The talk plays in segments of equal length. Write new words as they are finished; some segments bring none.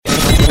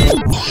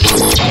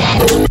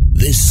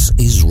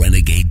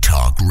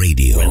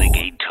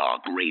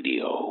Talk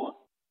Radio.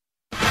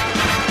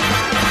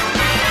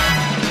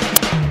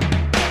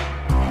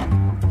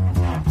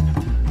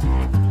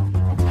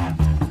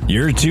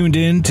 You're tuned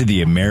in to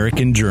the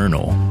American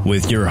Journal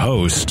with your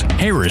host,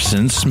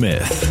 Harrison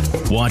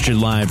Smith. Watch it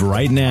live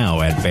right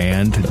now at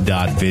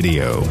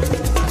band.video. I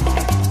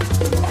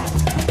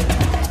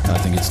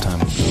think it's time.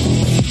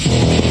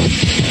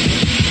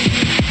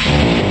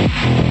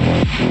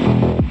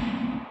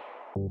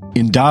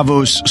 In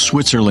Davos,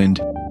 Switzerland,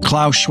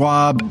 Klaus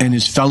Schwab and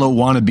his fellow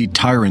wannabe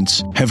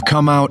tyrants have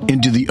come out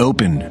into the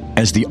open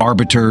as the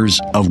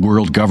arbiters of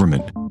world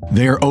government.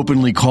 They are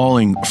openly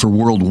calling for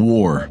world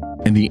war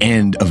and the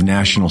end of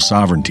national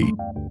sovereignty.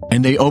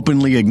 And they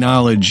openly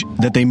acknowledge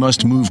that they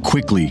must move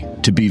quickly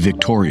to be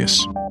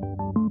victorious.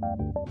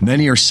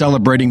 Many are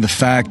celebrating the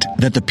fact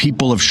that the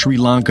people of Sri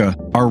Lanka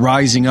are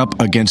rising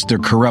up against their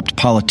corrupt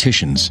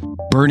politicians,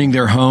 burning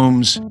their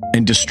homes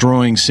and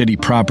destroying city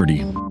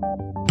property.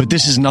 But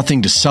this is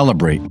nothing to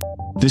celebrate.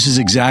 This is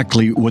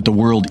exactly what the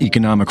World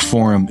Economic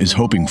Forum is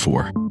hoping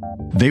for.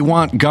 They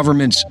want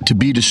governments to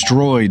be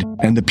destroyed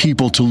and the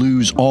people to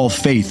lose all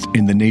faith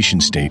in the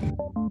nation-state.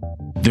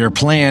 Their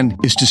plan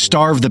is to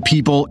starve the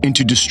people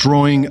into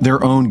destroying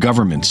their own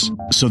governments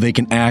so they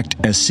can act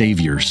as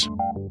saviors.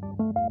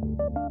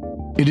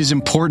 It is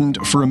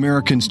important for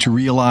Americans to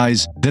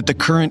realize that the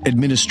current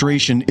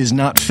administration is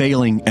not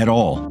failing at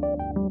all.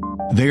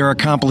 They are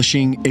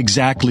accomplishing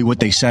exactly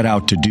what they set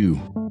out to do.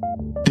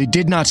 They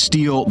did not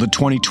steal the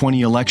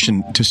 2020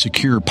 election to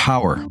secure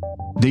power.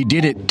 They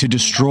did it to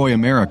destroy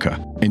America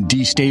and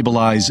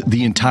destabilize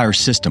the entire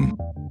system.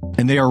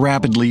 And they are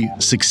rapidly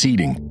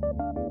succeeding.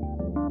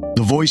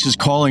 The voices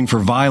calling for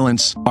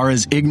violence are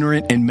as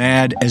ignorant and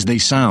mad as they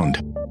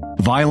sound.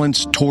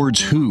 Violence towards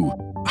who?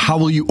 How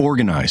will you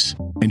organize?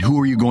 And who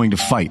are you going to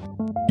fight?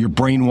 Your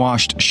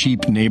brainwashed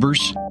sheep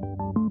neighbors?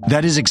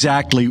 That is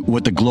exactly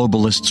what the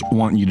globalists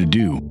want you to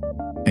do.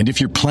 And if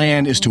your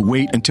plan is to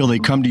wait until they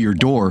come to your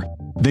door,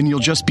 then you'll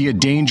just be a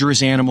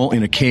dangerous animal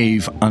in a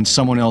cave on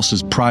someone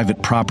else's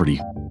private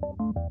property.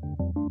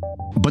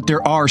 But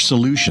there are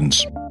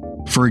solutions.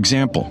 For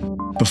example,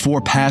 before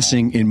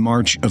passing in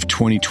March of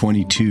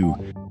 2022,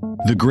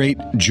 the great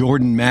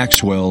Jordan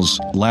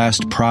Maxwell's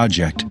last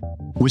project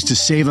was to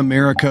save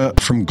America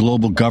from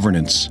global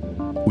governance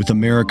with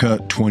America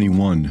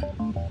 21.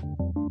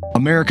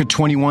 America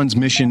 21's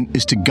mission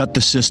is to gut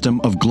the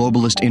system of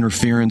globalist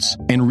interference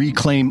and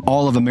reclaim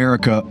all of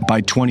America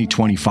by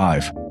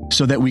 2025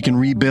 so that we can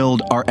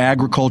rebuild our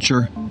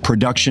agriculture,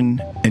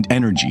 production, and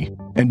energy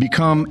and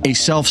become a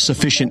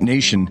self-sufficient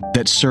nation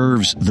that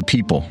serves the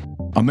people.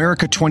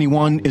 America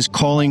 21 is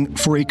calling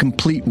for a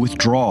complete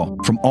withdrawal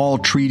from all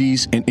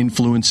treaties and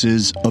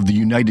influences of the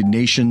United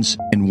Nations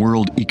and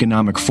World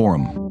Economic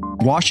Forum.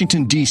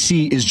 Washington,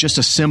 D.C. is just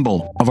a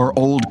symbol of our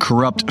old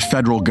corrupt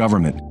federal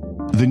government.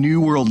 The new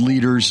world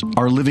leaders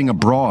are living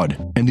abroad,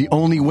 and the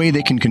only way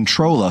they can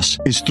control us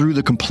is through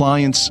the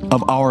compliance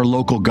of our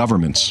local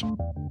governments.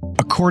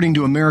 According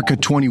to America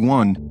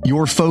 21,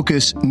 your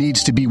focus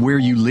needs to be where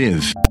you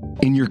live,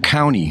 in your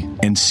county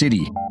and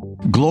city.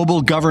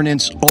 Global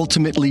governance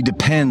ultimately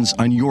depends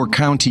on your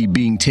county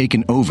being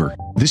taken over.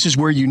 This is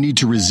where you need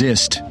to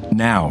resist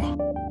now.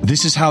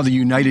 This is how the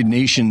United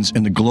Nations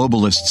and the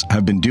globalists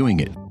have been doing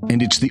it,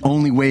 and it's the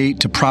only way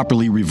to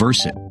properly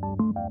reverse it.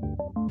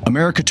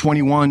 America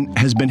 21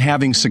 has been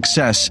having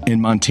success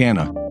in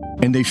Montana,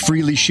 and they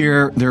freely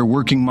share their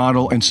working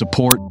model and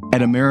support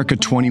at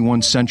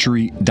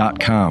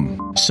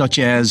America21century.com, such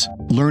as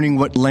learning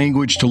what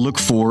language to look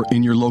for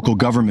in your local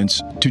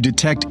governments to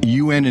detect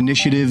UN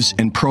initiatives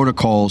and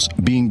protocols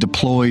being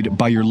deployed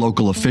by your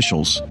local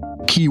officials.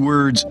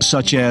 Keywords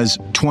such as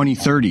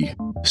 2030,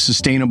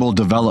 sustainable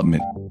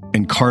development,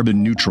 and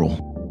carbon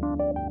neutral.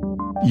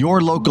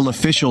 Your local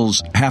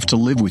officials have to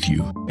live with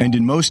you, and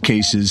in most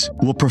cases,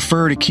 will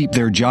prefer to keep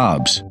their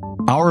jobs.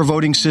 Our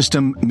voting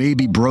system may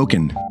be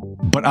broken,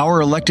 but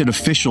our elected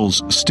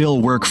officials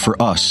still work for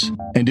us.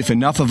 And if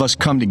enough of us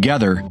come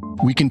together,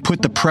 we can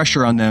put the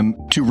pressure on them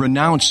to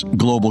renounce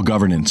global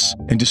governance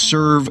and to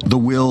serve the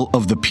will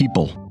of the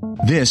people.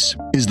 This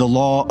is the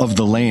law of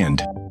the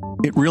land.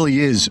 It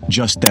really is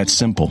just that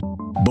simple.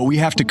 But we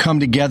have to come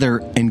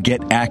together and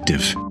get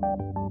active.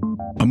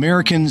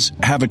 Americans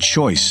have a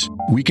choice.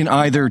 We can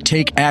either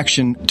take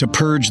action to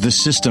purge the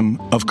system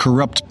of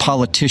corrupt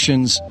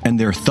politicians and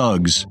their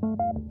thugs,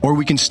 or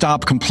we can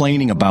stop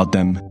complaining about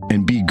them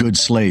and be good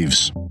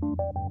slaves.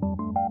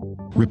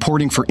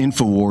 Reporting for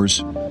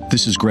InfoWars,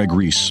 this is Greg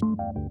Reese.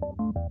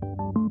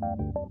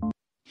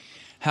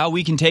 How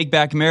we can take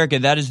back America.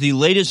 That is the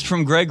latest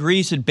from Greg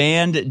Reese at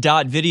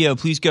band.video.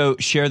 Please go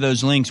share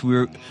those links.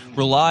 We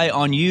rely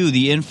on you,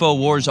 the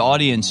InfoWars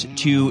audience,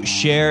 to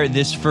share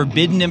this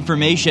forbidden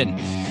information,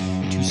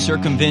 to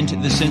circumvent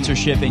the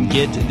censorship and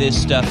get this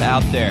stuff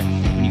out there.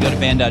 When you go to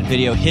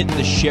band.video, hit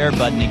the share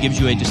button. It gives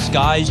you a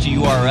disguised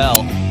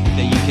URL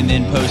that you can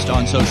then post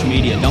on social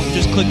media. Don't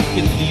just click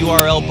the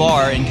URL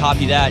bar and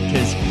copy that,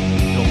 because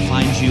it'll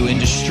find you and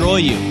destroy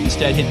you.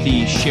 Instead, hit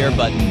the share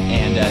button,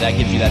 and that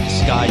gives you that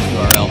disguised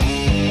URL.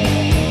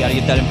 You got to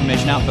get that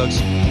information out, folks.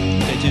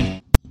 Stay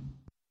tuned.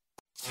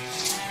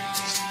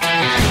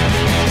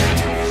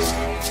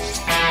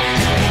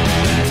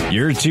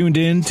 You're tuned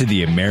in to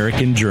the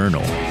American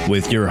Journal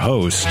with your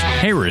host,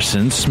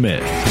 Harrison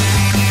Smith.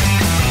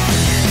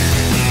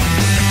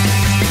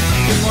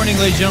 Good morning,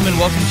 ladies and gentlemen.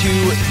 Welcome to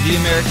the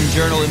American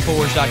Journal,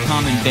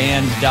 Infowars.com, and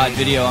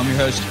Band.video. I'm your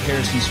host,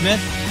 Harrison Smith.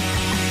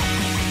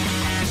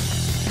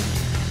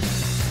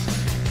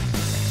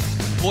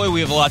 Boy,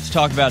 we have a lot to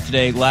talk about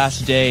today.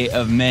 Last day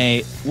of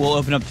May. We'll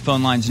open up the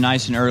phone lines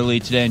nice and early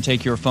today and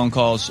take your phone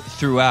calls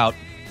throughout.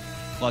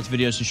 Lots of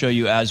videos to show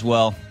you as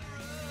well.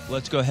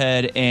 Let's go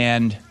ahead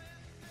and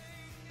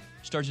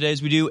start today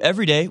as we do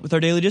every day with our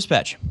Daily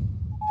Dispatch.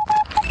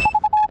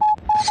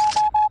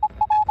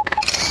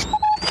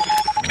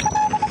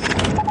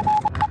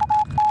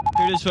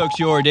 Here it is, folks,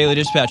 your Daily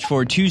Dispatch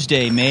for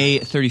Tuesday, May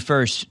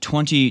 31st,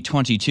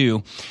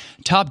 2022.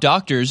 Top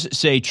doctors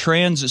say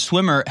trans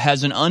swimmer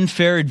has an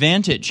unfair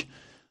advantage.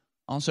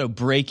 Also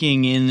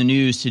breaking in the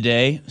news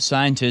today,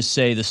 scientists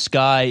say the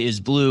sky is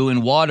blue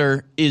and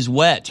water is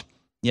wet.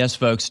 Yes,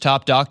 folks,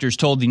 top doctors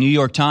told the New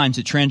York Times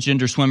that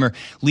transgender swimmer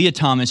Lia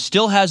Thomas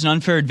still has an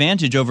unfair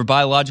advantage over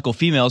biological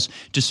females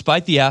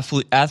despite the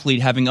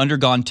athlete having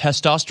undergone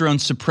testosterone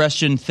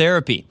suppression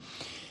therapy.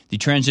 The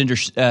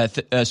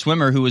transgender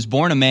swimmer, who was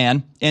born a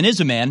man and is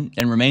a man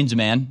and remains a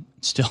man,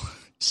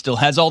 still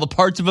has all the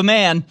parts of a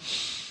man,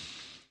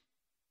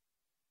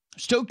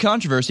 stoked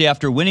controversy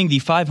after winning the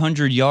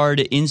 500-yard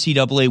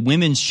NCAA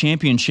Women's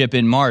Championship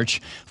in March.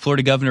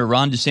 Florida Governor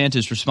Ron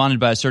DeSantis responded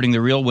by asserting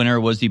the real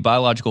winner was the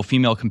biological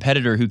female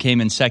competitor who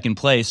came in second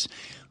place.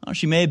 Well,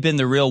 she may have been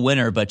the real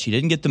winner, but she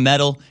didn't get the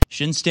medal.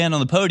 She didn't stand on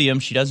the podium.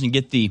 She doesn't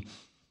get the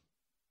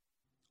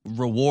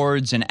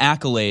rewards and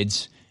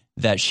accolades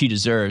that she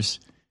deserves.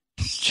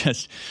 It's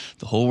just,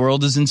 the whole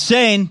world is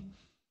insane,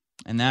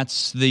 and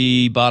that's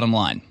the bottom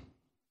line.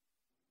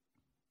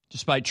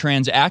 Despite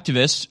trans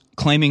activists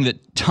claiming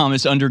that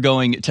Thomas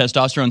undergoing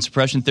testosterone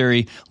suppression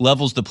therapy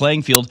levels the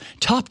playing field,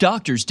 top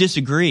doctors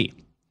disagree.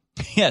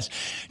 Yes,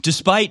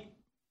 despite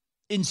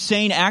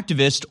insane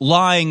activists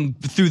lying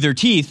through their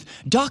teeth,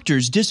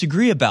 doctors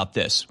disagree about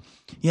this.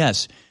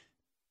 Yes,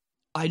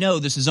 I know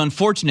this is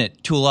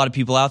unfortunate to a lot of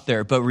people out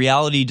there, but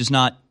reality is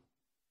not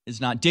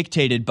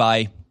dictated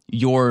by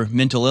your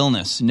mental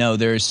illness. No,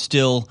 there is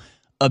still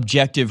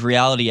objective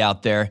reality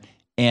out there,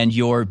 and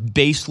your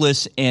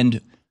baseless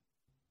and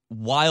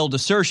wild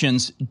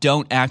assertions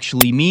don't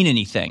actually mean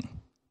anything.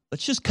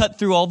 Let's just cut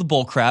through all the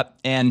bullcrap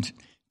and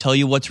tell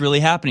you what's really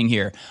happening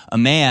here. A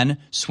man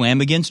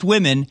swam against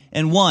women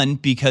and won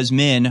because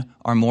men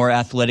are more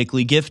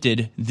athletically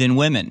gifted than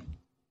women.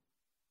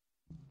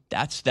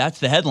 That's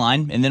the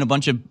headline. And then a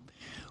bunch of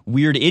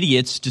weird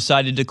idiots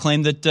decided to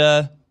claim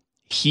that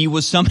he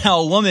was somehow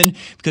a woman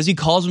because he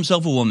calls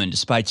himself a woman,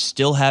 despite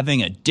still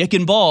having a dick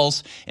and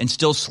balls and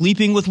still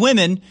sleeping with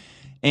women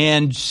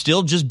and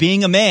still just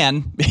being a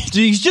man.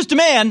 He's just a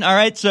man, all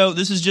right? So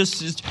this is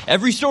just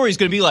every story is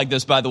going to be like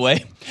this, by the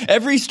way.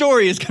 Every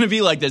story is going to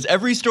be like this.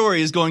 Every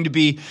story is going to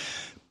be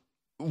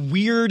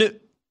weird,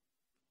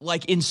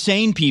 like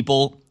insane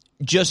people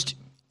just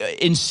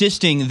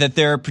insisting that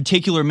their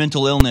particular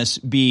mental illness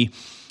be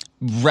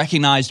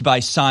recognized by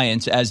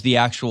science as the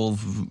actual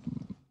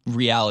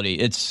reality.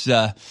 It's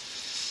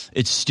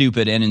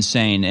stupid and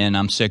insane, and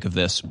I'm sick of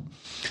this.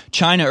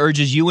 China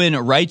urges UN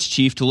rights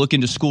chief to look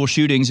into school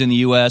shootings in the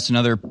U.S.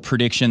 Another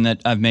prediction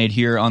that I've made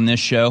here on this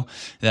show,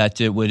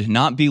 that it would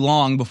not be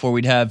long before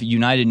we'd have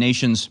United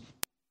Nations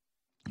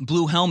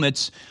blue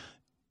helmets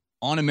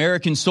on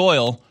American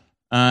soil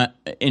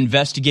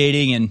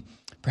investigating and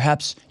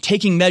perhaps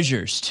taking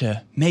measures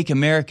to make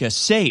America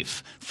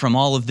safe from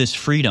all of this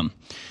freedom.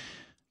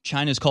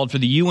 China has called for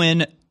the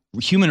UN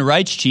human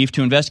rights chief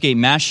to investigate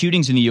mass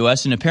shootings in the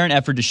U.S. in an apparent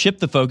effort to shift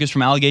the focus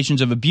from allegations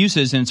of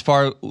abuses in its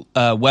far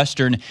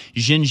western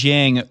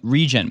Xinjiang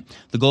region.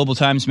 The Global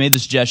Times made the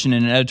suggestion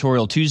in an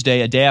editorial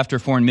Tuesday, a day after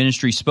Foreign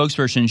Ministry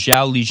spokesperson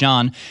Zhao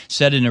Lijian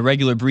said in a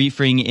regular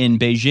briefing in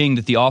Beijing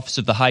that the Office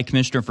of the High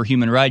Commissioner for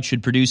Human Rights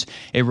should produce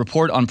a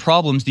report on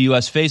problems the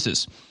U.S.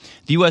 faces.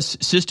 The U.S.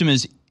 system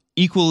is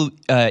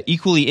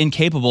equally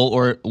incapable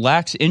or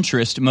lacks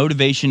interest,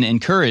 motivation,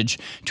 and courage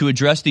to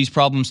address these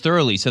problems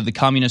thoroughly, said the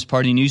Communist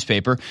Party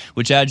newspaper,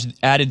 which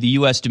added the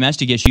U.S.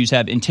 domestic issues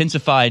have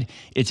intensified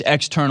its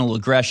external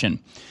aggression.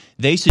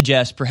 They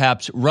suggest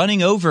perhaps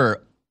running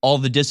over all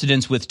the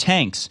dissidents with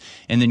tanks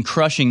and then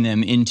crushing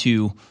them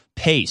into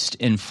paste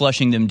and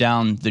flushing them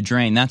down the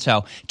drain. That's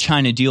how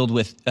China dealt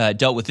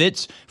with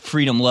its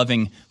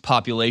freedom-loving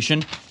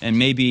population, and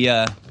maybe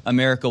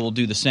America will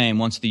do the same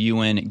once the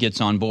UN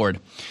gets on board.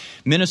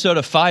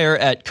 Minnesota fire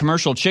at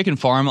commercial chicken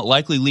farm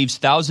likely leaves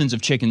thousands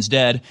of chickens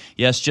dead.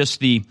 Yes, just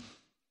the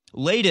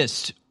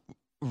latest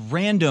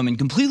random and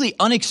completely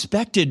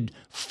unexpected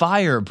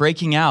fire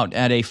breaking out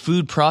at a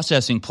food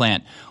processing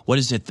plant. What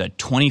is it, the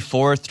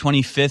 24th,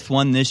 25th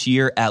one this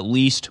year at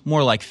least?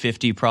 More like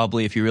 50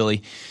 probably if you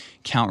really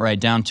count right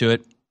down to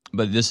it.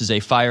 But this is a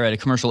fire at a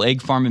commercial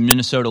egg farm in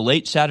Minnesota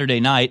late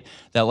Saturday night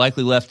that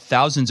likely left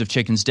thousands of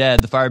chickens dead.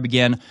 The fire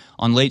began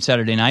on late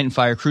Saturday night, and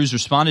fire crews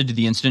responded to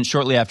the incident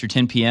shortly after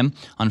 10 p.m.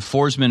 on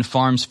Forsman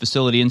Farms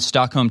facility in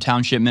Stockholm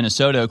Township,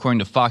 Minnesota, according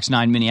to Fox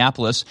 9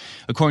 Minneapolis.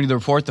 According to the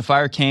report, the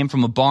fire came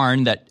from a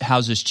barn that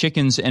houses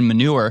chickens and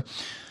manure.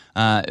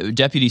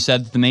 Deputy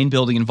said that the main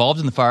building involved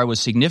in the fire was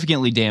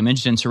significantly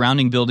damaged and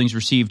surrounding buildings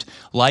received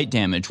light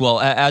damage. Well,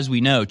 as we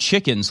know,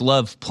 chickens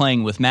love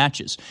playing with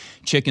matches.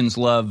 Chickens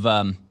love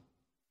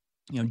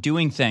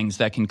doing things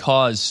that can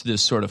cause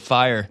this sort of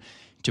fire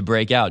to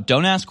break out.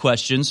 Don't ask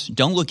questions.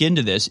 Don't look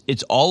into this.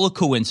 It's all a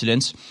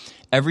coincidence.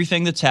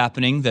 Everything that's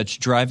happening that's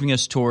driving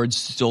us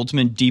towards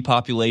ultimate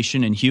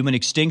depopulation and human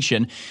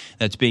extinction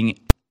that's being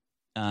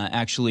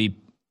actually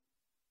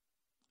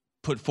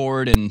put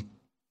forward and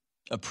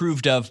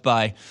approved of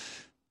by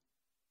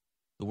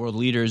the world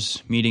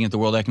leaders meeting at the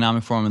World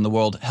Economic Forum and the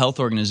World Health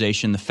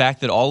Organization, the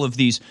fact that all of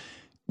these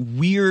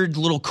weird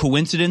little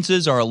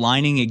coincidences are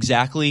aligning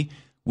exactly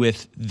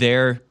with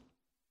their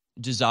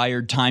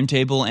desired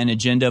timetable and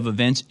agenda of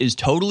events is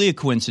totally a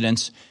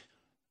coincidence.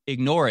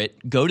 Ignore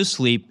it. Go to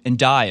sleep and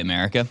die,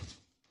 America.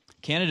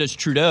 Canada's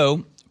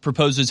Trudeau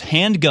proposes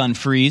handgun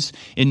freeze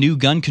in new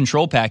gun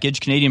control package.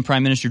 Canadian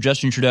Prime Minister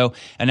Justin Trudeau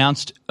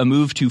announced a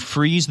move to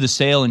freeze the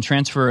sale and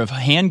transfer of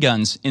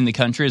handguns in the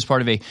country as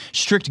part of a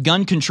strict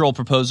gun control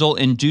proposal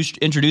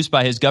introduced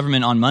by his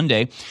government on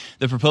Monday.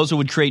 The proposal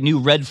would create new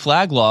red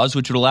flag laws,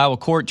 which would allow a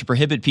court to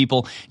prohibit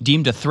people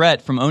deemed a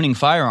threat from owning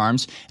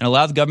firearms and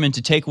allow the government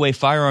to take away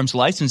firearms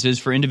licenses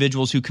for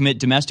individuals who commit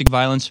domestic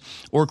violence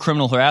or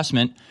criminal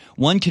harassment.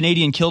 One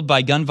Canadian killed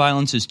by gun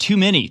violence is too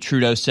many,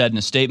 Trudeau said in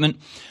a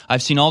statement.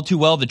 I've seen all too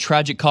well the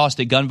tragic cost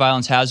that gun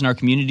violence has in our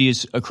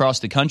communities across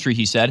the country,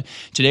 he said.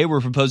 Today,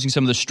 we're proposing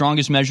some of the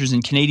strongest measures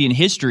in Canadian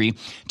history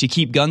to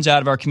keep guns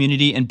out of our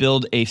community and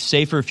build a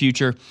safer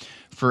future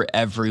for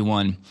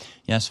everyone.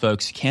 Yes,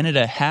 folks,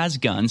 Canada has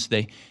guns.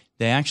 They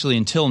actually,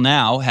 until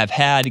now, have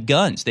had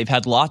guns. They've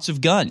had lots of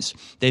guns.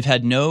 They've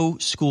had no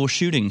school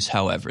shootings,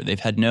 however. They've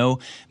had no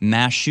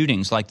mass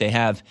shootings like they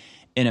have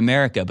in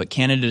America. But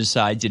Canada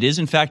decides it is,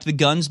 in fact, the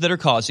guns that are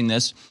causing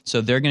this,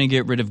 so they're going to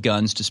get rid of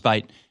guns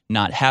despite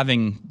not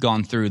having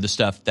gone through the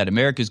stuff that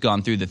America's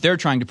gone through that they're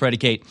trying to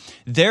predicate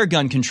their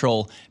gun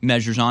control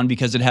measures on,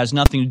 because it has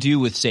nothing to do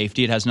with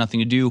safety. It has nothing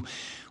to do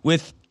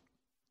with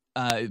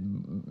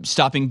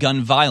stopping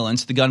gun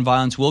violence. The gun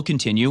violence will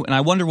continue, and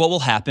I wonder what will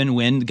happen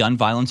when gun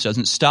violence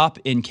doesn't stop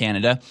in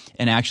Canada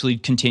and actually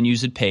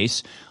continues at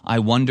pace. I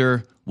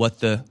wonder what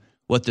the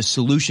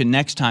solution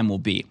next time will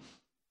be.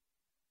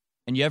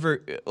 And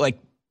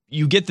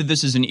you get that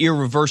this is an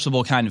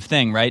irreversible kind of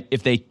thing, right?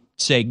 If they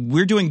say,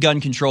 we're doing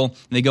gun control, and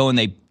they go and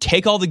they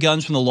take all the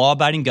guns from the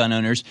law-abiding gun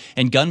owners,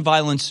 and gun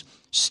violence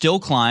still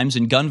climbs,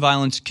 and gun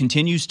violence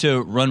continues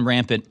to run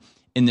rampant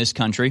in this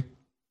country,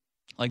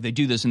 like they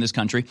do this in this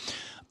country,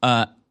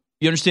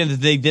 you understand that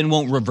they then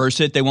won't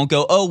reverse it. They won't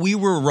go, oh, we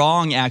were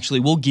wrong,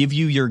 actually. We'll give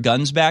you your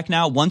guns back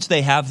now. Once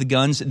they have the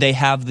guns,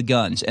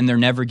 and they're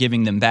never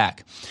giving them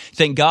back.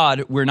 Thank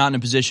God we're not in a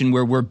position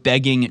where we're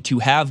begging to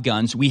have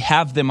guns. We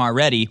have them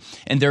already,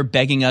 and they're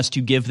begging us to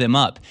give them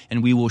up,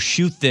 and we will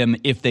shoot them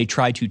if they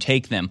try to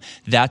take them.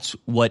 That's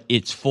what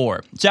it's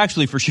for. It's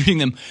actually for shooting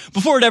them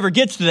before it ever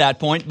gets to that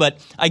point, but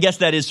I guess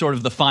that is sort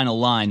of the final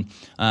line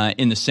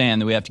in the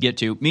sand that we have to get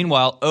to.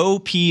 Meanwhile,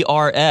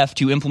 OPRF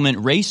to implement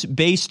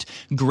race-based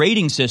grading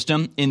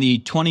system in the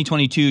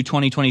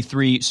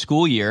 2022-2023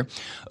 school year.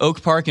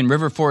 Oak Park and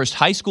River Forest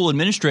High School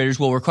administrators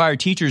will require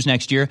teachers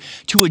next year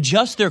to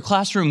adjust their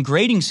classroom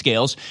grading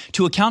scales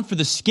to account for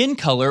the skin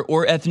color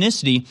or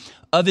ethnicity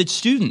of its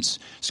students.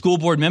 School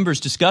board members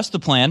discussed the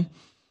plan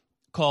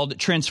called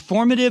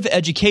Transformative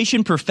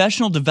Education,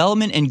 Professional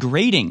Development, and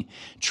Grading.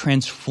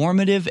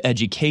 Transformative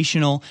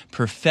Educational,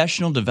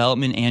 Professional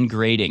Development, and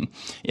Grading.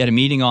 At a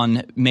meeting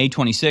on May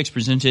 26,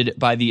 presented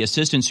by the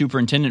Assistant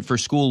Superintendent for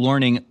School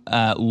Learning,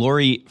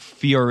 Lori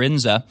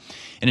Fiorenza,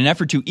 in an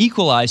effort to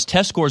equalize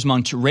test scores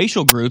among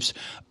racial groups,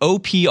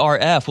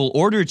 OPRF will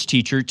order its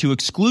teacher to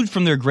exclude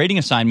from their grading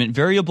assignment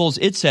variables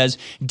it says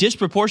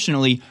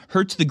disproportionately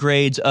hurts the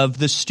grades of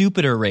the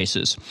stupider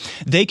races.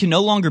 They can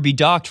no longer be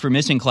docked for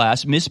missing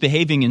class,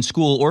 misbehaving in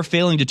school, or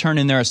failing to turn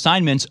in their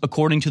assignments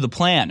according to the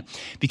plan,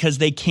 because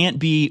they can't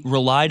be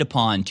relied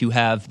upon to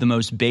have the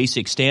most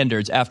basic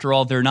standards. After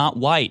all, they're not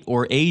white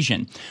or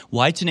Asian.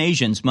 Whites and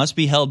Asians must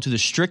be held to the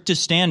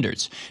strictest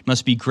standards,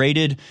 must be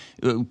graded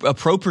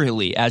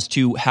appropriately as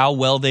to how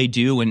well they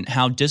do and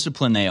how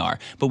disciplined they are.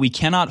 But we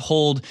cannot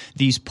hold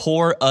these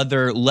poor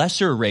other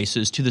lesser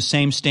races to the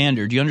same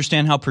standard. Do you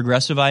understand how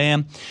progressive I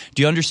am?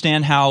 Do you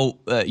understand how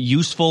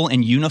useful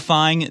and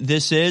unifying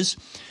this is?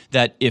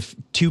 That if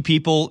two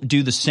people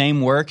do the same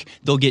work,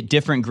 they'll get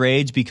different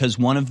grades because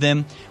one of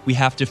them we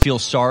have to feel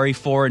sorry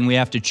for and we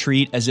have to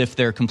treat as if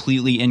they're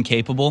completely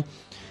incapable.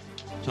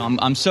 So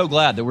I'm so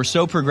glad that we're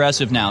so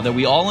progressive now, that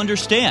we all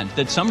understand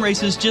that some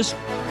races just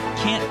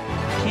can't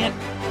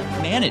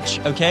manage,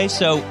 okay?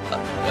 So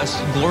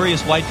us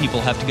glorious white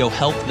people have to go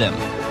help them.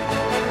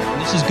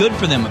 This is good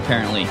for them,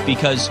 apparently,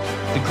 because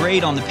the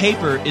grade on the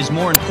paper is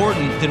more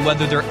important than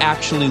whether they're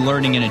actually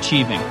learning and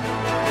achieving.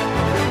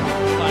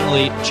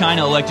 Finally,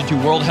 China elected to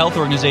World Health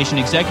Organization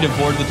Executive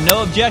Board with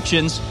no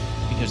objections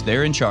because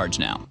they're in charge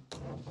now.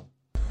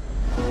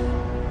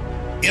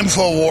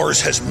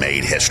 InfoWars has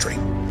made history.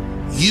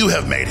 You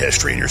have made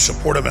history in your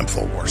support of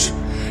InfoWars.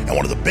 And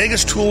one of the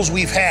biggest tools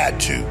we've had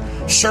to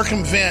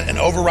circumvent and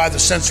override the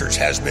censors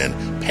has been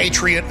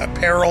Patriot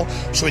Apparel,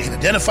 so we can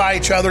identify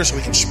each other, so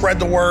we can spread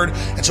the word,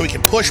 and so we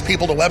can push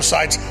people to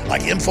websites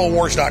like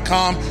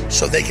Infowars.com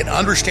so they can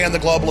understand the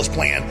globalist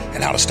plan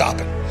and how to stop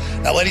it.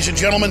 Now, ladies and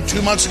gentlemen,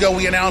 2 months ago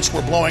we announced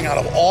we're blowing out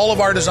of all of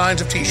our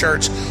designs of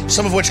t-shirts,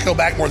 some of which go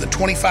back more than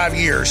 25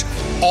 years.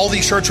 All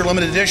these shirts are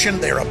limited edition.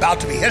 They are about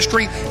to be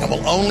history and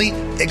will only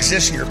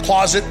exist in your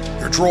closet,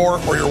 your drawer,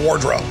 or your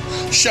wardrobe.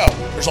 So,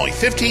 there's only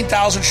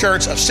 15,000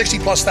 shirts of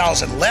 60-plus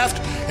thousand left.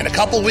 In a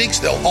couple weeks,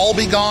 they'll all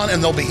be gone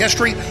and they'll be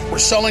history. We're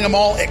selling them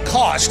all at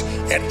cost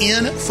at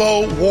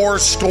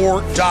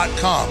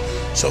InfoWarsStore.com.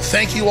 So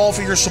thank you all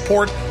for your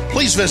support.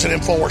 Please visit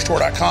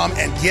InfoWarsStore.com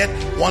and get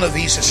one of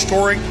these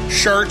historic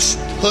shirts,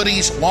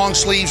 hoodies, long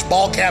sleeves,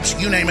 ball caps,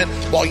 you name it,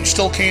 while you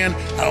still can.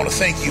 I want to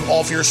thank you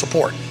all for your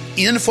support.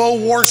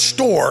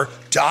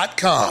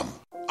 InfoWarsStore.com.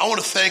 I want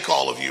to thank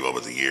all of you over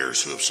the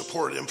years who have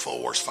supported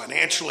InfoWars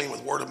financially and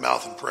with word of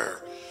mouth and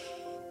prayer.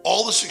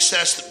 All the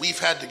success that we've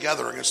had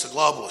together against the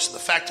globalists and the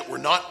fact that we're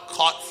not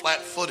caught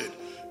flat-footed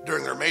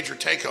during their major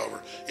takeover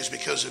is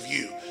because of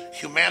you.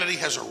 Humanity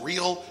has a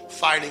real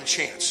fighting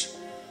chance.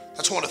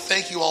 That's why I want to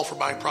thank you all for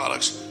buying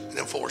products at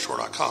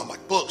InfoWarsStore.com,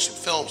 like books and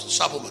films and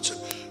supplements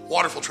and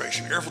water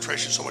filtration, air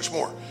filtration, and so much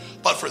more.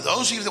 But for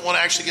those of you that want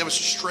to actually give us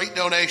a straight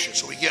donation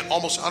so we get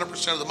almost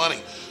 100% of the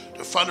money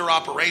to fund our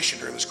operation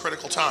during this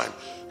critical time,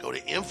 go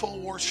to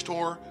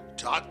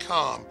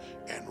InfoWarsStore.com,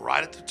 and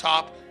right at the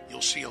top,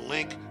 you'll see a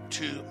link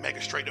to make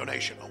a straight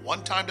donation, a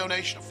one-time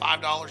donation of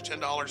 $5,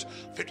 $10,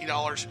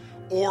 $50,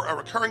 or a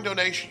recurring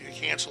donation you can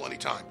cancel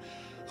anytime.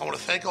 I want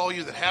to thank all of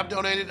you that have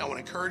donated. I want to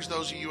encourage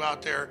those of you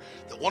out there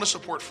that want to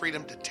support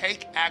freedom to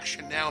take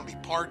action now and be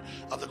part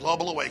of the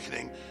global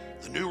awakening,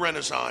 the new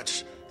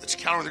renaissance that's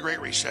countering the Great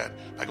Reset,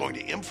 by going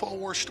to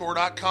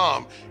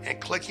InfoWarsStore.com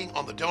and clicking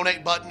on the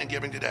donate button and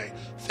giving today.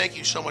 Thank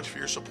you so much for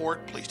your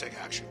support. Please take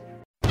action.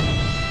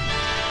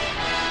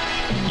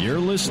 You're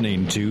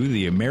listening to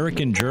The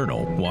American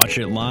Journal. Watch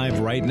it live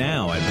right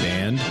now at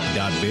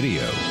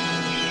band.video.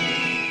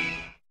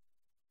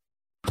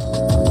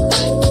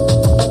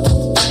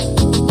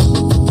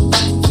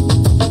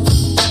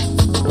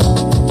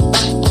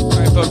 All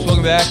right, folks,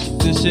 welcome back.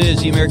 This is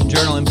The American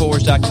Journal,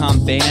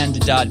 Infowars.com,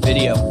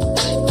 band.video.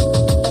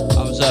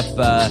 I was up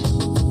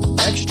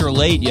extra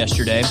late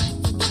yesterday.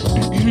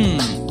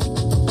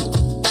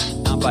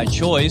 Not by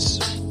choice.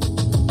 It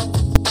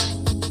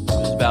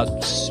was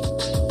about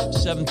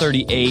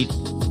 7:38.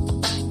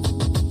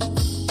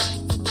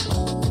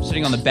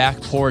 Sitting on the back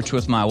porch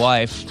with my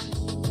wife,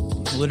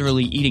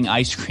 literally eating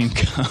ice cream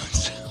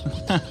cones.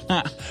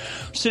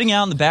 Sitting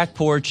out on the back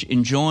porch,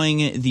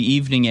 enjoying the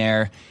evening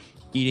air,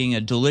 eating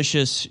a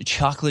delicious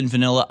chocolate and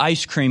vanilla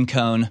ice cream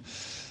cone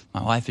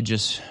my wife had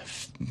just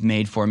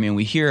made for me, and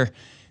we hear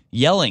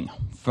yelling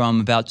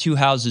from about 2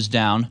 houses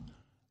down,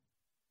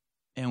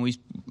 and we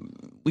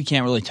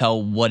can't really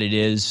tell what it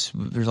is.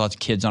 There's lots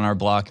of kids on our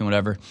block and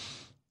whatever.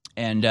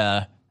 And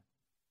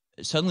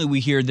suddenly we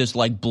hear this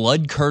like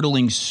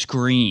blood-curdling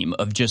scream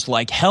of just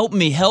like, help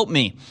me, help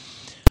me.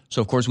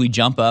 So, of course, we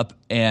jump up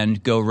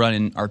and go run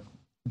in. Our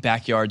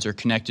backyards are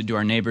connected to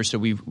our neighbors, so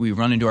we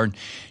run into our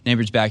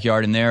neighbor's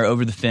backyard, and there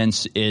over the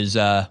fence is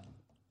my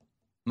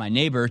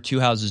neighbor,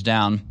 2 houses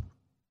down,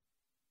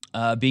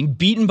 being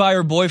beaten by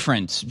her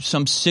boyfriend,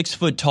 some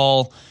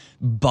 6-foot-tall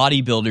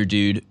bodybuilder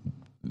dude,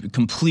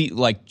 complete,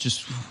 like,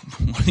 just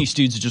one of these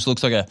dudes that just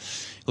looks like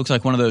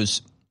one of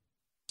those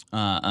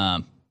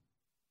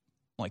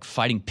like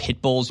fighting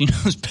pit bulls, you know,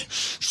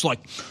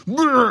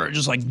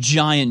 just like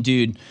giant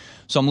dude.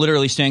 So I'm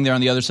literally standing there on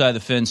the other side of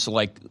the fence,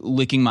 like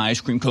licking my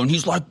ice cream cone.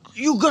 He's like,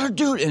 you gotta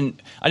do it.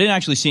 And I didn't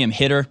actually see him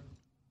hit her,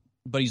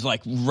 but he's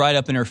like right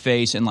up in her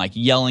face and like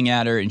yelling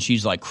at her, and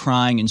she's like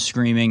crying and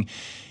screaming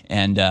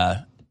and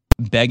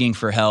begging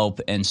for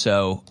help. And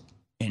so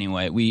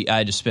anyway, I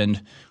had to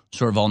spend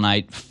sort of all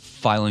night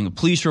filing a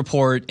police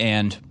report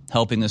and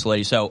helping this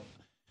lady. So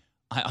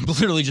I'm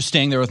literally just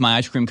staying there with my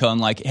ice cream cone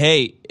like,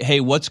 hey,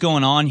 what's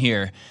going on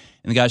here?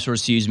 And the guy sort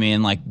of sees me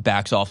and like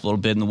backs off a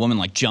little bit, and the woman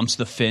like jumps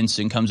the fence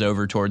and comes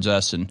over towards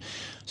us. And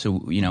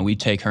so, you know, we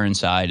take her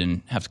inside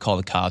and have to call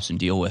the cops and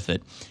deal with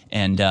it.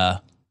 And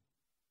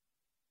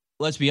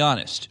let's be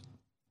honest,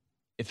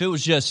 if it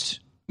was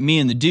just me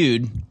and the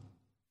dude,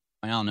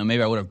 I don't know,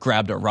 maybe I would have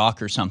grabbed a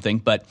rock or something,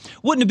 but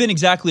wouldn't have been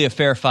exactly a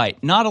fair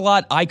fight. Not a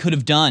lot I could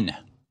have done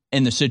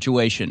in the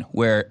situation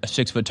where a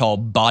 6-foot-tall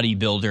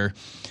bodybuilder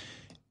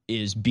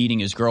is beating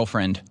his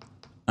girlfriend.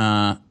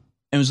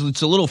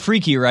 It's a little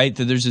freaky, right?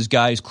 That there's this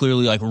guy who's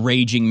clearly like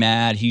raging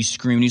mad. He's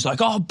screaming. He's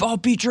like, "Oh, I'll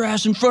beat your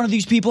ass in front of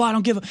these people. I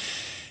don't give a."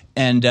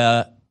 And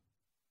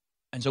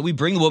so we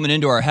bring the woman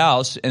into our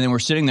house, and then we're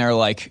sitting there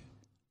like,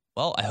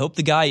 well, I hope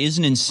the guy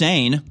isn't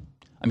insane.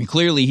 I mean,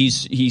 clearly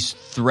he's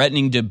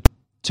threatening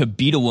to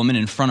beat a woman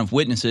in front of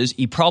witnesses.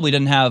 He probably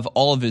doesn't have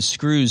all of his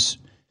screws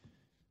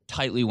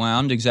tightly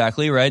wound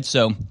exactly, right?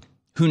 So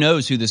who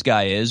knows who this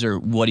guy is or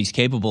what he's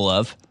capable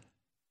of.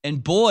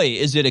 And boy,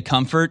 is it a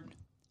comfort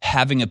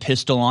having a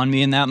pistol on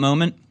me in that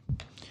moment.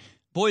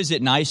 Boy, is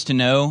it nice to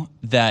know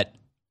that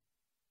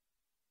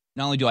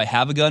not only do I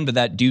have a gun, but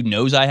that dude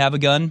knows I have a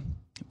gun.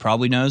 He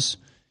probably knows.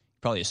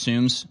 Probably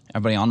assumes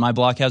everybody on my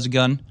block has a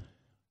gun.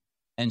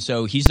 And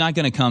so he's not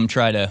going to come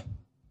try to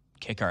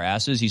kick our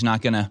asses. He's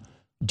not going to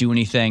do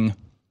anything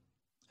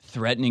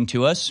threatening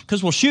to us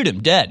because we'll shoot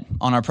him dead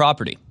on our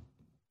property.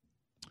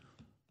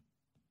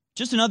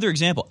 Just another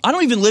example. I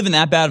don't even live in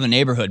that bad of a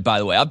neighborhood, by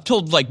the way. I've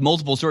told like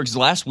multiple stories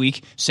last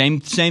week.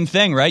 Same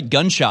thing, right?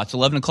 Gunshots,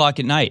 11 o'clock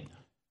at night,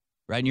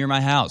 right near my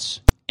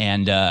house.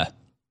 And, if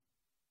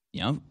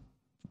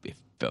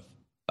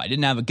I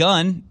didn't have a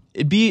gun,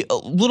 it'd be a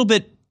little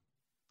bit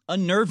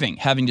unnerving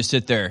having to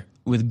sit there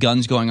with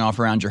guns going off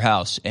around your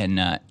house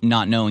and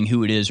not knowing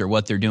who it is or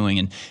what they're doing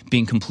and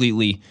being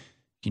completely,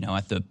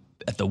 at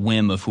the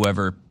whim of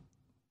whoever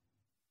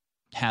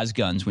has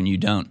guns when you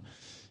don't.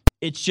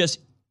 It's just,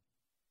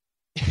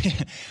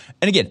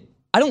 and again,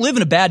 I don't live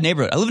in a bad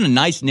neighborhood. I live in a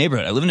nice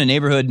neighborhood. I live in a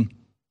neighborhood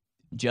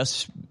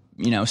just,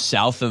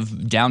 south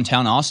of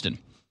downtown Austin.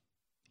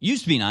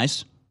 Used to be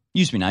nice.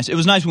 It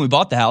was nice when we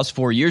bought the house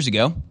 4 years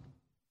ago.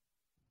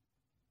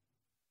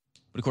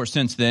 But of course,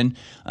 since then,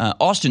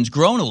 Austin's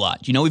grown a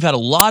lot. We've had a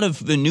lot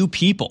of new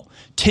people,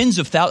 hundreds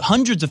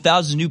of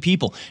thousands of new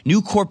people,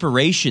 new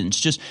corporations,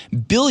 just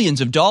billions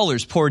of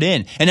dollars poured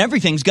in, and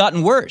everything's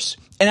gotten worse.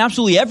 And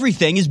absolutely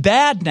everything is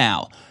bad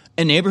now.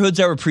 And neighborhoods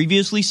that were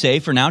previously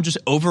safe are now just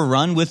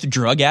overrun with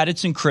drug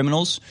addicts and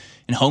criminals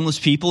and homeless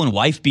people and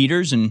wife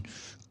beaters and,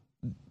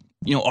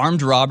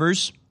 armed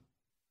robbers.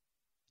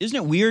 Isn't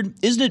it weird?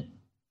 Isn't it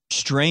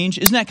strange?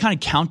 Isn't that kind of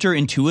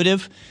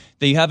counterintuitive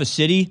that you have a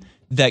city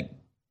that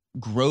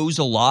grows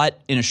a lot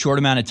in a short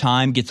amount of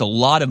time, gets a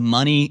lot of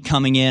money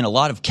coming in, a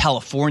lot of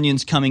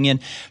Californians coming in,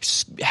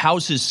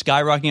 houses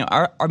skyrocketing.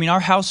 Our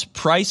house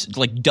price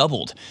like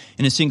doubled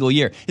in a single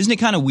year. Isn't it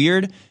kind of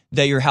weird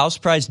that your house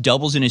price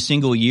doubles in a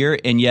single year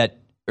and yet,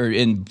 or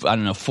in,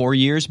 4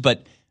 years,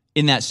 but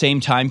in that same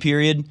time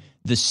period,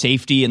 the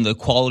safety and the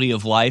quality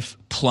of life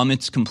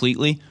plummets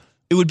completely?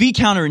 It would be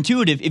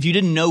counterintuitive if you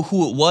didn't know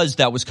who it was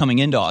that was coming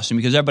into Austin,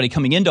 because everybody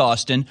coming into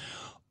Austin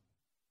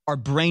are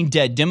brain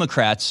dead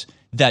Democrats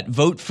that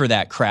vote for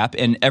that crap,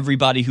 and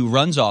everybody who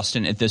runs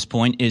Austin at this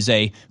point is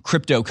a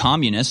crypto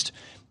communist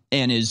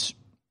and is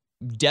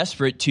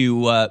desperate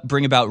to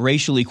bring about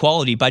racial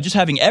equality by just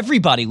having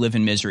everybody live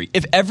in misery.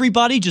 If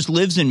everybody just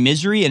lives in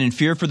misery and in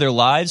fear for their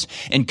lives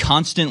and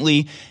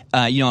constantly,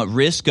 at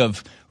risk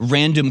of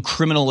random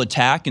criminal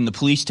attack, and the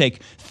police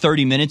take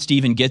 30 minutes to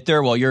even get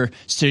there while you're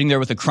sitting there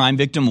with a crime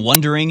victim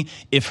wondering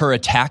if her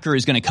attacker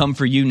is going to come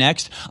for you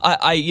next,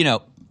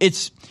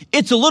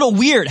 It's a little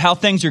weird how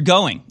things are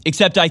going,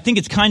 except I think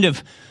it's kind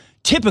of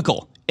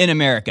typical in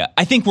America.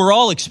 I think we're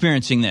all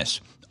experiencing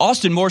this.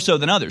 Austin more so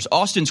than others.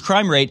 Austin's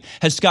crime rate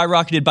has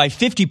skyrocketed by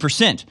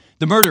 50%.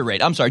 The murder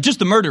rate, just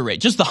the murder rate,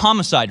 just the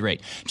homicide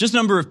rate, just the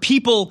number of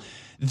people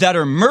that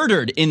are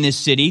murdered in this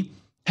city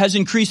has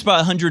increased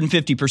by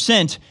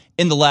 150%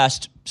 in the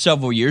last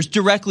several years,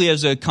 directly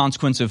as a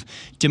consequence of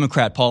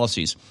Democrat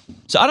policies.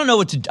 So I don't know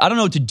what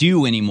to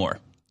do anymore,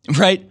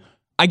 right?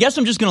 I guess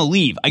I'm just going to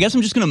leave. I guess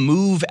I'm just going to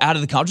move out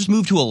of I'll just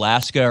move to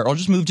Alaska, or I'll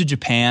just move to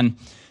Japan.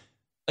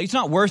 It's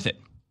not worth it.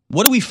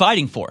 What are we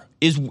fighting for?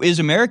 Does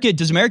America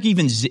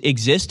even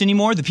exist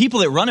anymore? The people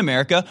that run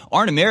America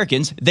aren't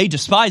Americans. They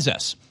despise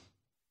us.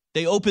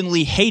 They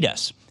openly hate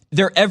us.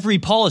 Their every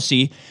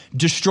policy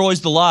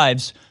destroys the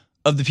lives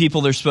of the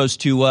people they're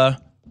supposed to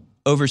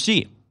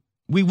oversee.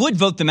 We would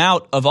vote them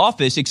out of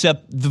office,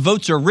 except the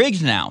votes are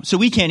rigged now, so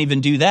we can't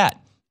even do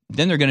that.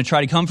 Then they're going to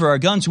try to come for our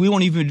guns, so we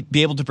won't even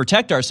be able to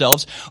protect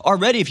ourselves.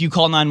 Already, if you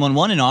call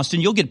 911 in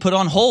Austin, you'll get put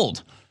on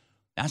hold.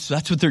 That's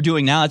what they're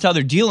doing now. That's how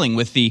they're dealing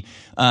with the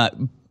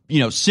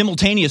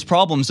simultaneous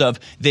problems of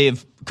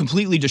they've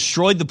completely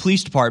destroyed the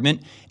police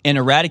department and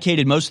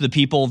eradicated most of the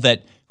people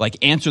that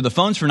answer the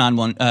phones for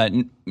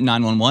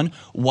 911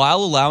 while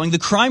allowing the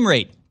crime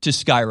rate to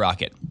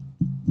skyrocket.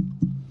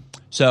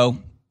 So,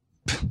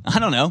 I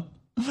don't know.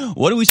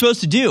 What are we supposed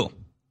to do?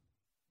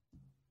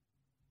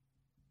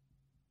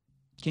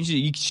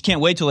 You just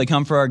can't wait till they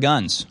come for our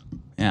guns.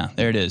 Yeah,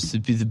 there it is.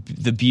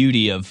 The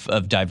beauty of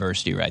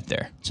diversity right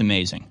there. It's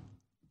amazing.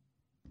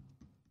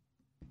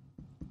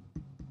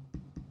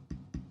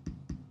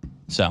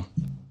 So,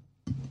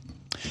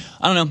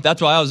 I don't know.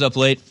 That's why I was up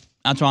late.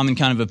 That's why I'm in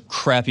kind of a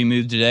crappy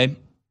mood today.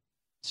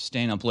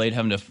 Staying up late,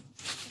 having to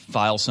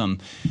file some.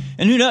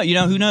 And who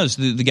knows?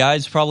 The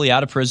guy's probably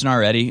out of prison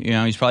already.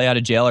 He's probably out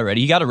of jail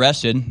already. He got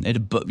arrested. They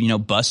had to,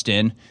 bust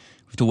in. We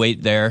have to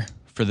wait there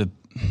for the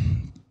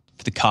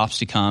cops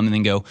to come and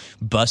then go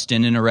bust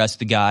in and arrest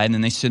the guy. And then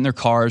they sit in their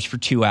cars for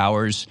 2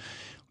 hours.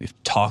 We have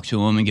to talk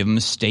to him and give him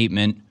a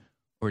statement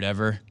or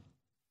whatever.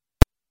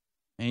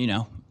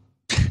 And,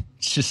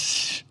 it's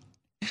just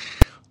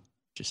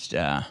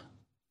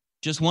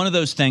one of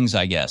those things,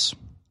 I guess.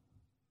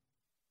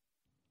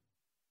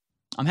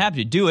 I'm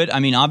happy to do it. I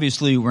mean,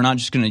 obviously, we're not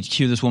just going to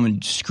hear this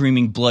woman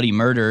screaming bloody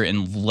murder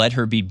and let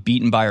her be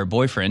beaten by her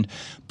boyfriend,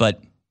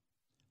 but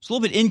it's a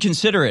little bit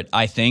inconsiderate,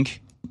 I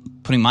think,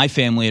 putting my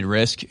family at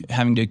risk,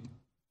 having to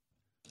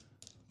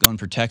go and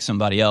protect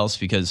somebody else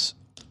because,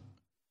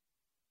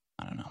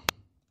 I don't know.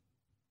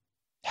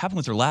 It happened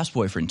with her last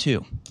boyfriend,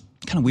 too.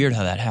 Kind of weird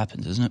how that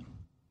happens, isn't it?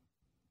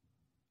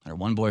 Her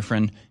one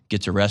boyfriend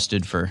gets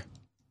arrested for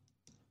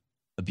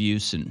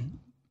abuse and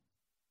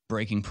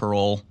breaking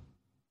parole.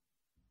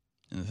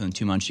 And within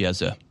 2 months, she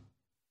has a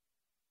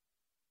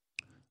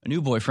new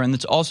boyfriend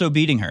that's also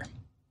beating her.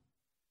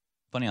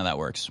 Funny how that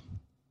works.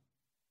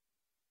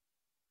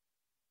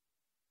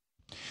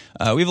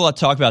 We have a lot to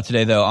talk about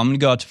today, though. I'm going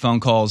to go out to phone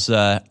calls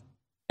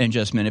in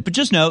just a minute. But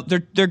just know,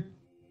 they're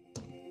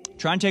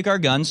trying to take our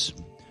guns.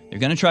 They're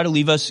going to try to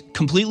leave us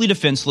completely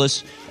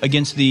defenseless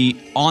against the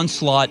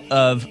onslaught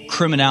of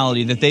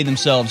criminality that they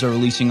themselves are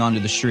releasing onto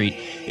the street.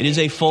 It is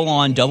a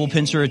full-on double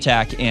pincer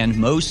attack, and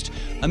most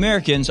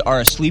Americans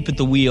are asleep at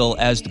the wheel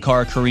as the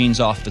car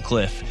careens off the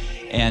cliff.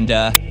 And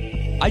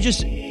I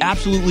just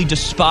absolutely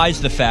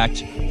despise the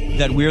fact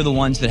that we're the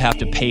ones that have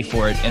to pay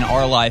for it, and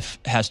our life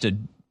has to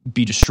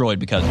be destroyed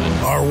because of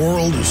it. Our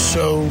world is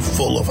so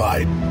full of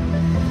hype.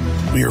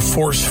 We are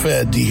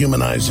force-fed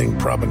dehumanizing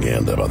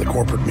propaganda by the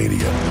corporate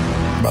media,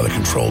 by the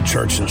controlled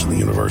churches and the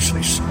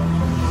universities.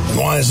 And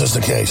why is this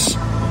the case?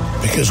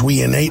 Because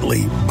we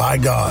innately, by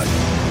God,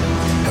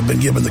 have been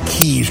given the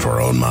keys to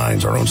our own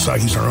minds, our own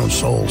psyches, our own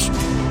souls.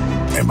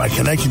 And by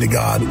connecting to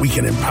God, we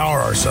can empower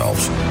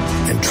ourselves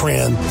and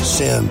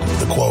transcend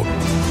the, quote,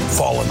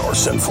 fallen or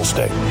sinful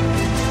state.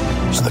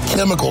 So the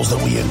chemicals that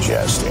we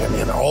ingest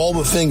and all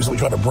the things that we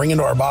try to bring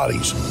into our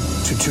bodies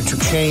to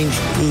change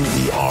who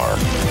we are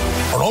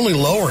only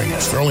lowering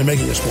us. They're only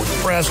making us more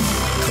depressed.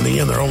 In the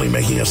end, they're only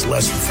making us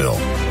less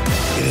fulfilled.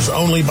 It is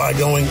only by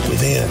going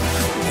within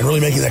and really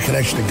making that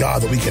connection to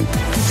God that we can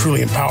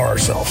truly empower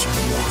ourselves.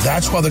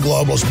 That's why the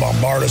globalists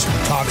bombard us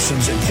with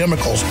toxins and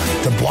chemicals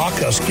to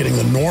block us getting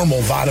the normal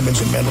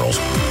vitamins and minerals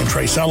and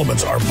trace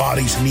elements our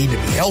bodies need to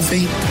be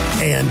healthy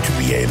and to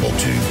be able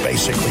to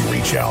basically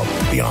reach out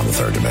beyond the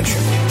third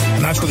dimension.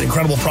 And that's where the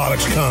incredible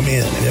products come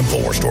in at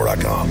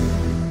InfoWarsStore.com.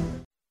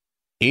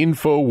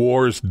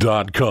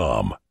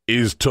 InfoWars.com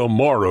is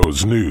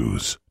tomorrow's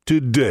news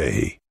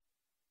today.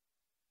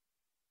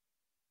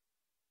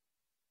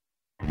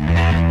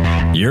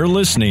 You're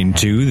listening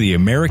to The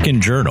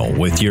American Journal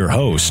with your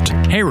host,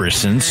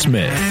 Harrison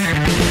Smith.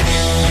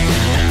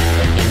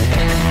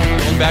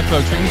 Welcome back,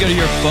 folks. We're going to go to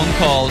your phone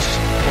calls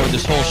for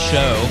this whole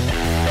show. Go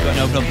ahead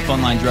and open up the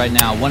phone lines right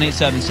now.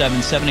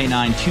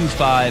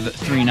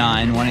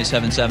 1-877-789-2539.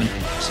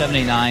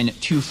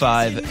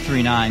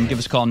 1-877-789-2539. Give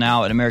us a call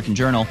now at American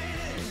Journal.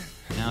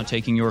 Now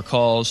taking your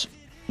calls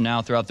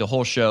now throughout the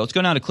whole show. Let's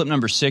go down to clip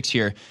number 6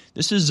 here.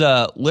 This is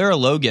Lara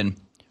Logan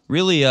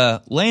really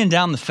laying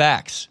down the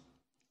facts.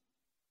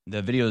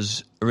 The video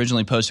is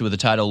originally posted with the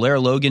title, Lara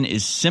Logan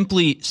is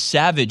simply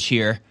savage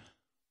here.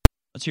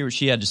 Let's hear what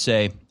she had to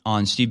say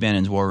on Steve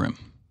Bannon's War Room.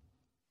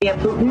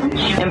 Putin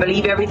and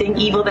believe everything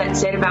evil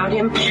that's said about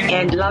him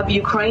and love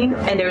Ukraine,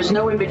 and there's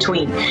no in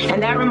between.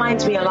 And that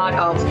reminds me a lot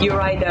of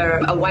you're either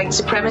a white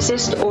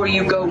supremacist or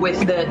you go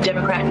with the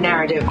Democrat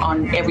narrative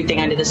on everything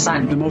under the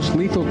sun. The most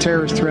lethal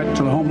terrorist threat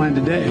to the homeland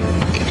today.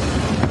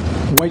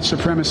 White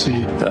supremacy.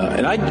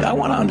 And I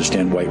want to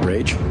understand white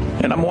rage,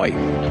 and I'm white.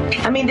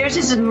 I mean, there's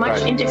as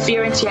much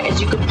interference here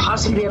as you could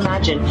possibly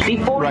imagine.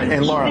 Before you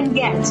even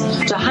get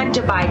to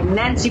Hunter Biden,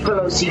 Nancy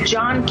Pelosi,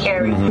 John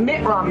Kerry,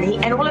 Mitt Romney,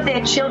 and all of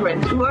their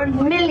children who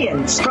earn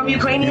millions from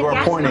Ukrainian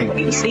gas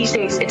companies. These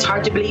days, it's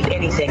hard to believe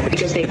anything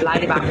because they've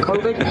lied about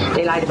COVID,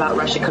 they lied about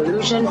Russia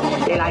collusion,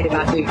 they lied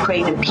about the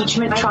Ukraine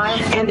impeachment trial,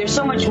 and there's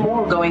so much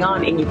more going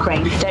on in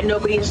Ukraine that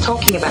nobody is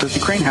talking about. Does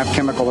Ukraine have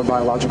chemical or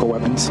biological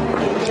weapons?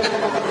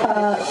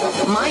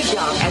 My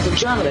job as a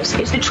journalist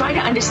is to try to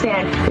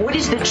understand what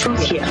is the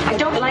truth here. I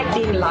don't like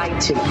being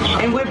lied to,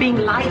 and we're being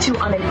lied to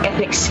on an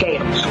epic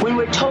scale. When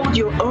we're told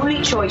your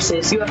only choice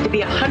is you have to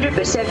be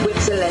 100% with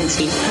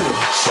Zelensky.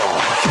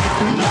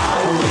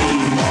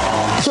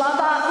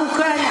 Slava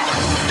Ukraine,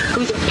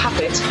 who's a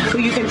puppet, who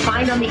you can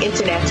find on the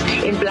internet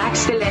in black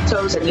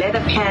stilettos and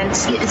leather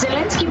pants.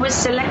 Zelensky was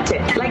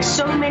selected, like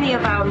so many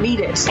of our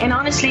leaders. And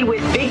honestly,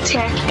 with big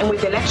tech and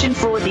with election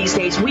fraud these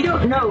days, we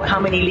don't know how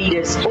many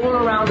leaders all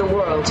around the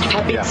world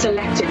have been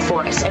selected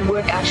for us and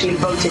weren't actually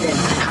voted in.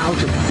 How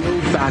to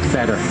build back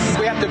better.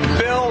 We have to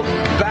build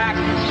back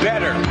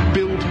better.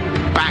 Build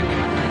back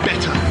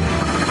better.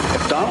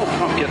 If Donald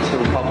Trump gets the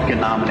Republican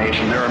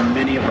nomination, there are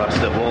many of us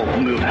that will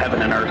move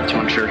heaven and earth to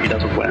ensure he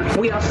doesn't win.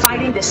 We are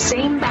fighting the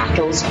same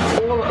battles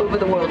all over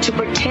the world. To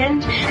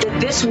pretend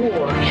that this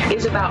war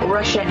is about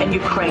Russia and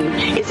Ukraine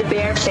is a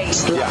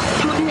bare-faced lie.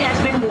 Putin has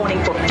been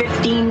warning for 50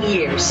 15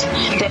 years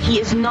that he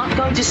is not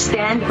going to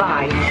stand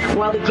by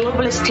while the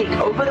globalists take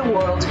over the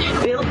world,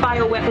 build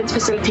bioweapons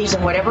facilities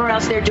and whatever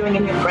else they're doing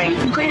in Ukraine.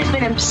 Ukraine has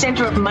been a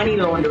center of money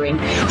laundering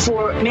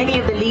for many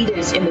of the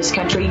leaders in this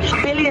country.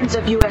 Billions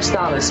of US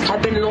dollars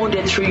have been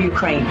laundered through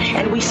Ukraine,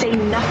 and we say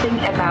nothing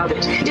about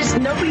it. Does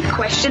nobody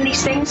question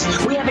these things?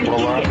 We have an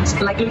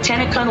idiot like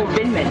Lieutenant Colonel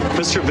Vindman.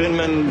 Mr.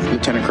 Vindman.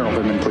 Lieutenant Colonel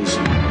Vindman, please.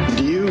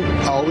 Do you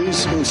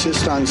always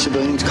insist on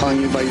civilians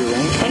calling you by your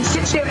rank? And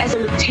sits there as a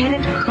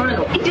lieutenant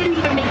colonel. He didn't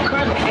even make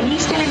colonel. And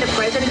he's telling the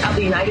president of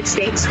the United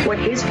States what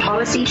his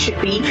policy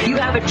should be. You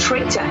have a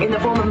traitor in the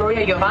form of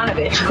Maria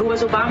Yovanovitch, who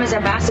was Obama's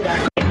ambassador.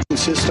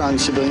 Insist on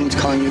civilians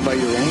calling you by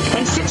your rank?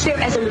 And sits there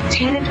as a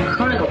lieutenant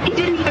colonel. He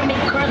didn't even make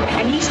colonel.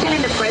 And he's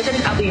telling the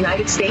president of the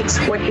United States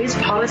what his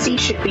policy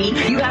should be.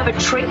 You have a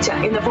traitor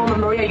in the form of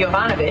Maria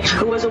Yovanovitch,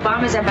 who was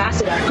Obama's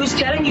ambassador, who's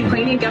telling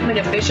Ukrainian government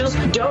officials,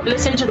 don't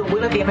listen to the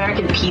will of the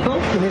American people.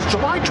 In his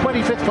July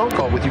 25th phone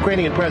call with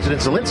Ukrainian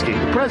President Zelensky,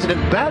 the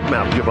president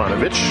badmouthed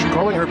Yovanovitch,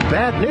 calling her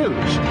bad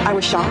news. I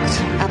was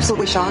shocked,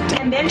 absolutely shocked.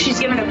 And then she's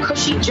given a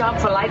cushy job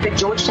for life at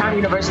Georgetown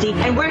University,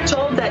 and we're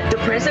told that the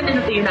president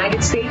of the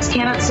United States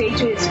cannot say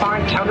to his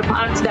foreign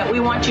counterparts that we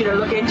want you to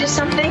look into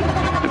something.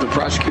 If the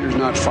prosecutor's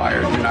not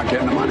fired, you're not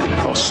getting the money.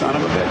 Oh, son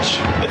of a bitch.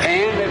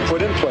 And they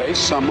put in place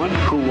someone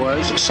who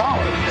was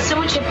solid. So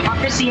much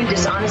hypocrisy and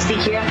dishonesty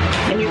here,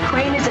 and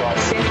Ukraine is at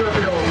the center of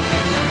it all.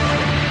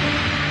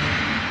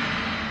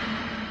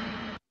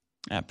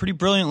 Yeah, pretty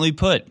brilliantly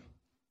put.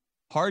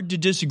 Hard to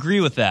disagree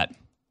with that.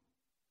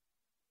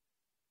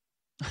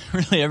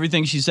 Really,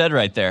 everything she said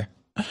right there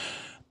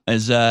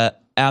is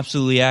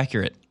absolutely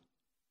accurate.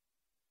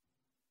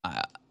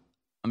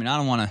 I mean, I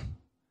don't want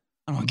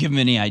to give him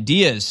any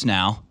ideas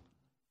now,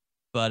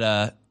 but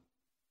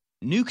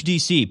nuke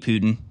DC,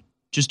 Putin.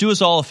 Just do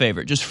us all a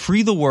favor. Just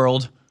free the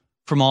world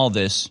from all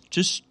this.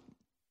 Just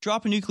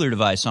drop a nuclear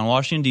device on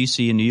Washington,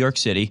 D.C. and New York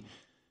City.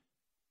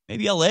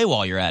 Maybe L.A.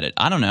 while you're at it.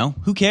 I don't know.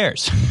 Who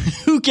cares?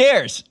 Who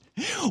cares?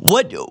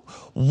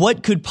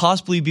 What could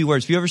possibly be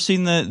worse? Have you ever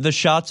seen the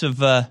shots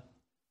of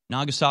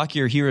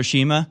Nagasaki or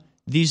Hiroshima?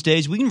 These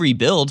days, we can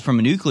rebuild from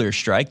a nuclear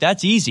strike.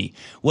 That's easy.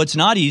 What's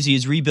not easy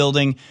is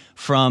rebuilding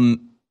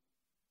from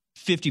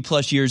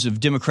 50-plus years of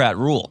Democrat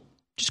rule.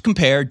 Just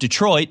compare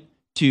Detroit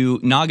to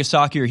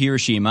Nagasaki or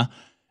Hiroshima,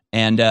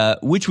 and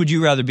which would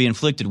you rather be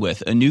inflicted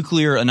with, a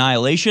nuclear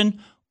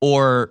annihilation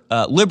or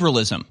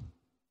liberalism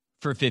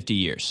for 50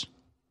 years?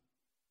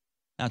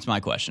 That's my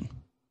question.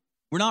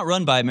 We're not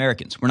run by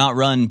Americans. We're not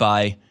run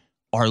by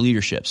our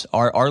leaderships.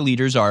 Our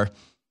leaders are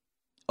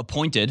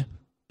appointed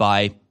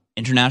by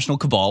international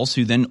cabals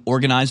who then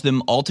organize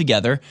them all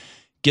together,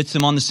 gets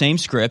them on the same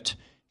script,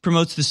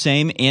 promotes the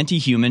same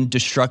anti-human,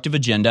 destructive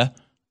agenda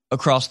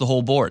across the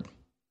whole board.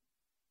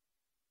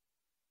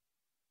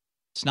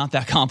 It's not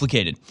that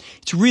complicated.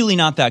 It's really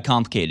not that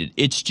complicated.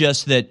 It's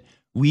just that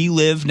we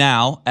live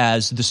now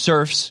as the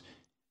serfs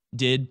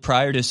did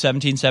prior to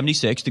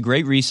 1776. The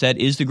Great Reset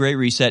is the Great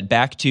Reset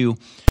back to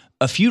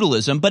a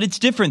feudalism, but it's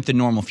different than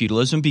normal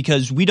feudalism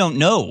because we don't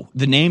know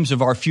the names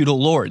of our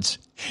feudal lords.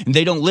 And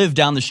they don't live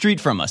down the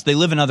street from us. They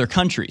live in other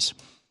countries.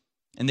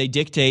 And they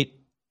dictate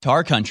to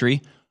our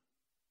country,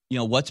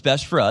 what's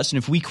best for us. And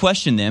if we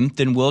question them,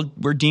 then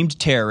we're deemed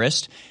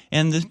terrorists.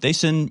 And they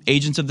send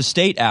agents of the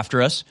state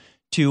after us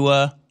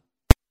to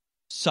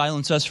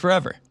silence us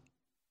forever.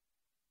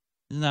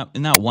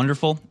 Isn't that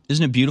wonderful?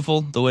 Isn't it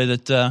beautiful the way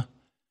that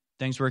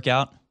things work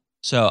out?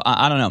 So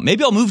I don't know.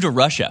 Maybe I'll move to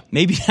Russia.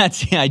 Maybe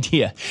that's the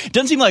idea.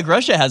 Doesn't seem like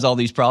Russia has all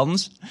these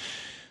problems.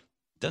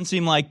 Doesn't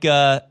seem like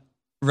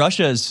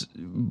Russia's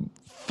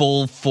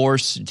full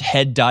force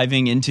head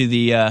diving into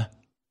the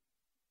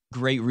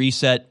Great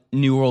Reset,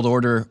 New World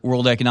Order,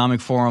 World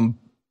Economic Forum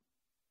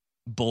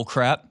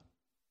bullcrap.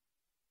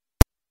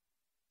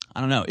 I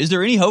don't know. Is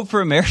there any hope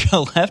for America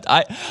left?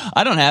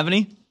 I don't have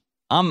any.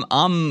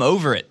 I'm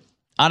over it.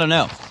 I don't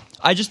know.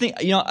 I just think,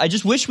 I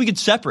just wish we could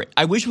separate.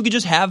 I wish we could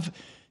just have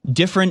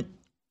different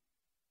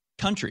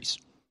countries.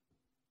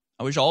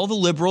 I wish all the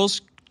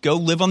liberals go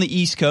live on the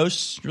East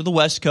Coast or the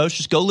West Coast.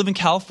 Just go live in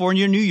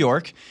California or New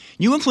York.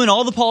 You implement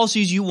all the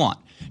policies you want.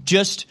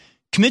 Just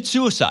commit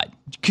suicide.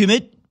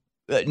 Commit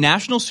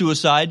national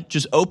suicide.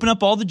 Just open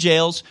up all the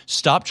jails.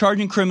 Stop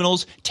charging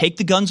criminals. Take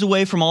the guns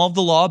away from all of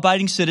the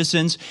law-abiding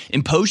citizens.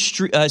 Impose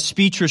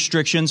speech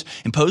restrictions.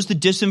 Impose the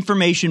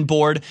disinformation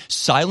board.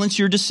 Silence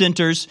your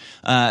dissenters.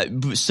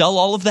 Sell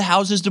all of the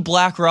houses to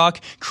BlackRock.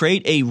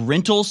 Create a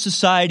rental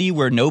society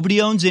where nobody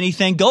owns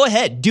anything. Go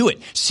ahead. Do it.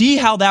 See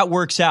how that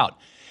works out.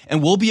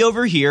 And we'll be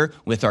over here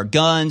with our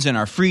guns and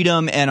our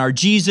freedom and our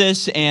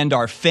Jesus and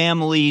our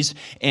families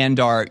and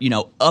our,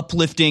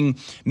 uplifting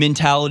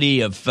mentality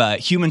of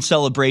human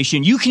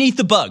celebration. You can eat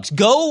the bugs.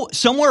 Go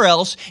somewhere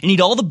else and eat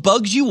all the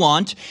bugs you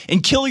want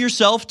and kill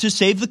yourself to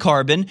save the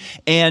carbon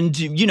and,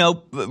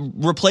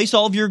 replace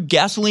all of your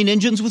gasoline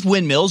engines with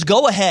windmills.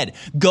 Go ahead.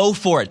 Go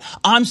for it.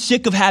 I'm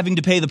sick of having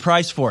to pay the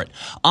price for it.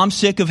 I'm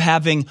sick of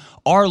having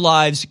our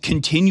lives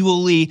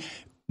continually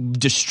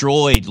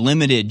destroyed,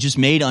 limited, just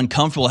made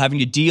uncomfortable, having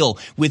to deal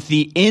with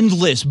the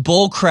endless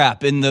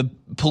bullcrap in the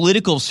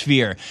political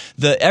sphere,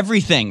 the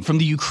everything from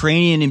the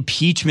Ukrainian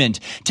impeachment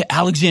to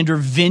Alexander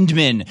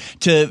Vindman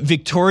to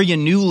Victoria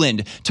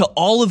Nuland to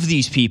all of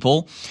these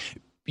people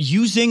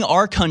using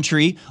our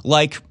country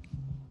like,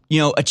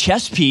 a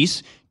chess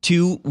piece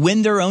to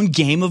win their own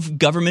game of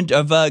government,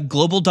 of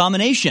global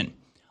domination.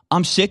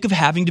 I'm sick of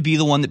having to be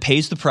the one that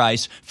pays the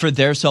price for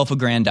their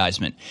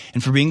self-aggrandizement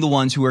and for being the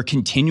ones who are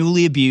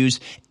continually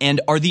abused and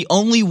are the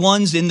only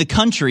ones in the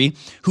country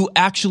who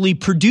actually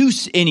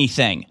produce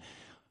anything.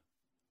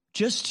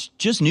 Just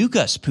nuke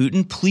us,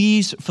 Putin.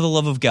 Please, for the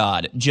love of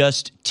God,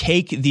 just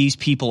take these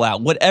people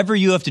out. Whatever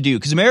you have to do,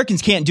 because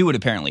Americans can't do it,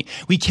 apparently.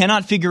 We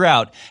cannot figure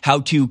out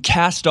how to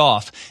cast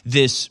off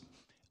this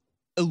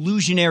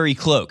illusionary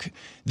cloak,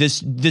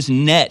 this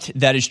net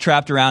that is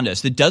trapped around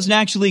us that doesn't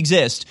actually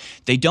exist.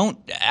 They don't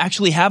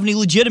actually have any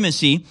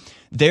legitimacy.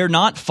 They're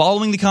not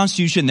following the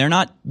Constitution. They're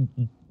not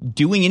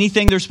doing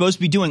anything they're supposed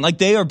to be doing. Like,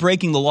 they are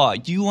breaking the law.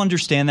 Do you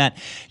understand that?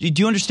 Do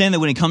you understand that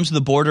when it comes to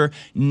the border,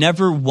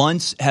 never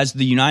once has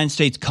the United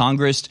States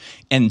Congress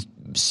and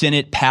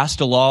Senate passed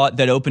a law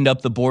that opened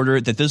up the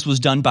border, that this was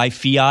done by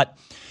fiat,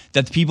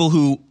 that the people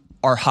who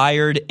are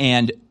hired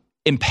and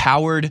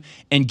empowered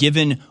and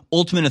given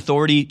ultimate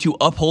authority to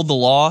uphold the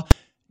law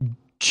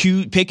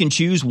pick and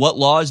choose what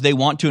laws they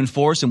want to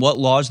enforce and what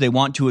laws they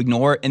want to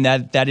ignore, and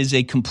that is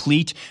a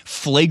complete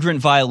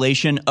flagrant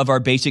violation of our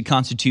basic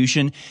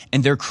Constitution,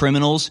 and they're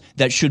criminals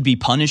that should be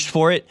punished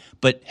for it.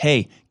 But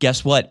hey,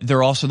 guess what?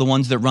 They're also the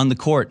ones that run the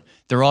court.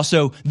 They're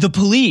also the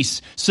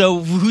police. So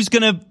who's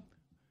gonna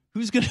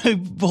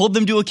hold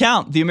them to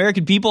account? The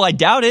American people? I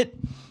doubt it.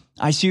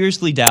 I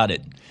seriously doubt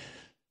it.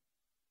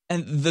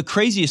 And the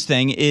craziest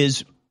thing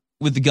is,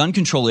 with the gun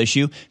control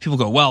issue, people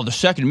go, well, the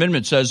Second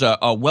Amendment says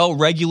a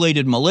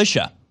well-regulated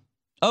militia.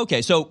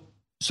 Okay, so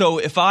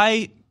if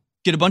I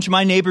get a bunch of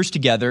my neighbors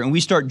together and we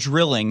start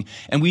drilling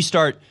and we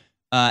start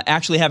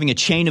actually having a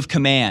chain of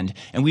command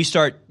and we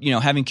start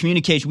having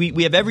communication,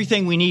 we have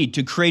everything we need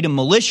to create a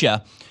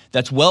militia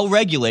that's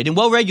well-regulated. And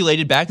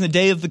well-regulated back in the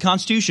day of the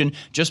Constitution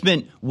just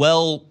meant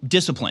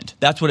well-disciplined.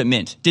 That's what it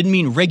meant. Didn't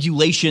mean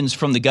regulations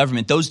from the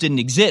government. Those didn't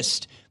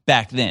exist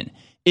back then.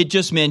 It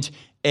just meant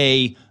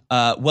a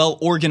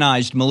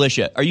well-organized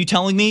militia. Are you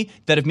telling me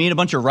that if me and a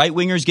bunch of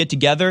right-wingers get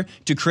together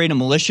to create a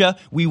militia,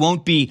 we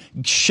won't be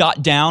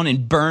shot down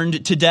and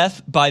burned to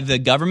death by the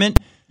government?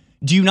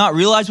 Do you not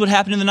realize what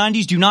happened in the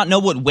 90s? Do you not know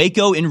what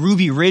Waco and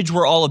Ruby Ridge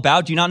were all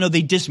about? Do you not know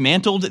they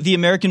dismantled the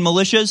American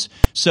militias?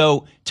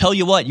 So tell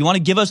you what, you want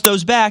to give us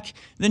those back?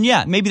 Then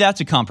yeah, maybe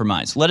that's a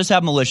compromise. Let us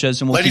have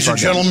militias and we'll Ladies and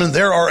gentlemen,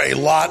 there are a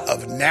lot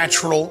of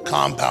natural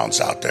compounds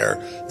out there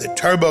that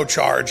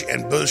turbocharge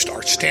and boost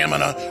our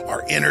stamina,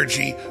 our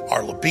energy,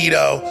 our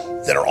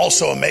libido, that are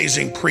also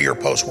amazing pre or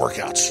post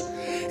workouts.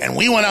 And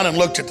we went out and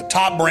looked at the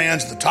top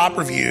brands, the top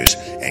reviews,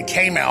 and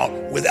came out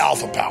with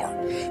Alpha Power.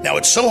 Now,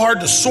 it's so hard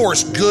to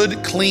source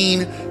good,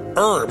 clean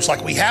herbs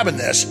like we have in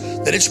this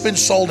that it's been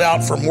sold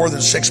out for more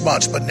than 6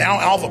 months. But now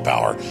Alpha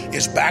Power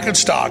is back in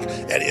stock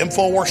at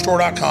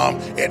InfoWarsStore.com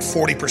at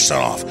 40%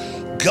 off.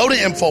 Go to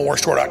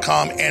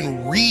InfoWarsStore.com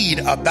and read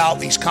about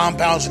these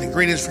compounds and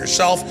ingredients for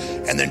yourself,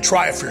 and then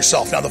try it for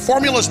yourself. Now, the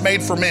formula is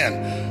made for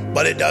men,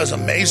 but it does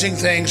amazing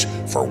things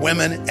for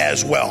women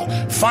as well.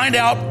 Find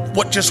out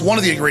what just one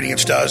of the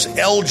ingredients does,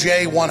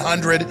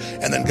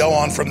 LJ100, and then go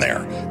on from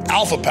there.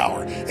 Alpha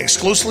Power,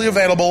 exclusively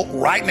available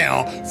right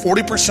now,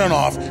 40%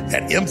 off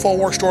at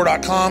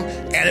InfoWarsStore.com,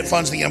 and it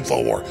funds the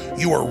InfoWar.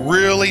 You are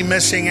really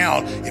missing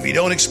out if you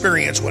don't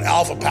experience what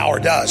Alpha Power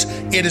does.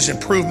 It has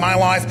improved my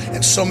life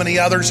and so many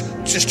others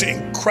just to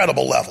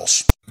incredible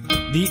levels.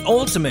 The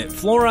ultimate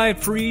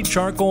fluoride-free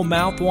charcoal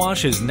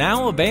mouthwash is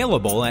now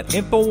available at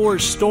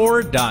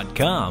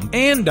InfoWarsStore.com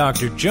and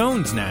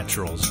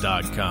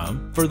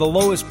DrJonesNaturals.com for the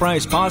lowest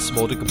price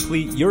possible to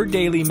complete your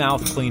daily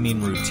mouth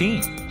cleaning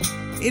routine.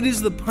 It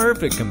is the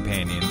perfect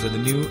companion to the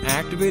new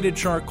activated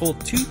charcoal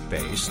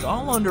toothpaste,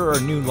 all under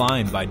our new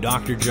line by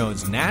Dr.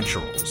 Jones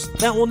Naturals,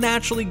 that will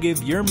naturally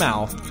give your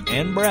mouth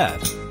and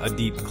breath a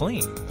deep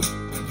clean.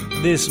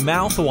 This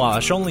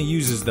mouthwash only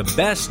uses the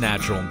best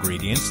natural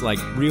ingredients like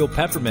real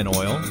peppermint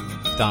oil,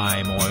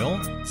 thyme oil,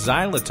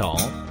 xylitol,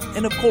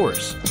 and of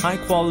course,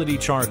 high-quality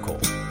charcoal.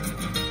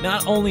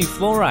 Not only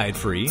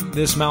fluoride-free,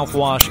 this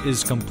mouthwash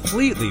is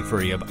completely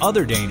free of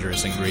other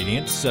dangerous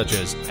ingredients such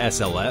as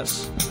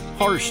SLS,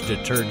 harsh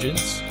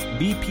detergents,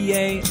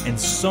 BPA, and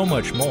so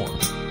much more.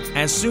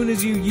 As soon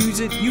as you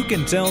use it, you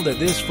can tell that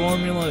this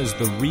formula is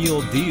the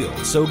real deal.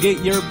 So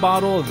get your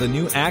bottle of the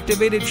new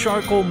activated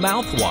charcoal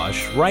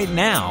mouthwash right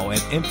now at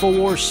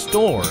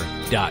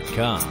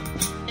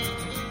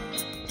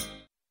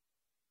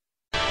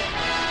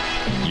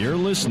InfoWarsStore.com. You're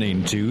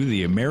listening to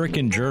The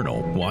American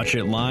Journal. Watch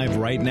it live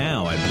right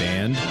now at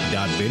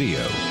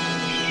band.video.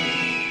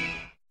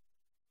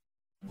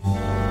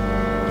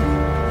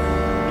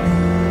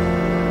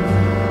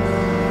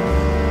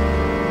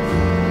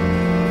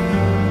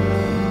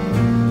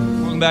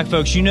 Back,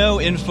 folks. You know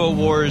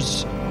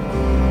InfoWars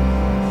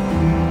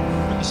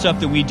stuff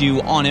that we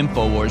do on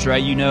InfoWars,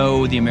 right? You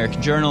know the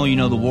American Journal, you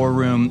know the War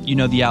Room, you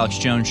know the Alex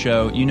Jones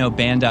Show, you know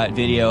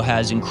Band.video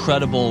has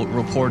incredible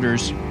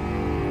reporters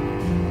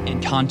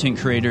and content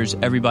creators,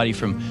 everybody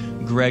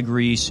from Greg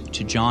Reese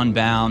to John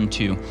Bound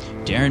to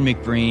Darren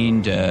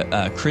McBreen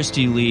to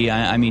Christy Lee.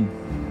 I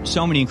mean,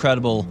 so many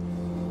incredible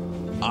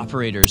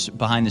operators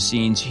behind the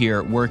scenes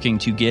here working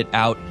to get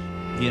out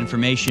the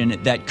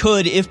information that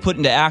could, if put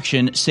into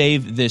action,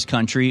 save this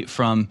country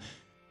from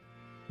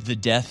the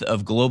death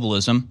of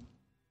globalism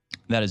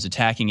that is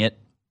attacking it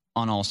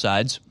on all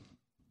sides.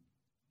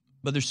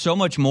 But there's so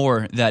much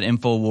more that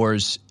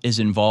InfoWars is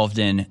involved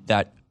in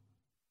that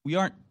we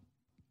aren't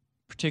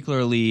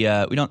particularly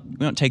we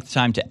don't take the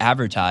time to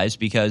advertise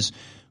because,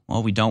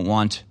 well, we don't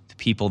want the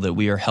people that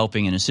we are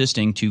helping and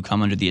assisting to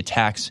come under the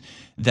attacks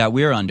that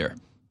we're under.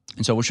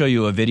 And so we'll show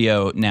you a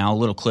video now, a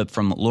little clip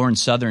from Lauren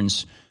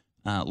Southern's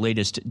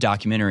latest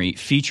documentary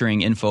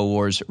featuring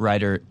InfoWars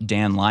writer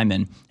Dan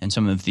Lyman and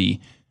some of the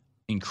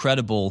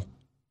incredible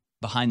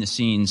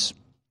behind-the-scenes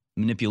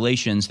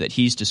manipulations that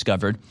he's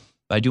discovered.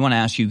 But I do want to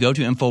ask you, go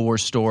to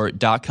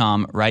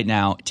InfoWarsStore.com right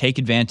now. Take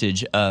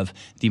advantage of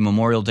the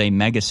Memorial Day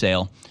mega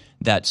sale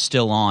that's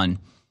still on.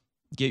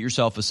 Get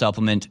yourself a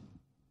supplement.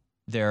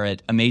 They're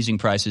at amazing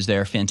prices.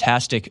 They're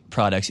fantastic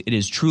products. It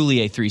is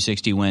truly a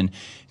 360 win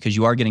because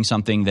you are getting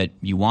something that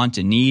you want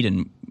and need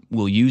and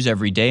will use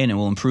every day, and it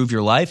will improve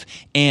your life,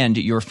 and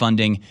you're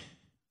funding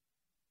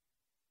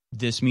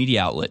this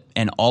media outlet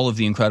and all of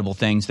the incredible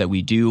things that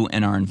we do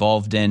and are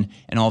involved in,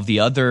 and all of the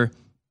other,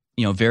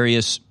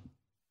 various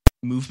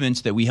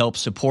movements that we help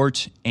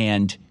support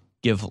and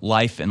give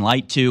life and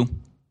light to,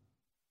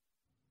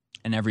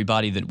 and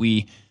everybody that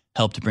we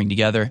help to bring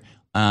together.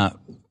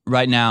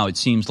 Right now, it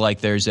seems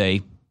like there's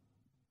a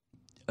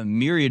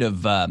myriad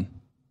of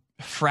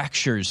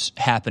fractures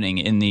happening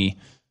in the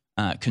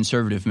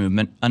conservative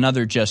movement.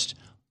 Another just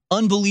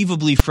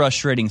unbelievably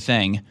frustrating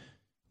thing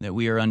that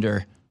we are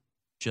under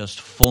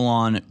just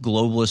full-on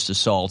globalist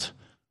assault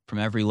from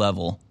every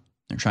level.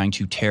 They're trying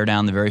to tear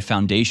down the very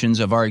foundations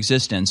of our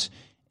existence,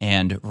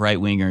 and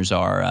right-wingers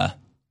are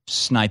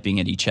sniping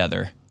at each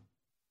other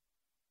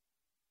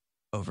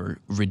over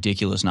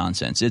ridiculous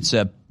nonsense. It's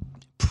a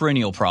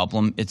perennial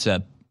problem. It's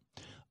a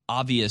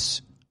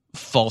obvious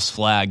false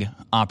flag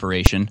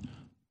operation.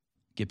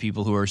 Get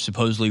people who are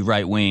supposedly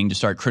right-wing to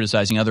start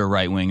criticizing other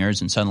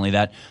right-wingers, and suddenly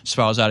that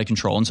spirals out of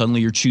control, and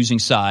suddenly you're choosing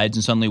sides,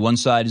 and suddenly one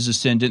side is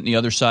ascendant and the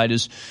other side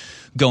is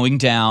going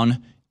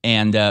down,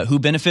 and who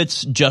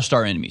benefits? Just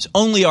our enemies.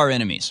 Only our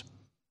enemies.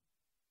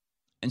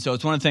 And so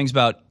it's one of the things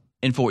about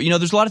InfoWars.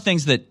 There's a lot of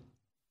things that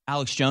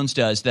Alex Jones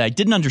does that I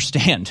didn't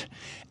understand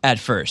at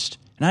first,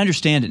 and I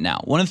understand it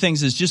now. One of the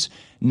things is just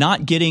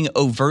not getting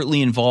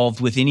overtly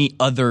involved with any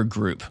other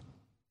group.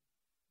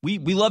 We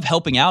love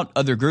helping out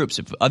other groups.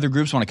 If other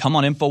groups want to come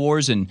on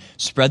InfoWars and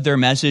spread their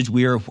message,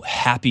 we are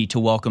happy to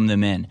welcome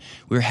them in.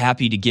 We're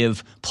happy to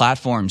give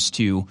platforms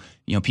to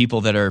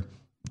people that are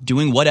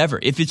doing whatever.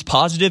 If it's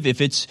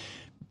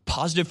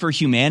positive for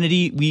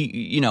humanity,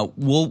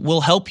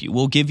 we'll help you.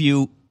 We'll give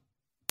you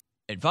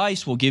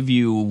advice. We'll give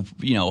you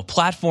a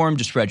platform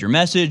to spread your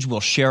message. We'll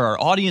share our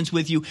audience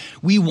with you.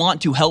 We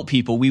want to help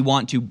people. We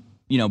want to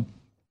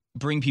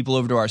bring people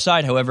over to our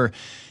side. However,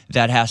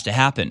 that has to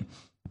happen.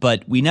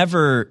 But we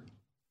never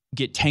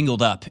get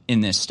tangled up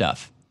in this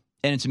stuff.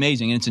 And it's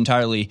amazing. And it's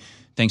entirely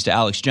thanks to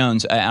Alex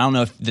Jones. I don't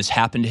know if this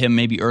happened to him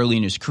maybe early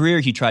in his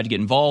career. He tried to get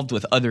involved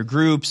with other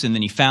groups, and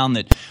then he found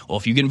that, well,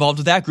 if you get involved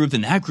with that group,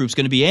 then that group's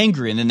going to be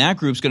angry, and then that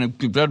group's going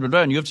to blah, blah,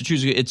 blah, and you have to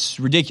choose. It's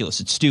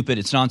ridiculous. It's stupid.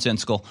 It's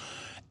nonsensical.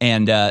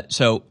 And I'm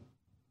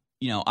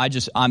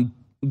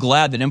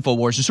glad that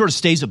InfoWars just sort of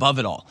stays above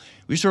it all.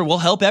 We sort of will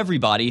help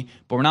everybody,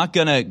 but we're not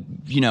going to,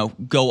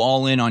 go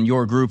all in on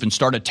your group and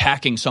start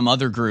attacking some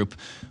other group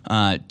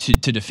to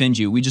defend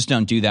you. We just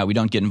don't do that. We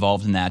don't get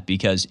involved in that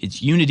because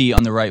it's unity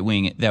on the right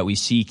wing that we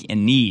seek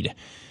and need.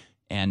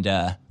 And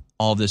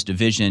all this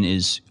division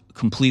is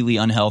completely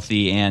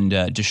unhealthy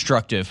and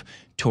destructive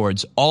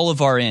towards all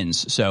of our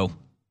ends. So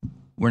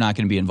we're not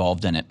going to be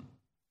involved in it.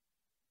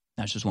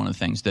 That's just one of the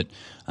things that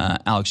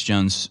Alex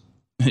Jones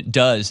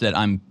does that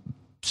I'm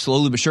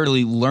slowly but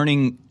surely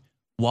learning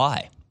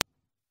why.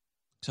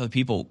 So the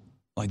people,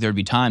 there'd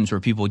be times where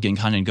people would get in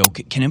contact and go,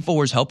 can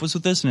InfoWars help us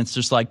with this? And it's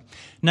just like,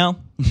 no,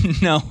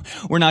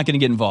 we're not going to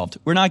get involved.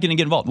 We're not going to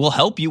get involved. We'll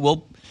help you.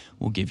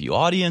 We'll give you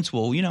audience.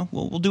 We'll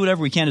do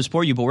whatever we can to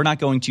support you, but we're not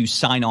going to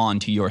sign on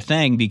to your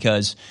thing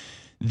because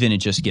then it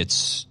just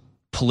gets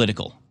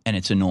political and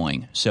it's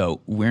annoying.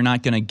 So we're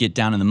not going to get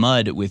down in the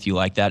mud with you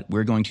like that.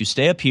 We're going to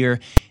stay up here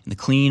in the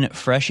clean,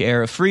 fresh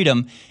air of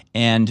freedom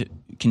and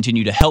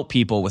continue to help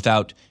people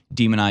without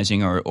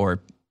demonizing or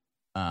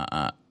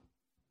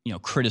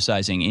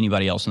criticizing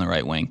anybody else on the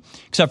right wing,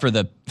 except for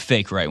the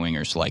fake right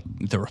wingers like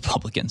the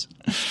Republicans.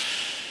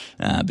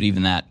 But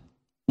even that,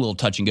 a little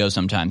touch and go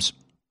sometimes.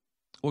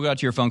 We'll go out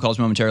to your phone calls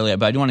momentarily,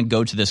 but I do want to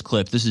go to this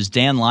clip. This is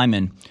Dan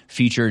Lyman,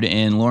 featured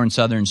in Lauren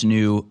Southern's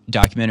new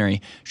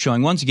documentary,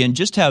 showing once again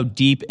just how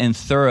deep and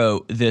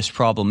thorough this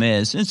problem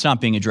is. It's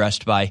not being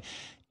addressed by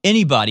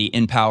anybody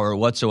in power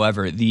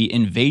whatsoever. The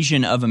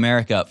invasion of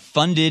America,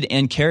 funded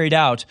and carried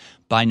out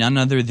by none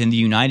other than the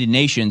United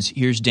Nations.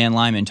 Here's Dan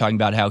Lyman talking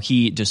about how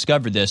he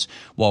discovered this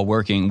while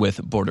working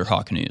with Border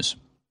Hawk News.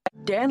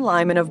 Dan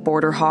Lyman of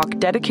Border Hawk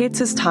dedicates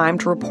his time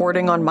to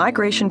reporting on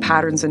migration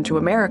patterns into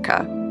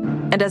America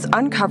and has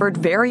uncovered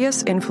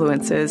various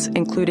influences,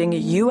 including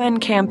UN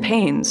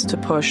campaigns to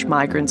push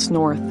migrants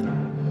north.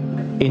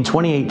 In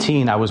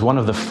 2018, I was one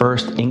of the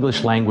first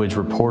English-language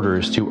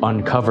reporters to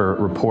uncover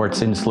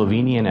reports in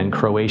Slovenian and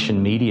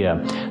Croatian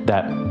media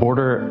that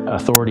border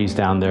authorities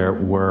down there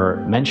were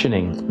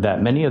mentioning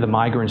that many of the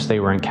migrants they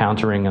were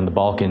encountering in the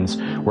Balkans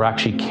were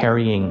actually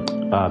carrying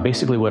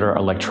basically what are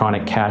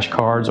electronic cash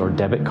cards or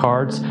debit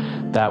cards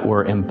that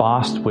were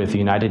embossed with the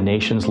United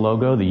Nations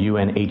logo, the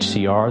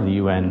UNHCR, the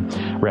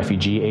UN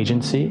Refugee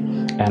Agency,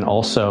 and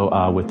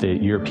also with the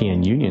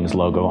European Union's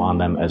logo on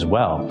them as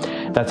well.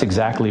 That's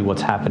exactly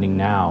what's happening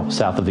now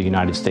south of the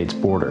United States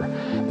border.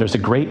 There's a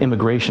great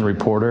immigration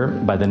reporter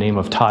by the name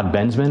of Todd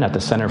Bensman at the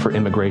Center for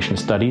Immigration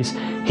Studies.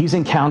 He's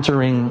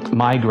encountering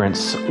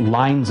migrants,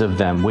 lines of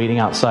them waiting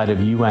outside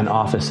of UN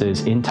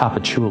offices in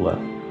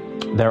Tapachula.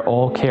 They're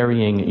all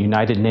carrying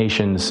United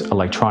Nations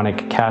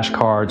electronic cash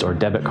cards or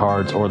debit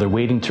cards, or they're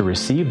waiting to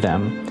receive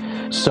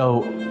them.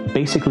 So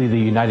basically, the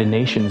United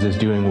Nations is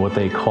doing what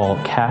they call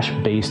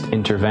cash-based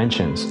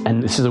interventions.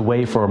 And this is a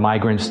way for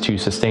migrants to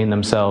sustain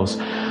themselves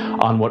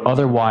on what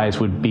otherwise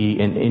would be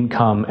an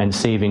income and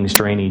savings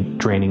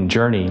draining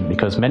journey,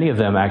 because many of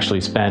them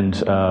actually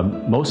spend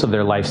most of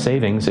their life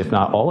savings, if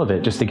not all of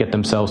it, just to get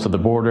themselves to the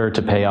border,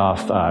 to pay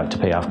off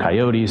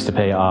coyotes, to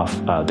pay off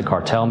the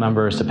cartel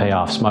members, to pay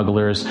off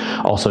smugglers,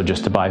 also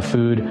just to buy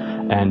food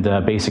and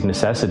basic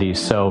necessities.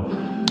 So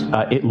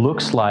it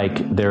looks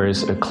like there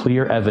is a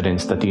clear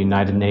evidence that the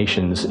United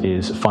Nations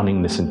is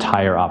funding this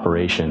entire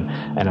operation.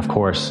 And of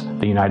course,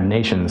 the United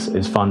Nations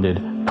is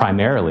funded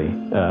primarily,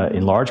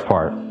 in large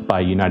part, by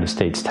United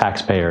States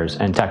taxpayers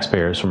and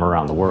taxpayers from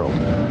around the world.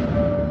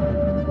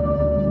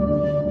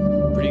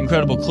 Pretty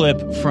incredible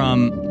clip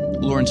from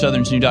Lauren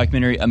Southern's new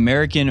documentary,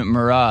 American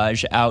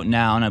Mirage, out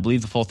now. And I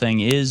believe the full thing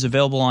is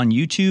available on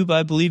YouTube.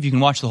 I believe you can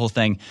watch the whole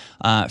thing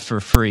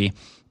for free.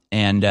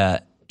 And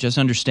just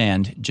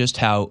understand just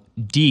how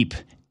deep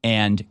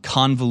and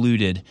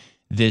convoluted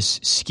this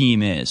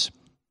scheme is.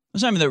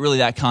 It's not even really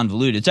that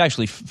convoluted. It's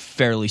actually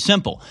fairly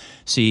simple.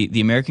 See,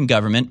 the American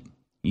government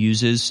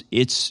uses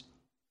its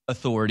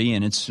authority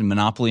and its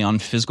monopoly on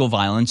physical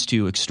violence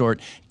to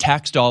extort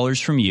tax dollars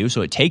from you.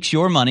 So it takes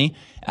your money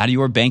out of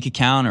your bank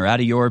account or out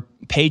of your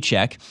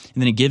paycheck,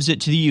 and then it gives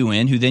it to the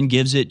UN, who then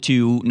gives it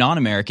to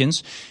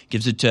non-Americans,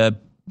 gives it to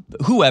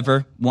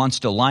whoever wants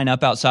to line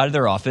up outside of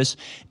their office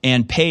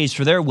and pays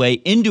for their way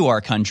into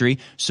our country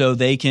so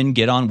they can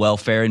get on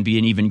welfare and be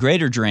an even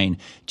greater drain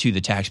to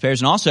the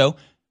taxpayers. And also,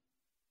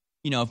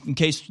 in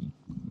case,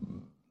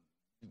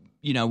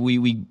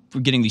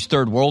 we're getting these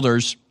third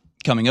worlders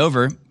coming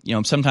over,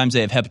 sometimes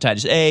they have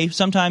hepatitis A.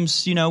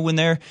 Sometimes, when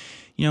they're,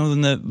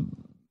 when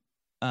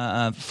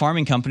the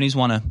farming companies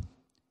want to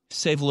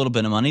save a little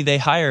bit of money, they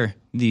hire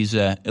these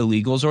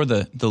illegals or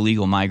the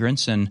legal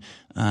migrants, and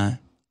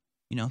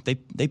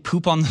they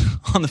poop on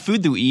the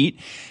food that we eat,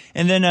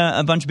 and then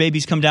a bunch of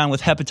babies come down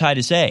with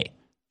hepatitis A.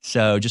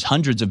 So just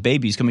hundreds of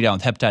babies coming down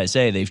with hepatitis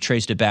A. They've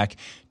traced it back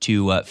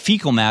to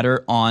fecal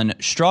matter on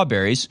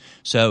strawberries.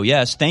 So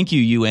yes, thank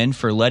you, UN,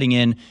 for letting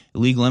in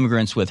illegal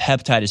immigrants with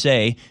hepatitis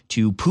A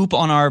to poop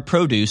on our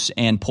produce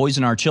and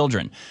poison our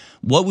children.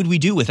 What would we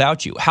do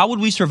without you? How would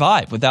we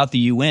survive without the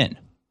UN?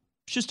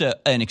 It's just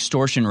an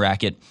extortion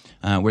racket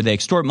where they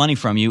extort money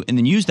from you and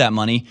then use that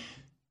money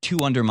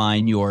to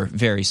undermine your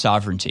very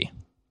sovereignty.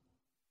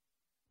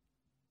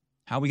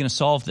 How are we going to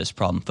solve this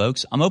problem,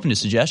 folks? I'm open to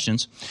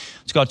suggestions.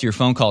 Let's go out to your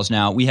phone calls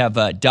now. We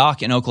have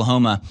Doc in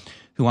Oklahoma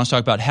who wants to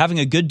talk about having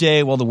a good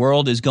day while the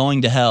world is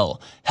going to hell.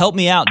 Help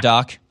me out,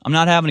 Doc. I'm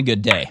not having a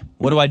good day.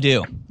 What do I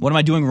do? What am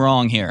I doing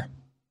wrong here?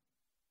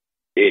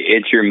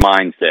 It's your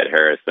mindset,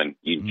 Harrison.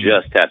 You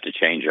just have to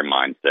change your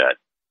mindset.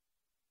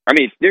 I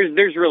mean,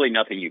 there's really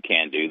nothing you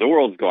can do. The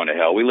world's going to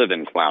hell. We live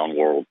in clown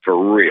world,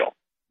 for real.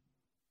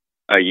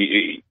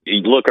 You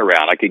look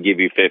around. I could give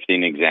you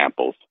 15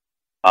 examples.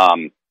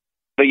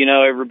 But,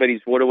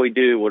 everybody's, what do we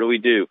do? What do we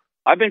do?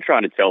 I've been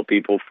trying to tell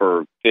people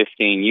for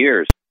 15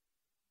 years,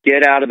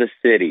 get out of the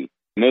city,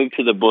 move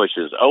to the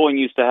bushes. Owen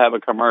used to have a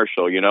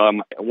commercial,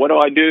 what do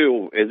I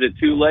do? Is it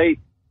too late?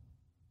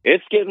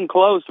 It's getting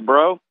close,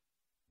 bro.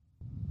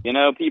 I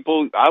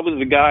was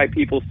the guy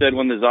people said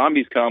when the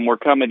zombies come, we're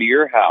coming to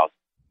your house.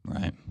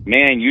 Right.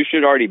 Man, you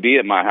should already be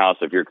at my house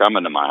if you're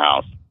coming to my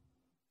house.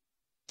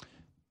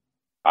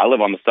 I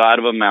live on the side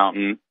of a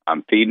mountain.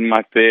 I'm feeding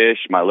my fish,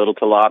 my little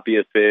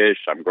tilapia fish.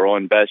 I'm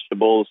growing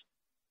vegetables.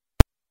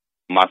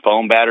 My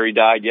phone battery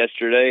died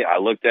yesterday. I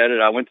looked at it.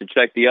 I went to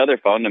check the other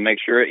phone to make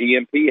sure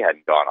EMP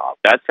hadn't gone off.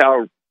 That's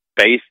how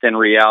based in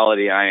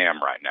reality I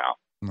am right now.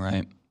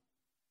 Right.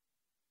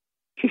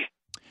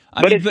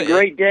 It's a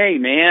great day,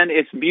 man.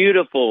 It's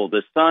beautiful.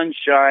 The sun's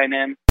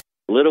shining,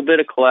 a little bit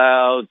of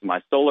clouds.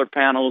 My solar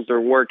panels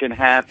are working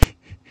half.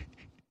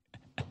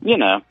 you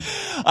know.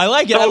 I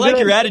like it. I like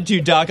your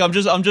attitude, Doc. I'm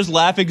just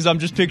laughing because I'm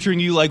just picturing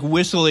you like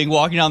whistling,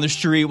 walking down the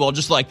street while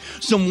just like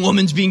some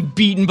woman's being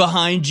beaten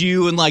behind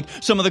you, and like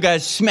some other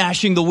guys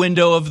smashing the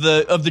window of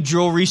the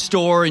jewelry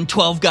store, and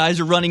 12 guys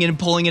are running in and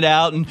pulling it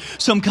out, and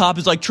some cop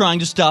is like trying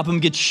to stop him,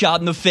 gets shot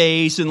in the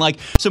face, and like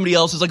somebody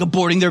else is like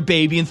aborting their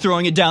baby and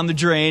throwing it down the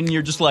drain, and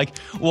you're just like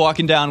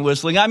walking down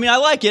whistling. I mean, I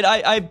like it.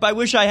 I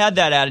wish I had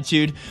that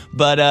attitude,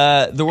 but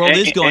the world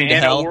is going to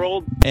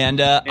hell,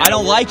 and I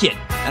don't like it,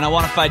 and I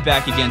want to fight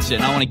back against it,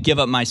 and I want to give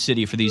up my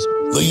city for these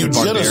The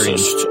barbarians.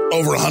 eugenicists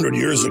over 100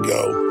 years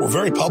ago were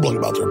very public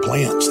about their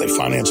plans. They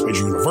financed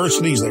major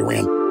universities. They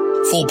ran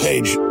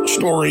full-page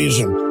stories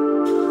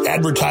and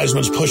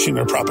advertisements pushing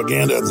their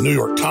propaganda in the New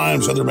York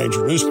Times, other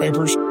major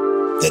newspapers,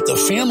 that the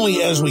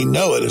family as we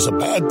know it is a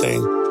bad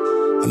thing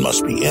and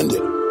must be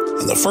ended.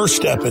 And the first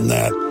step in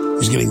that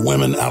is getting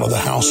women out of the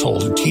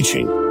household and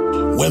teaching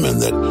women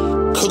that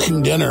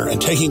cooking dinner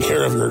and taking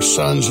care of your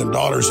sons and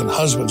daughters and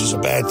husbands is a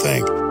bad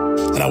thing.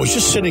 And I was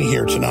just sitting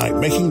here tonight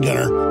making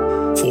dinner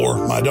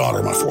for my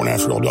daughter, my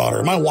 4.5-year-old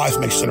daughter. My wife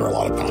makes dinner a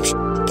lot of times,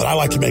 but I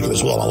like to make it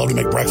as well. I love to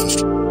make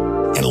breakfast.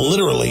 And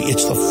literally,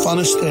 it's the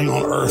funnest thing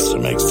on earth to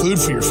make food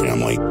for your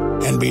family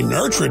and be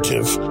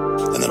nurturative,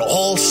 and then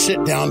all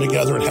sit down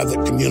together and have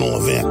that communal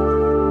event.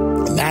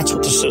 And that's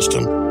what the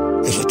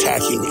system is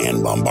attacking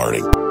and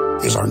bombarding,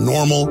 is our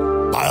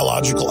normal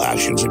biological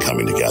actions and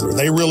coming together.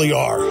 They really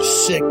are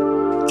sick,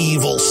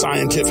 evil,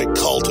 scientific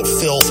cult of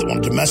filth that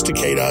want to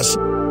domesticate us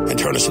and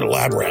turn us into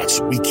lab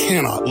rats. We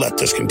cannot let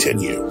this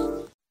continue.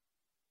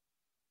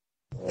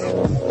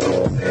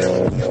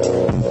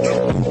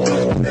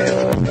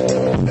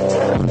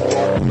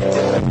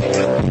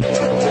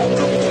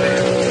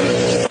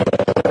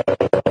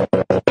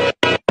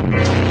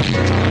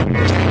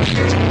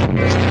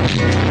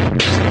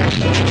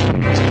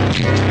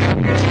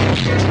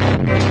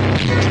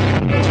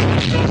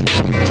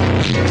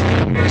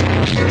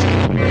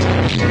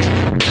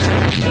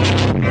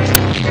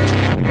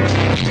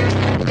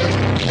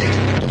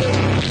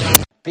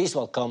 Please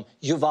welcome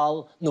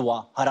Yuval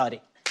Noah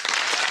Harari.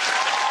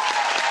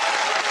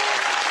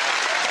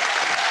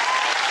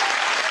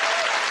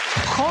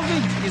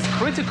 COVID is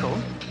critical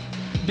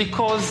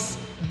because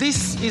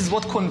this is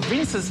what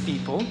convinces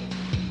people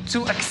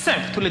to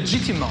accept, to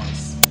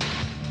legitimize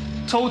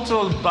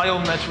total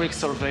biometric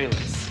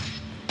surveillance.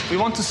 We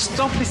want to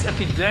stop this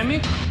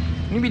epidemic.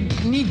 We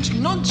need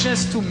not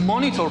just to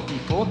monitor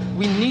people,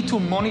 we need to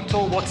monitor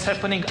what's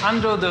happening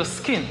under their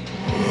skin.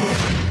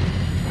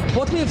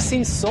 What we have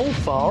seen so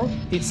far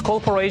is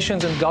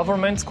corporations and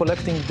governments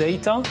collecting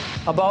data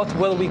about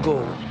where we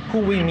go, who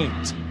we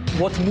meet,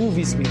 what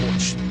movies we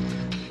watch.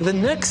 The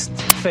next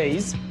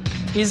phase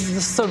is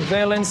the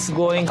surveillance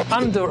going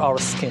under our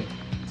skin.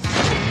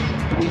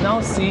 We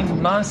now see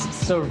mass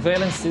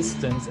surveillance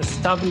systems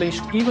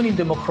established even in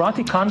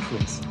democratic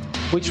countries,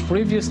 which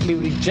previously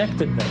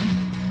rejected them.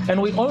 And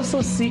we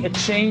also see a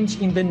change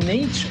in the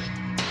nature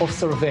of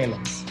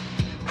surveillance.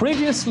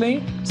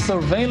 Previously,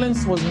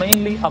 surveillance was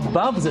mainly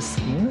above the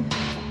skin.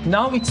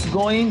 Now it's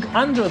going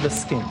under the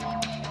skin.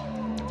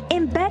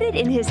 Embedded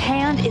in his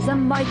hand is a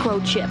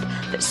microchip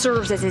that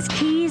serves as his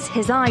keys,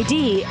 his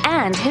ID,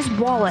 and his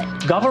wallet.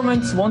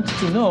 Governments want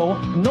to know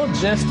not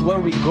just where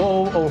we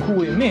go or who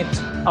we meet.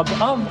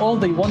 Above all,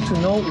 they want to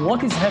know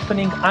what is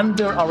happening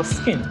under our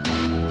skin.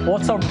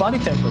 What's our body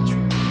temperature?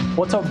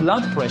 What's our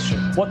blood pressure?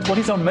 What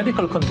is our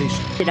medical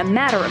condition? In a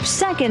matter of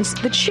seconds,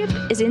 the chip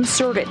is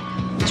inserted.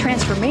 The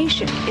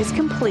transformation is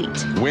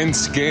complete. When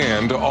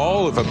scanned,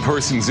 all of a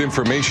person's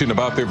information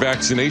about their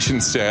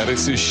vaccination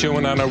status is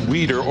shown on a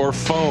reader or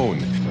phone.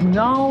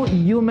 Now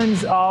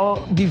humans are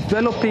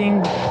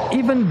developing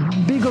even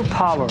bigger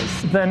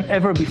powers than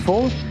ever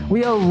before.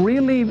 We are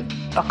really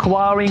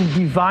acquiring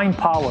divine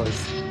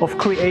powers of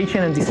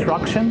creation and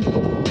destruction.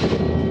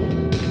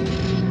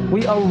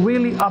 We are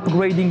really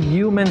upgrading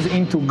humans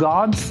into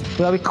gods.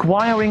 We are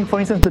acquiring, for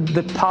instance,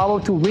 the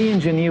power to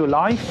re-engineer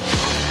life.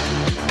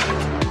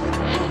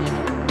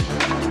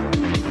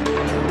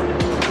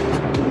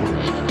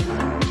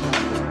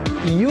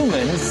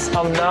 Humans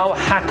are now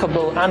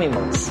hackable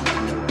animals.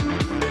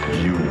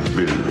 You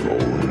will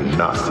own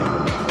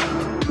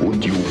nothing.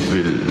 What you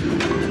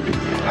will be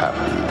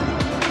happy.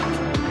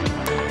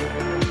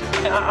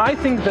 I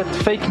think that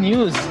fake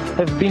news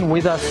have been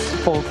with us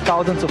for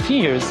thousands of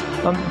years.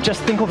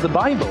 Just think of the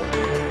Bible.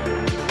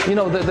 You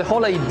know, the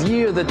whole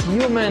idea that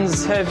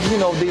humans have,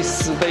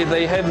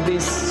 they have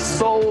this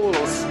soul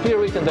or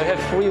spirit and they have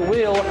free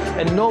will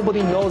and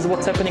nobody knows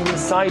what's happening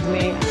inside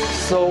me.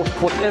 So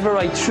whatever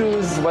I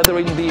choose, whether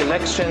in the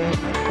election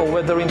or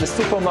whether in the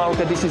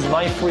supermarket, this is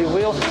my free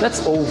will,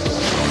 that's over.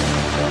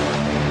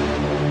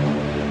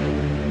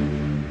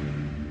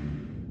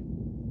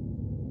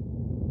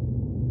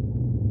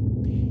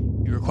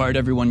 Required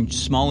everyone,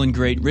 small and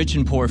great, rich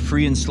and poor,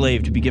 free and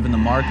slave, to be given the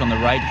mark on the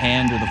right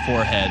hand or the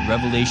forehead.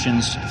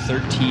 Revelations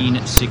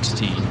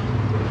 13:16.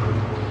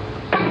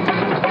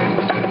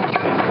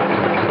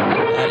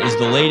 That is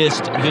the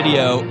latest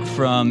video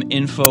from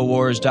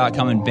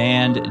Infowars.com and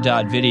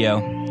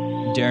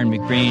Band.video. Darren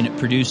McBreen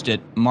produced it.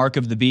 Mark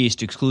of the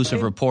Beast,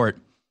 exclusive report.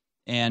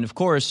 And, of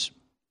course,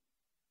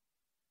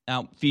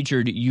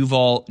 featured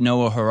Yuval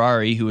Noah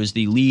Harari, who is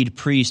the lead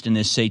priest in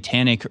this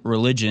satanic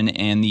religion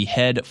and the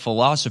head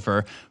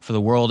philosopher for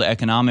the World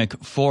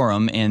Economic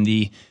Forum and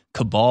the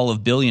cabal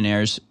of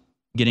billionaires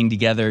getting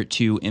together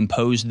to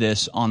impose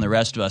this on the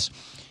rest of us.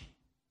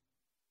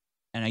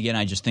 And again,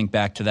 I just think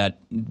back to that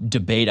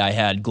debate I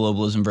had,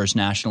 globalism versus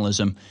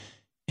nationalism,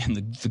 and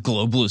the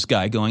globalist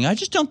guy going, I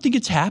just don't think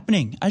it's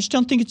happening. I just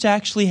don't think it's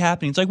actually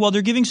happening. It's like, well,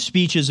 they're giving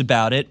speeches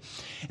about it,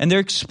 and they're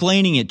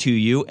explaining it to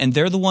you, and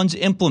they're the ones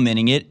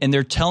implementing it, and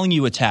they're telling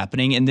you it's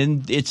happening, and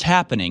then it's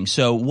happening.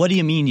 So what do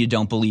you mean you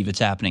don't believe it's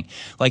happening?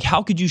 Like,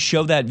 how could you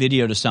show that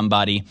video to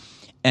somebody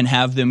and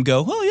have them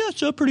go, oh, yeah,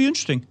 it's pretty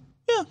interesting.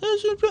 Yeah,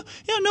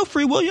 no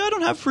free will. Yeah, I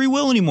don't have free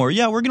will anymore.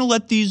 Yeah, we're going to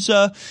let these,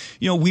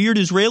 weird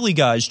Israeli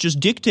guys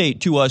just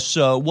dictate to us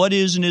what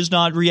is and is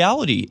not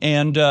reality,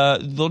 and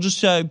they'll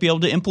just be able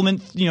to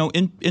implement,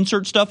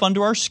 insert stuff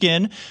under our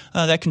skin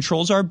that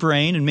controls our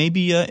brain, and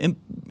maybe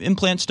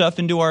implant stuff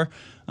into our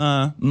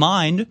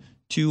mind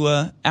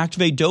to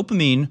activate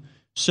dopamine,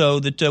 so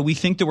that we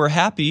think that we're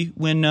happy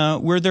when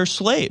we're their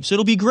slaves.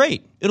 It'll be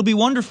great. It'll be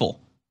wonderful.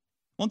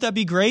 Won't that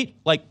be great?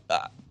 Like,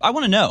 I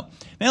want to know.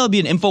 Maybe it'll be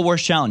an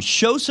InfoWars challenge.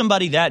 Show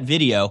somebody that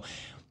video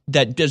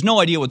that has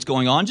no idea what's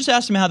going on. Just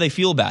ask them how they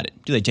feel about it.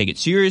 Do they take it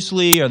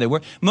seriously? Are they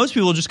Most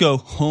people just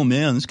go, oh,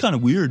 man, this is kind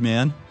of weird,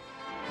 man.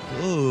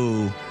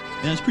 Whoa.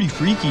 Man, it's pretty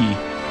freaky.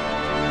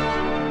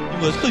 Yeah,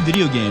 let's play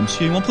video games.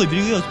 You want to play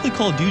video games? Let's play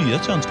Call of Duty.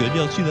 That sounds good.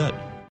 Yeah, let's do that.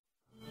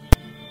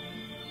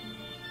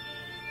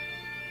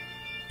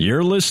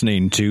 You're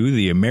listening to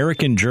The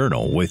American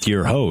Journal with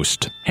your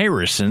host,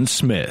 Harrison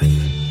Smith.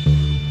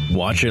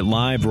 Watch it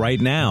live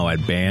right now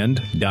at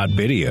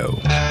band.video.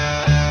 Welcome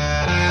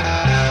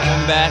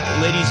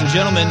back, ladies and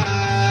gentlemen.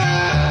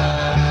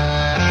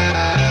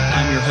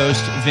 I'm your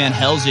host, Van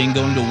Helsing,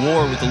 going to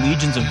war with the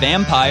legions of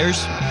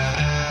vampires. So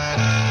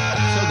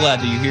glad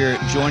that you're here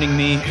joining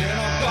me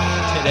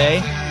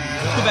today.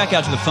 Let's go back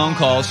out to the phone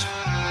calls.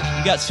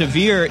 We got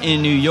Severe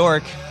in New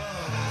York.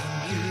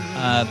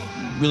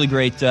 Really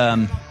great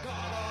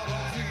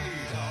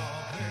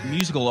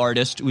musical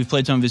artist. We've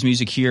played some of his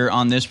music here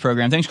on this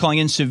program. Thanks for calling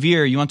in,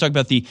 Severe. You want to talk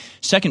about the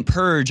second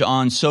purge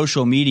on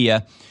social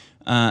media.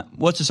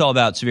 What's this all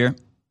about, Severe?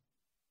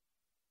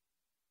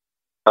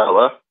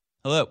 Hello?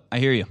 Hello, I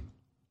hear you.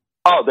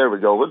 Oh, there we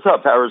go. What's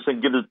up, Harrison?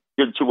 Good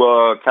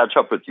to catch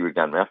up with you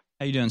again, man.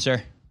 How you doing,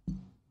 sir?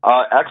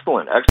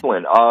 Excellent.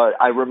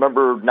 I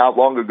remember not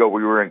long ago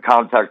we were in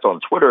contact on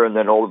Twitter, and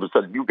then all of a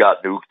sudden you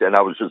got nuked, and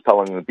I was just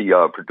telling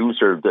the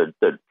producer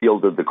that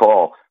fielded the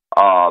call,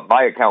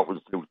 my account was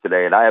nuked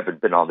today, and I haven't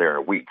been on there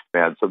in weeks,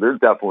 man. So they're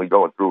definitely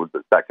going through with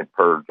the second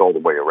purge all the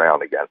way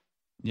around again.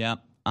 Yeah,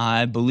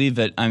 I believe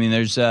it. I mean,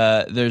 there's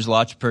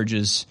lots of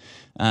purges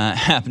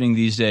happening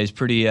these days.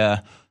 Pretty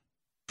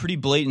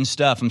blatant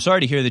stuff. I'm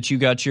sorry to hear that you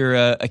got your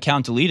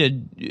account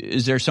deleted.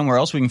 Is there somewhere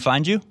else we can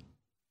find you?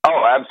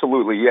 Oh,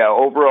 absolutely. Yeah.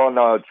 Over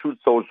on Truth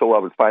Social, I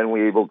was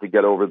finally able to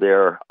get over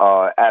there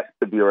at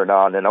Severe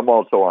Anon, and I'm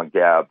also on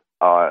Gab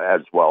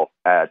as well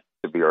at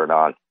Severe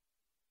Anon.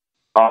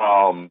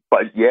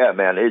 But yeah,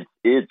 man,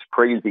 it's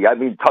crazy. I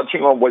mean,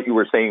 touching on what you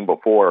were saying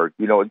before,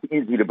 it's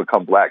easy to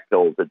become black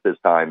pilled at this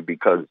time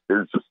because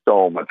there's just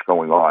so much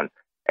going on,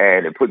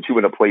 and it puts you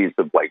in a place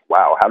of like,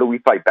 wow, how do we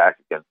fight back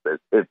against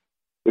this?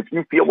 If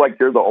you feel like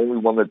you're the only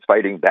one that's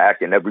fighting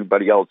back and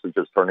everybody else is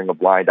just turning a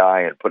blind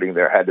eye and putting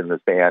their head in the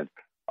sand,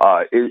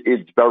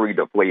 it's very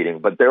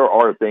deflating. But there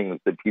are things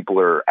that people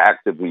are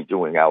actively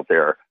doing out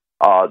there.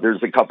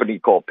 There's a company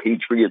called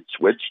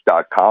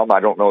PatriotSwitch.com.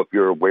 I don't know if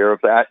you're aware of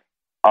that.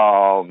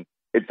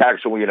 It's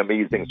actually an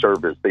amazing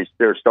service.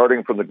 They're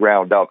starting from the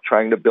ground up,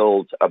 trying to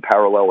build a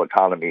parallel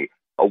economy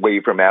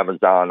away from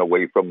Amazon,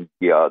 away from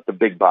the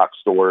big box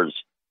stores,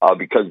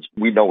 because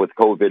we know with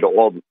COVID,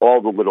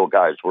 all the little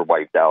guys were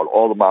wiped out,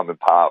 all the mom and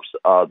pops.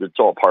 That's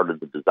all part of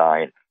the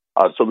design.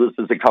 So this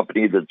is a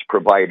company that's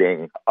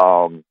providing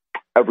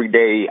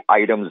everyday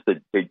items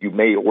that you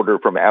may order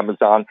from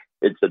Amazon.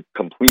 It's a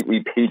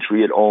completely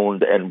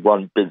Patriot-owned and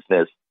run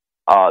business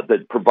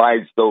that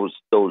provides those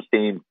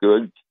same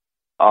goods,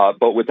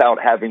 but without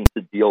having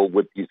to deal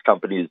with these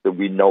companies that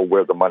we know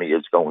where the money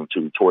is going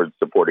towards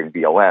supporting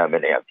BLM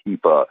and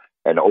Antifa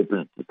and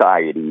Open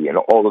Society and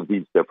all of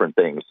these different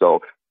things.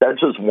 So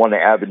that's just one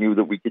avenue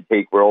that we could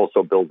take. We're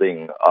also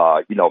building,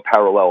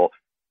 parallel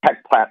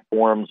tech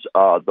platforms.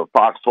 The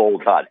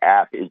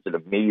Foxhole.app is an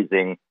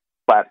amazing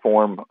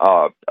platform.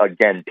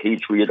 Again,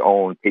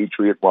 Patriot-owned,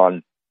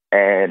 Patriot-run,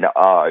 and,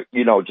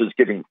 just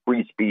giving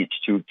free speech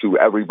to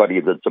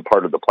everybody that's a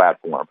part of the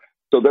platform.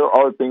 So there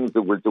are things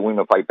that we're doing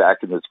to fight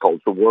back in this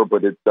culture war,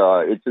 but it's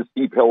a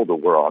steep hill that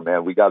we're on,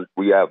 man. We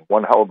have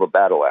one hell of a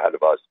battle ahead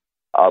of us,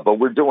 but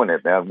we're doing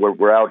it, man.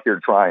 We're out here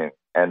trying,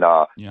 and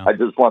I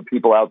just want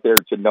people out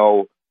there to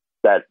know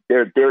that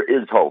there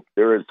is hope.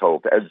 There is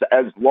hope.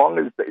 As long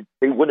as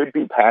they wouldn't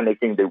be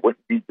panicking, they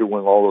wouldn't be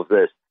doing all of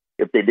this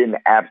if they didn't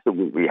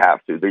absolutely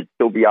have to. They'd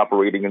still be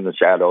operating in the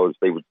shadows.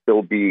 They would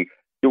still be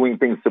doing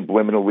things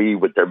subliminally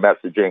with their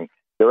messaging.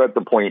 they're at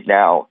the point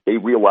now, they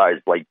realize,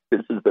 like,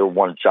 this is their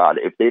one shot.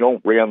 If they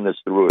don't ram this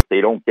through, if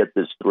they don't get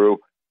this through,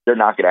 they're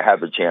not going to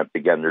have a chance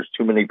again. There's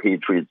too many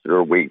patriots that are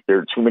awake. There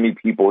are too many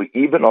people,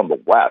 even on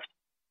the left,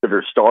 that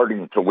are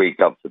starting to wake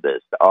up to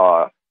this.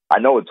 I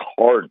know it's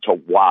hard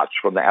to watch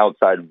from the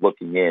outside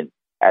looking in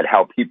at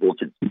how people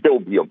can still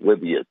be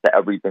oblivious to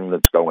everything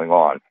that's going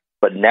on.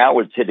 But now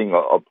it's hitting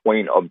a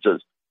point of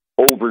just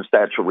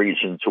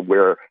oversaturation to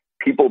where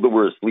people that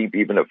were asleep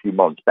even a few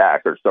months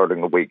back are starting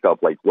to wake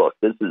up like, look,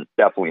 this is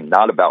definitely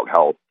not about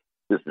health.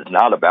 This is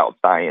not about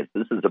science.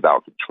 This is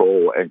about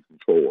control and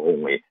control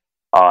only.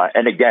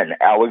 And again,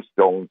 Alex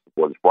Jones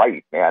was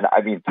right, man.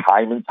 I mean,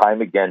 time and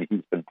time again,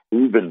 he's been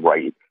proven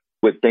right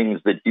with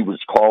things that he was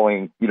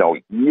calling,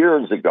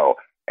 years ago,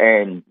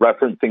 and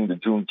referencing the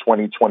June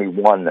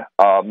 2021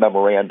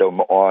 memorandum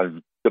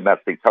on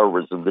domestic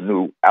terrorism, the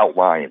new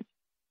outlines.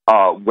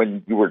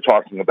 When you were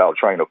talking about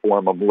trying to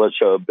form a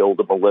militia, build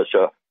a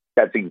militia,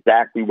 that's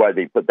exactly why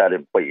they put that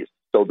in place,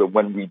 so that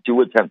when we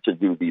do attempt to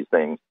do these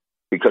things,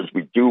 because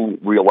we do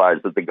realize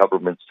that the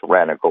government's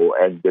tyrannical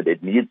and that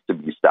it needs to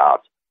be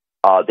stopped,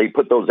 they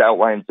put those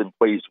outlines in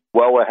place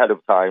well ahead of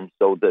time,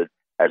 so that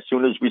as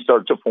soon as we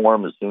start to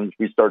form, as soon as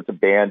we start to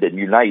band and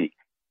unite,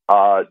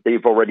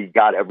 they've already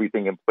got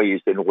everything in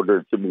place in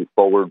order to move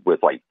forward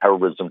with like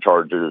terrorism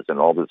charges and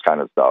all this kind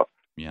of stuff.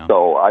 Yeah.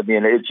 So, I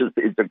mean,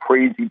 it's a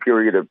crazy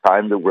period of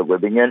time that we're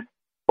living in,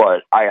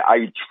 but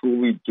I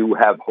truly do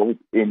have hope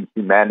in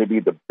humanity.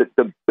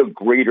 The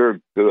greater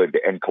good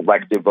and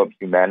collective of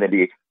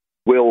humanity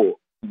will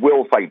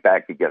fight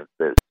back against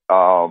this.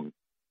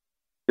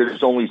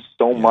 There's only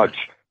so much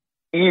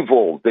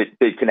evil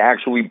that can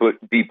actually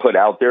be put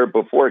out there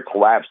before it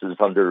collapses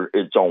under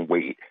its own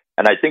weight.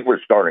 And I think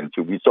we're starting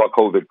to. We saw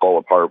COVID fall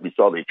apart. We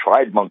saw they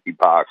tried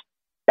monkeypox.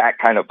 That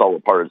kind of fell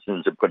apart as soon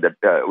as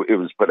it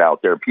was put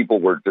out there. People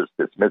were just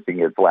dismissing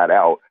it flat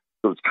out.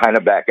 So it's kind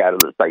of back out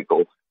of the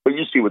cycle. But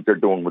you see what they're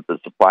doing with the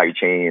supply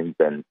chains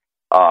and,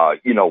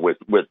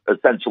 with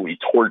essentially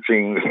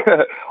torching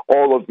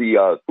all of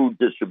the food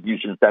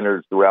distribution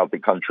centers throughout the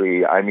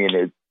country. I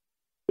mean,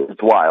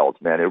 it's wild,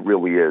 man. It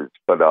really is.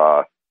 But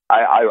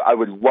I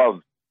would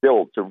love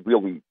still to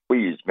really,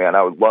 please, man,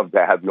 I would love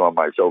to have you on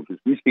my show because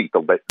we speak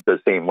the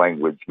same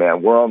language,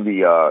 man. We're on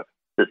the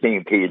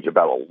same page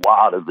about a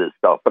lot of this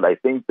stuff. But I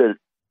think that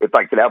if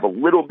I could have a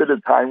little bit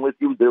of time with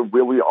you, there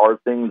really are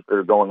things that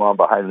are going on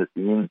behind the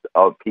scenes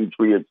of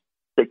patriots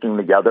sticking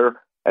together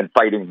and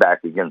fighting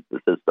back against the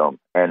system.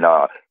 And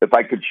if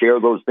I could share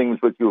those things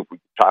with you, if we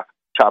could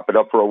chop it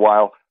up for a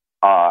while,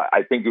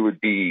 I think it would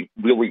be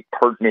really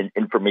pertinent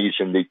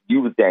information that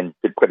you then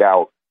could put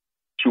out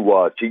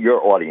to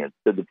your audience,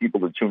 to the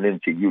people that tune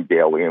into you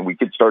daily, and we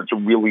could start to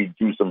really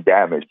do some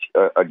damage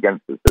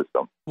against the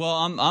system. Well,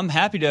 I'm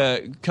happy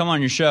to come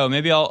on your show.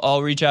 Maybe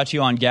I'll reach out to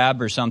you on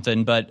Gab or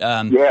something. But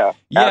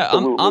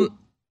absolutely.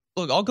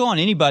 Look, I'll go on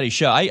anybody's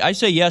show. I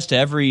say yes to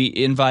every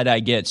invite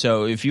I get.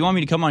 So if you want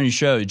me to come on your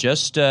show,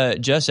 just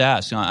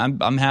ask.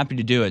 I'm happy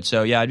to do it.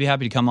 So yeah, I'd be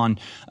happy to come on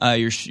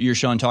your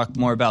show and talk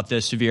more about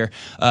this, Severe.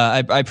 I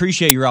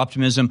appreciate your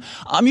optimism.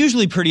 I'm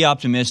usually pretty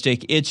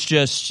optimistic. It's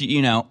just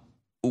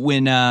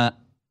when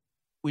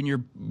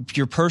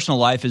your personal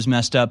life is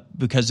messed up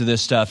because of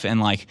this stuff,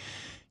 and like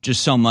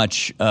just so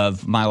much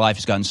of my life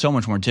has gotten so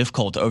much more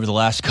difficult over the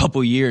last couple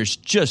of years,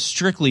 just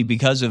strictly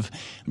because of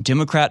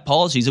Democrat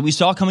policies that we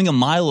saw coming a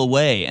mile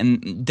away.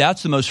 And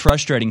that's the most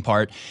frustrating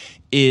part,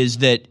 is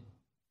that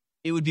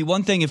it would be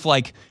one thing if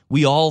like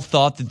we all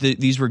thought that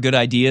these were good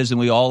ideas and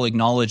we all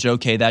acknowledged,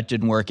 okay, that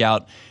didn't work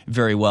out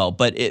very well.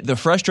 But the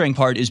frustrating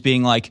part is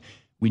being like,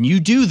 when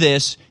you do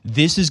this,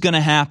 this is going to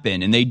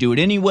happen, and they do it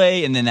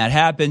anyway, and then that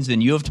happens,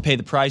 then you have to pay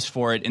the price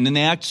for it, and then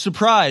they act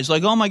surprised,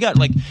 like, oh my God,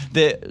 like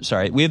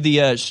we have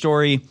the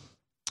story,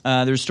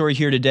 there's a story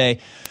here today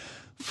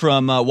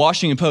from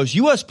Washington Post.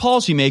 U.S.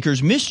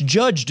 policymakers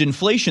misjudged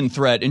inflation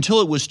threat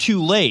until it was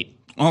too late.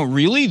 Oh,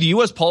 really? The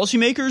U.S.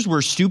 policymakers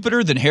were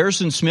stupider than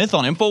Harrison Smith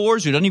on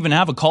InfoWars, who doesn't even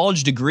have a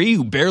college degree,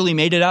 who barely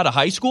made it out of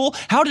high school?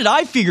 How did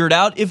I figure it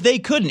out if they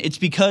couldn't? It's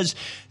because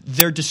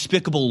they're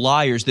despicable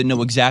liars that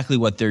know exactly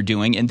what they're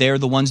doing, and they're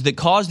the ones that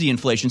cause the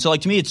inflation. So,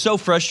 like, to me, it's so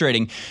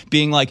frustrating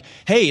being like,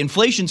 hey,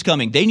 inflation's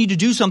coming. They need to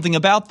do something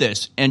about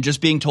this. And just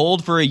being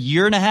told for a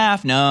year and a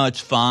half, no, it's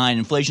fine.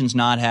 Inflation's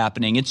not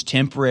happening. It's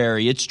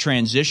temporary. It's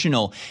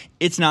transitional.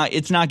 It's not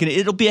going to –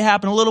 it'll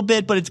happen a little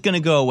bit, but it's going to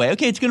go away.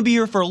 Okay, it's going to be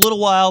here for a little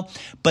while,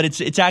 but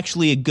it's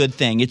actually a good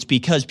thing. It's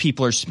because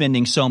people are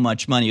spending so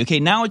much money. Okay,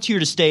 now it's here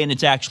to stay, and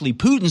it's actually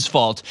Putin's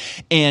fault,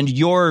 and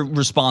you're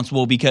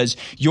responsible because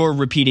you're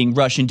repeating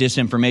Russian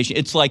disinformation.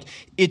 It's like,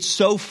 it's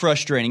so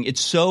frustrating.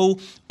 It's so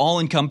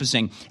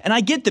all-encompassing. And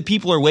I get that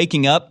people are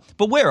waking up,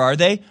 but where are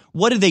they?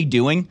 What are they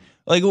doing?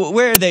 Like,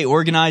 where are they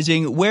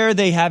organizing? Where are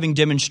they having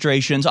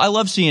demonstrations? I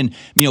love seeing,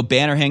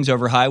 banner hangs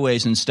over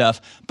highways and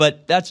stuff,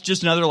 but that's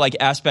just another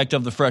aspect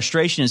of the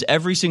frustration is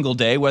every single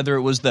day, whether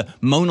it was the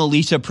Mona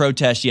Lisa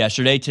protest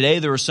yesterday, today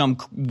there was some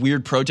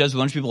weird protest with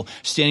a bunch of people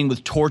standing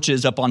with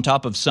torches up on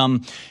top of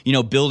some,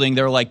 building.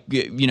 They're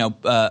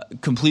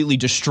completely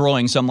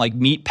destroying some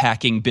meat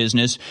packing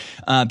business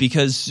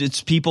because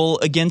it's people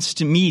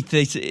against meat.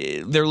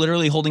 They're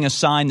literally holding a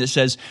sign that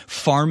says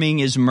farming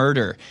is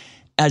murder,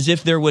 as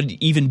if there would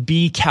even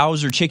be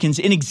cows or chickens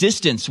in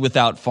existence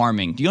without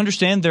farming. Do you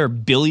understand there are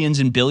billions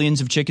and billions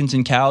of chickens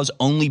and cows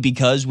only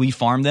because we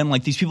farm them?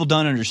 These people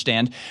don't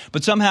understand.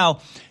 But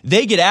somehow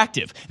they get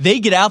active. They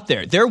get out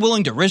there. They're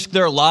willing to risk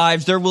their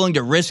lives. They're willing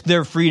to risk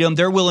their freedom.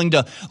 They're willing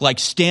to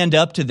stand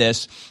up to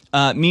this.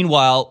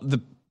 Meanwhile,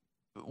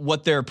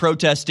 what they're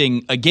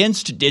protesting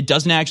against, it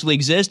doesn't actually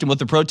exist. And what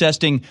they're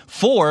protesting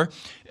for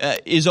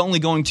is only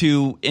going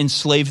to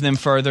enslave them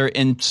further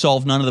and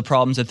solve none of the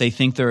problems that they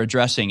think they're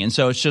addressing. And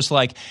so it's just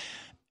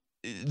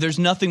there's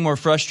nothing more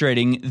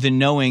frustrating than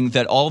knowing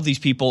that all of these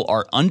people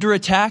are under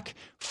attack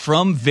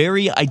from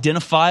very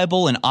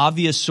identifiable and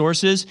obvious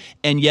sources,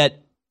 and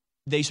yet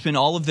they spend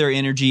all of their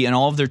energy and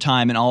all of their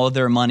time and all of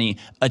their money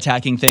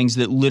attacking things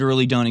that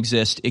literally don't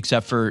exist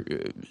except for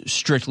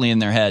strictly in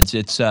their heads.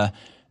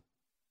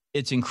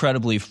 It's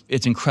incredibly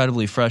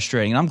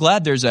frustrating. And I'm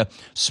glad there's a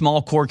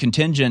small core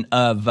contingent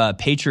of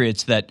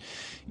patriots that,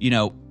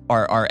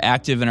 are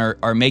active and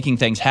are making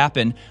things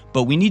happen.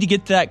 But we need to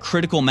get to that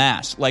critical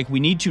mass. We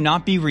need to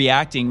not be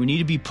reacting. We need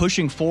to be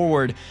pushing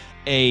forward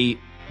a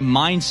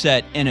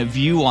mindset and a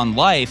view on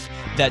life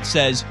that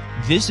says,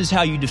 this is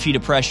how you defeat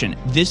oppression.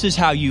 This is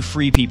how you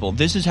free people.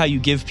 This is how you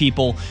give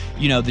people,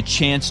 the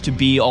chance to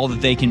be all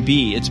that they can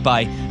be. It's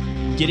by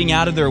getting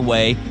out of their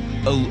way,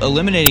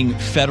 eliminating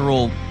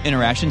federal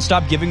interaction,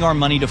 stop giving our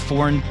money to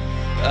foreign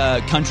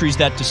countries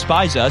that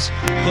despise us,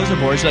 close our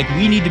borders.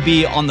 We need to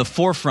be on the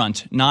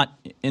forefront, not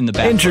in the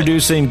back.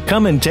 Introducing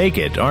Come and Take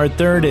It, our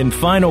third and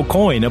final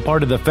coin, a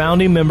part of the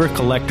Founding Member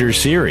Collector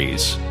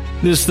Series.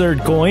 This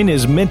third coin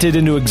is minted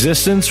into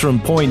existence from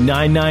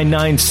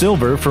 0.999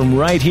 silver from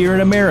right here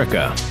in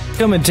America.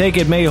 Come and Take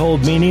It may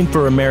hold meaning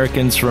for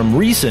Americans from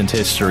recent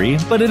history,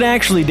 but it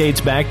actually dates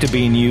back to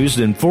being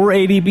used in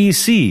 480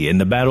 BC in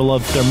the Battle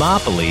of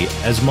Thermopylae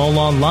as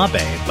Molon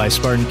Labe by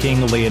Spartan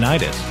King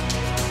Leonidas.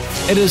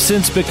 It has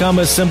since become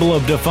a symbol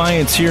of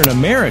defiance here in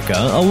America,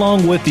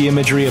 along with the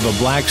imagery of a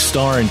black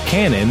star and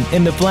cannon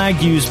and the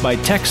flag used by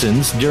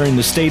Texans during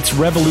the state's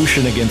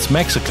revolution against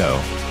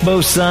Mexico.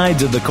 Both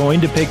sides of the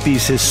coin depict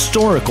these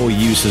historical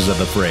uses of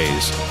the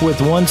phrase, with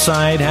one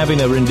side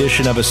having a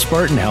rendition of a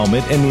Spartan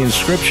helmet and the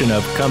inscription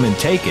of Come and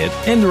Take It,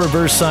 and the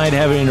reverse side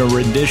having a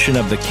rendition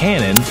of the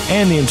cannon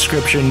and the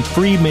inscription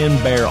Free Men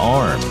Bear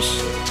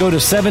Arms. Go to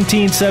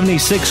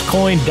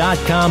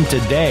 1776coin.com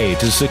today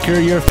to secure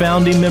your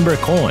founding member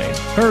coin.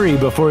 Hurry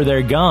before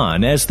they're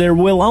gone, as there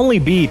will only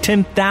be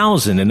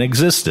 10,000 in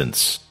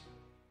existence.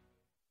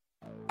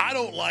 I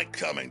don't like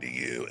coming to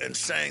you and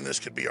saying this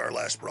could be our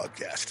last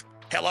broadcast.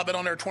 Hell, I've been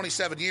on there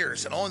 27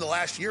 years, and only the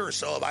last year or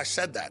so have I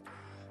said that.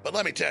 But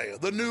let me tell you,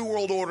 the New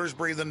World Order is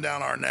breathing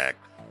down our neck.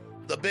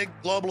 The big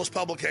globalist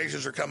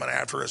publications are coming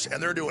after us,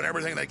 and they're doing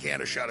everything they can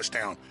to shut us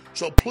down.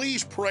 So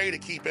please pray to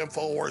keep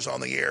InfoWars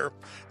on the air,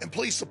 and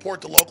please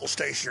support the local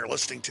station you're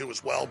listening to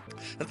as well.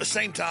 At the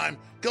same time,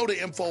 go to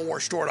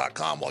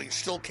InfoWarsStore.com while you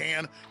still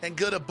can, and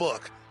get a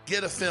book,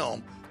 get a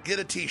film, get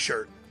a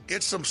T-shirt,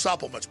 get some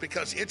supplements,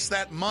 because it's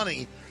that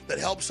money that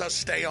helps us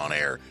stay on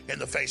air in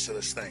the face of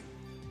this thing.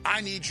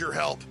 I need your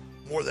help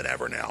more than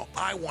ever now.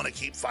 I want to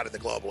keep fighting the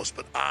globalists,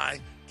 but I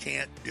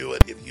can't do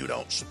it if you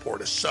don't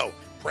support us. So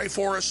pray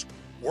for us,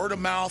 word of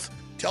mouth,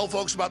 tell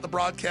folks about the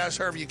broadcast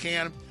however you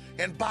can,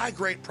 and buy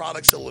great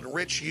products that will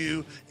enrich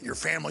you and your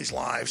family's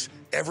lives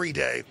every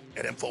day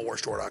at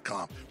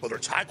InfoWarsStore.com. Whether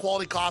it's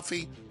high-quality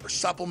coffee or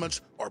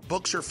supplements or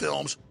books or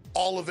films,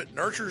 all of it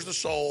nurtures the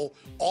soul,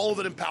 all of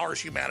it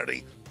empowers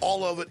humanity,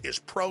 all of it is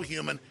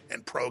pro-human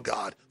and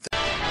pro-God.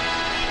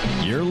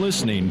 You're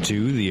listening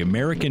to The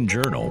American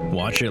Journal.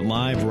 Watch it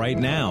live right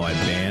now at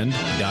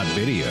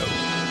band.video.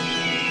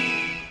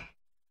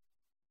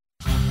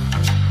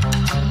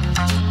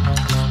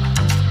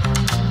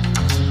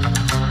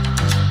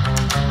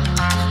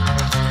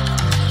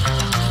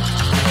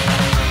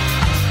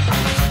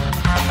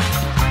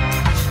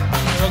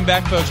 Welcome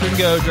back, folks. We're going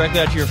to go directly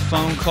out to your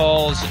phone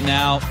calls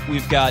now.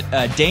 We've got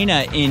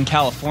Dana in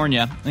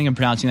California. I think I'm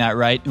pronouncing that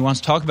right. Who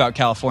wants to talk about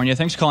California.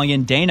 Thanks for calling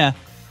in. Dana,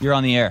 you're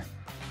on the air.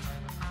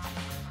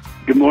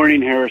 Good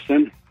morning,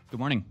 Harrison. Good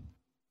morning.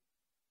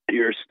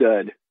 You're a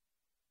stud.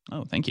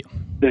 Oh, thank you.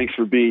 Thanks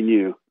for being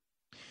you.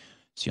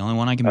 It's the only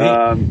one I can be.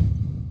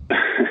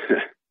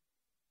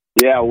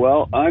 Yeah,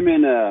 well, I'm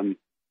in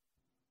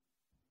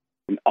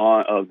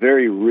a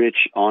very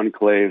rich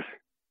enclave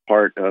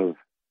part of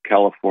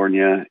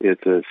California.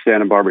 It's a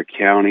Santa Barbara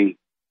County.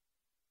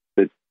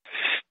 The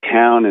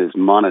town is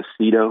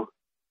Montecito.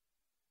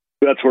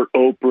 That's where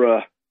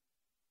Oprah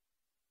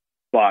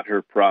bought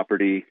her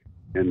property,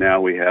 and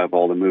now we have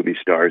all the movie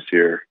stars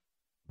here.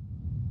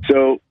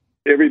 So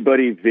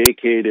everybody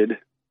vacated.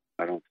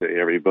 I don't say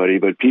everybody,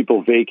 but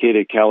people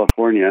vacated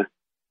California.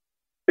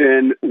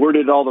 And where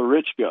did all the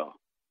rich go?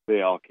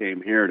 They all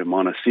came here to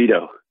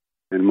Montecito.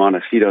 And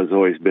Montecito's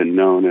always been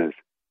known as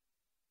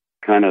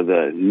kind of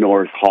the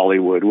North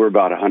Hollywood. We're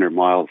about 100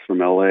 miles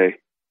from L.A.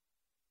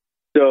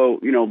 So,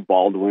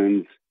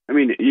 Baldwin's,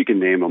 you can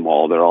name them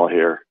all. They're all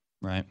here.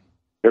 Right.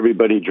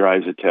 Everybody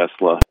drives a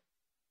Tesla.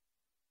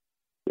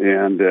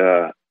 And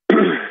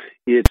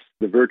it's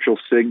the virtual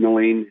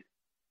signaling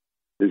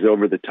is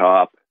over the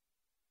top.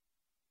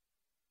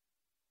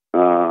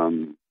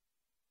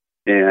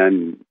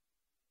 And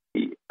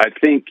I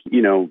think,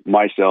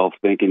 myself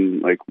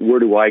thinking, like, where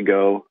do I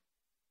go?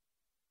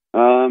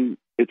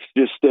 It's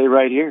just stay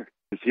right here.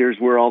 Because here's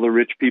where all the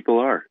rich people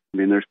are.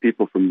 There's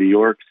people from New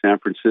York, San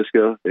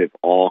Francisco. They've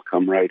all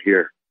come right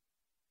here.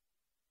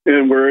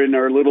 And we're in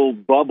our little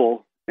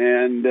bubble,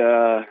 and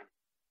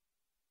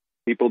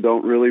people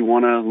don't really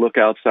want to look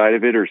outside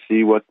of it or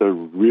see what the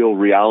real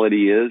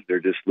reality is. They're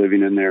just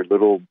living in their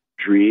little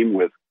dream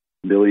with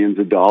billions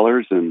of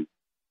dollars, and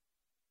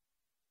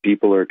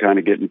people are kind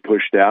of getting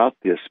pushed out.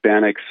 The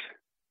Hispanics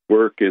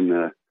work in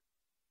the,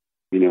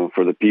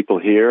 for the people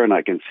here, and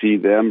I can see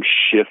them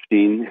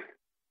shifting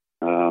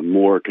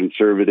more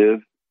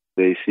conservative.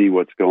 They see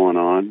what's going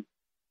on.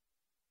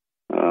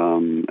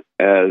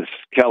 As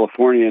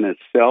California in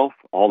itself,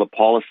 all the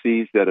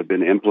policies that have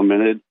been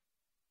implemented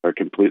are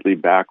completely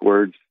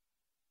backwards.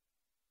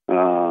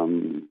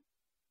 The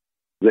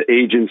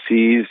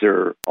agencies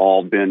are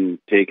all been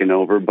taken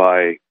over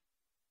by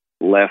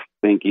left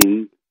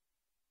thinking.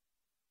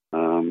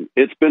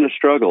 It's been a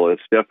struggle.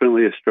 It's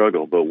definitely a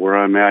struggle. But where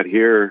I'm at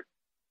here,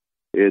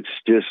 it's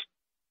just,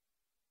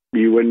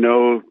 you wouldn't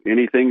know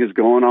anything is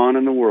going on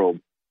in the world.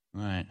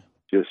 Right.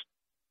 Just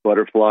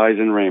butterflies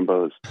and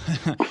rainbows.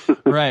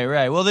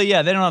 Right. Well, they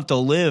don't have to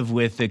live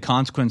with the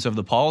consequence of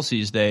the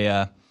policies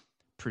they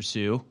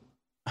pursue.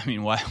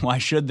 Why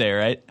should they,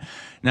 right?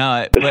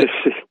 No, but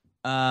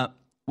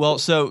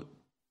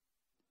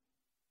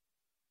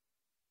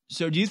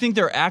So do you think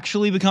they're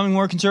actually becoming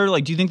more conservative?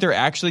 Like, do you think they're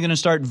actually going to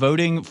start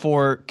voting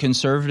for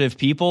conservative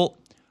people?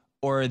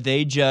 Or are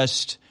they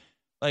just,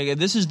 like,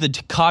 this is the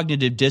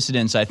cognitive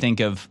dissonance, I think,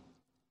 of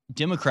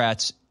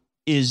Democrats,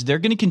 is they're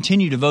going to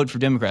continue to vote for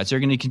Democrats. They're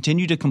going to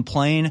continue to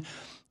complain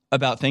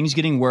about things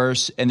getting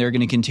worse, and they're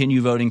going to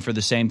continue voting for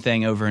the same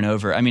thing over and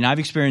over. I've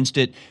experienced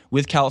it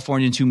with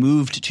Californians who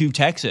moved to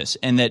Texas,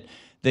 and that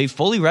they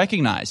fully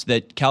recognize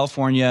that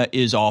California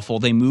is awful.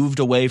 They moved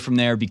away from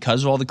there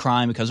because of all the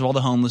crime, because of all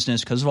the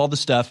homelessness, because of all the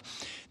stuff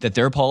that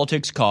their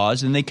politics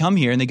caused. And they come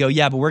here and they go,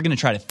 yeah, but we're going to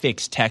try to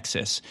fix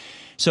Texas.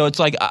 So it's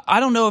like,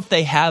 I don't know if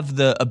they have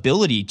the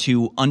ability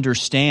to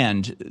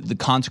understand the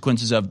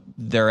consequences of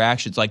their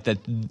actions, like that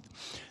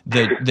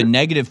the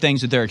negative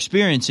things that they're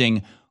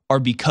experiencing are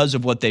because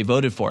of what they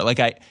voted for. Like,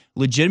 I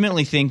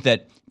legitimately think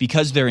that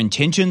because their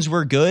intentions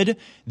were good,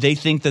 they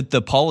think that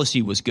the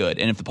policy was good.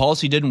 And if the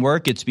policy didn't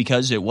work, it's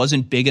because it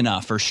wasn't big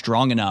enough or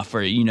strong enough,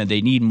 or,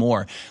 they need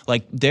more.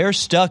 Like, they're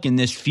stuck in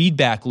this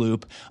feedback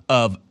loop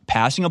of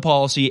passing a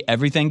policy,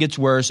 everything gets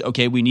worse.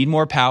 Okay, we need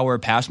more power,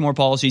 pass more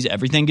policies,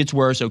 everything gets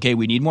worse. Okay,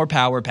 we need more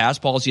power, pass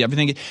policy,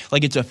 everything.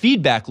 Like, it's a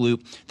feedback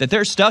loop that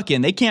they're stuck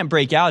in. They can't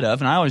break out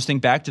of. And I always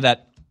think back to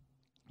that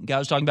guy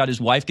was talking about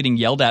his wife getting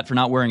yelled at for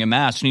not wearing a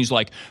mask. And he's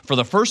like, for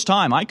the first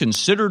time, I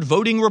considered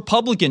voting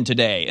Republican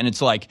today. And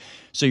it's like,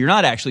 so you're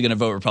not actually going to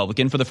vote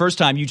Republican. For the first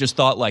time, you just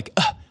thought like,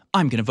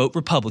 I'm going to vote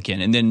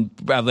Republican. And then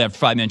after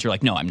 5 minutes, you're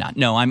like, no, I'm not.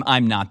 No,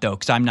 I'm not, though,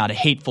 because I'm not a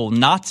hateful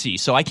Nazi,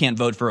 so I can't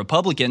vote for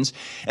Republicans.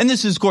 And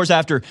this is, of course,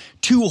 after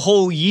 2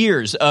 whole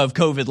years of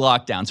COVID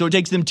lockdown. So it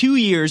takes them 2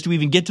 years to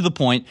even get to the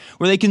point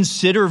where they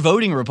consider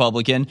voting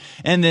Republican,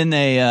 and then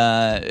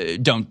they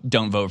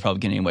don't vote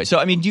Republican anyway.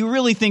 So, do you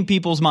really think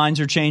people's minds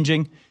are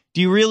changing? Do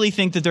you really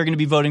think that they're going to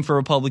be voting for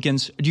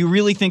Republicans? Do you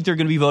really think they're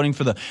going to be voting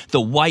for the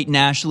white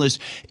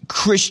nationalist,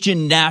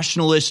 Christian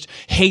nationalist,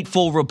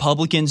 hateful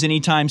Republicans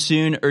anytime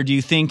soon? Or do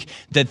you think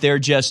that they're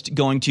just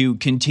going to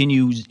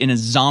continue in a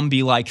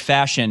zombie-like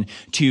fashion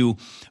to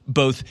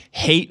both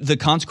hate the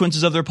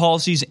consequences of their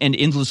policies and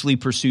endlessly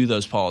pursue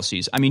those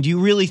policies? Do you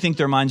really think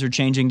their minds are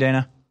changing,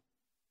 Dana?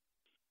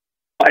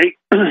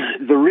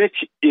 The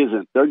rich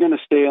isn't. They're going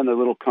to stay in their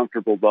little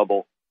comfortable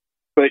bubble.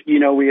 But,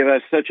 we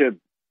have such a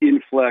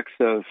influx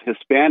of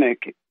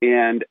Hispanic,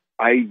 and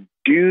I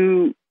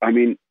do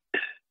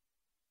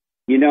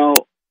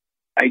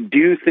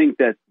think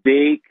that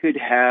they could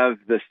have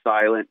the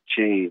silent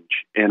change,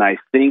 and I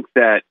think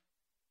that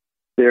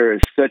there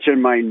is such a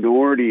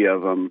minority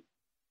of them,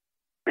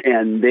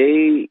 and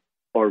they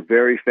are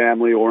very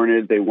family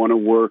oriented. They want to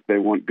work, they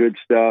want good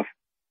stuff,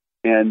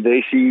 and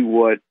they see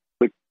what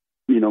the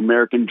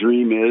American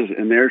dream is,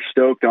 and they're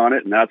stoked on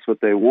it, and that's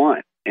what they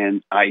want.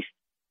 And I'm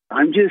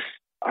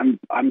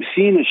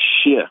seeing a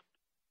shift,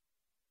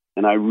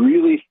 and I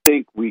really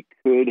think we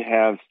could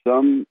have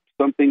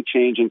something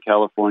change in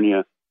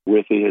California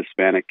with the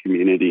Hispanic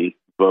community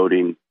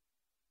voting,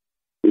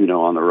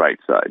 on the right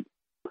side.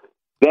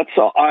 That's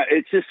all.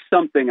 It's just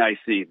something I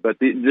see. But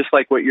just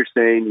like what you're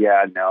saying,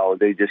 no,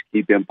 they just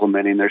keep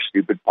implementing their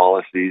stupid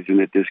policies, and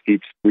it just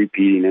keeps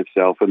repeating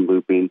itself and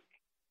looping.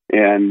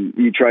 And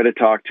you try to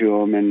talk to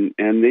them,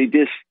 and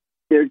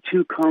they're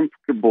too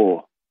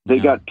comfortable. They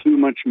got too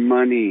much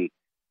money.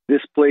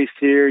 This place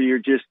here,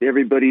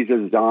 everybody's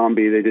a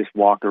zombie. They just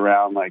walk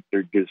around like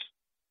they're just,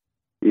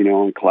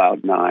 on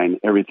cloud nine.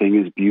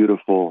 Everything is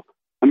beautiful.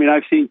 I mean,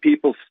 I've seen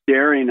people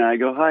staring, and I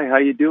go, "Hi, how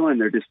you doing?"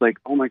 They're just like,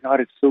 "Oh my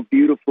God, it's so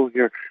beautiful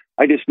here.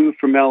 I just moved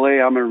from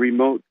LA. I'm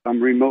remote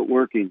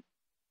working."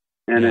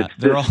 And it's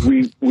just,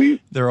 we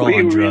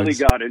really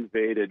got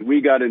invaded.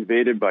 We got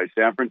invaded by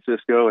San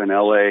Francisco and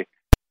LA,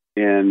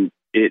 and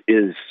it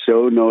is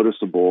so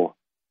noticeable.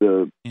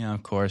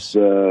 Of course.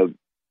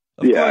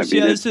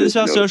 This is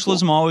how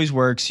socialism always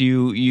works.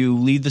 You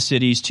lead the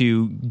cities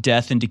to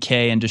death and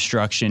decay and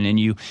destruction, and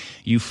you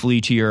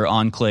flee to your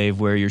enclave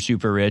where you're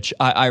super rich.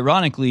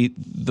 Ironically,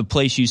 the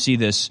place you see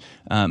this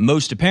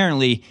most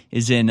apparently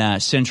is in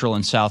Central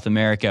and South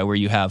America, where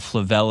you have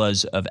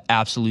favelas of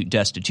absolute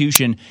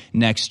destitution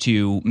next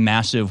to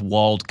massive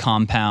walled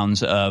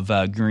compounds of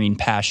green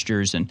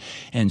pastures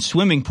and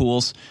swimming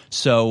pools.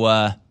 So,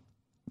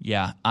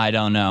 I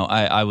don't know.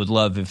 I would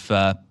love if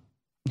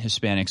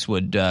Hispanics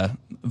would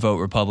vote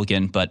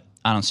Republican, but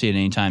I don't see it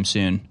anytime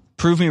soon.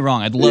 Prove me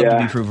wrong. I'd love to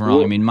be proven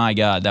wrong. I mean, my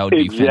God, that would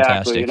be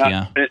fantastic.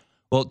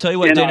 Well, tell you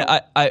what,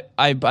 Dana,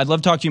 I'd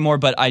love to talk to you more,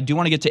 but I do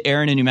want to get to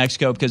Aaron in New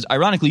Mexico because,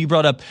 ironically, you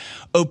brought up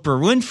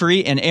Oprah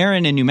Winfrey, and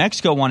Aaron in New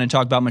Mexico wanted to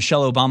talk about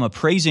Michelle Obama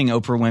praising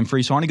Oprah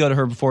Winfrey, so I want to go to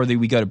her before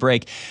we go to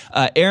break.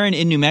 Aaron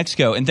in New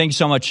Mexico, and thank you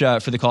so much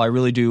for the call. I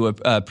really do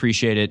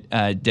appreciate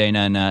it, Dana,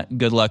 and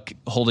good luck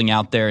holding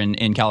out there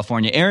in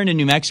California. Aaron in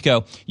New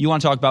Mexico, you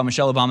want to talk about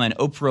Michelle Obama and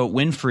Oprah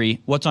Winfrey.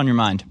 What's on your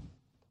mind?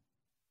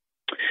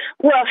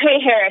 Well, hey,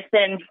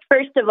 Harrison.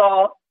 First of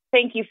all,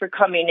 thank you for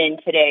coming in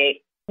today.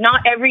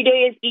 Not every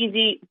day is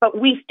easy, but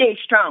we stay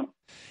strong.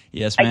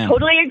 Yes, ma'am. I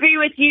totally agree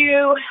with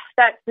you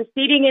that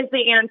seceding is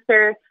the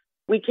answer.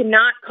 We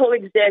cannot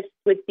coexist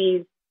with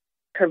these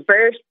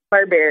perverse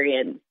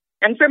barbarians.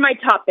 And for my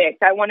topic,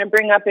 I want to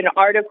bring up an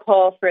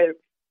article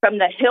from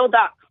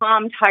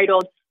thehill.com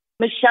titled,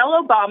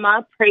 Michelle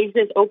Obama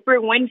praises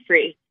Oprah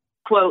Winfrey.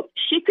 Quote,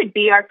 she could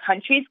be our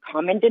country's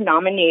common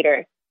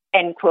denominator.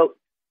 End quote.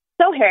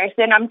 So,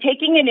 Harrison, I'm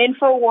taking an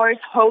InfoWars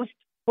host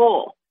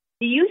poll.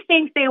 Do you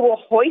think they will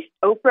hoist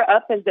Oprah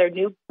up as their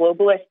new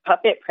globalist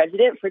puppet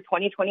president for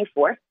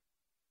 2024?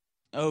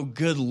 Oh,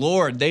 good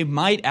Lord. They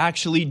might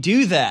actually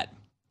do that.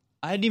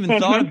 I hadn't even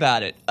thought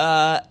about it.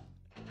 Oh,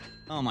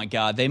 my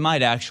God. They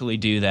might actually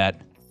do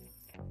that.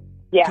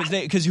 Yeah.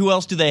 Because who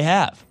else do they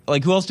have?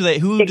 Like, who else do they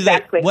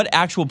what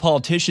actual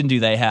politician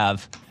do they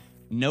have?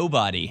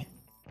 Nobody.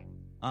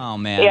 Oh,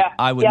 man. Yeah.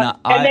 I would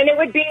not. And then it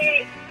would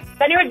be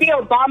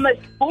Obama's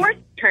fourth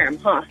term,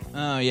 huh?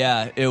 Oh,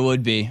 yeah, it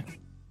would be.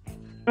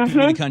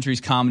 The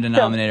country's common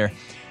denominator.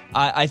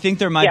 I think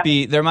there might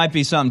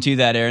be something to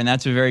that, Aaron.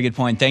 That's a very good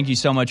point. Thank you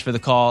so much for the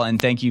call,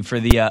 and thank you for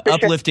the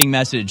uplifting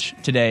message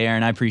today,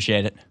 Aaron. I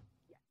appreciate it.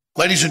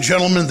 Ladies and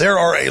gentlemen, there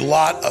are a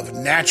lot of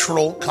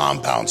natural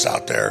compounds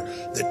out there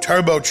that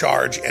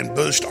turbocharge and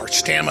boost our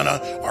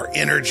stamina, our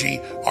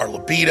energy, our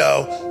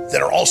libido,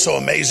 that are also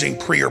amazing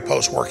pre or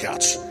post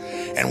workouts.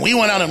 And we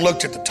went out and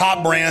looked at the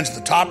top brands,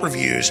 the top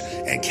reviews,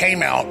 and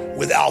came out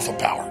with Alpha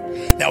Power.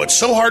 Now, it's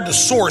so hard to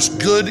source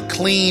good,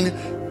 clean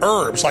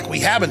herbs like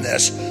we have in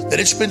this that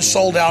it's been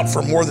sold out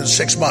for more than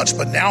 6 months.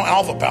 But now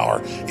Alpha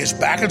Power is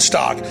back in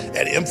stock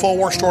at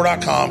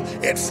InfoWarsStore.com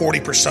at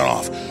 40%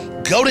 off.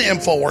 Go to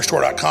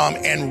InfoWarsStore.com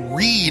and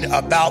read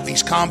about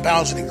these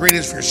compounds and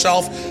ingredients for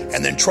yourself,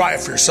 and then try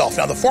it for yourself.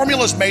 Now, the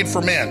formula is made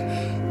for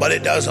men, but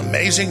it does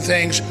amazing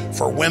things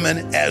for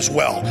women as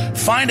well.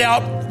 Find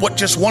out what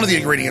just one of the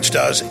ingredients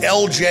does,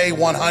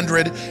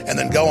 LJ100, and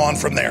then go on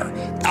from there.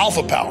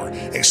 Alpha Power,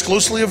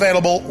 exclusively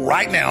available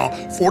right now,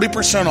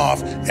 40%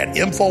 off at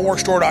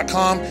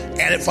InfoWarsStore.com,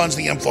 and it funds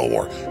the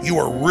InfoWar. You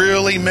are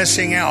really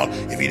missing out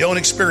if you don't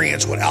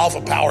experience what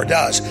Alpha Power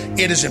does.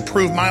 It has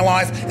improved my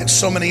life and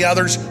so many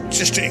others,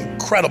 just to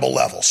incredible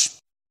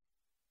levels.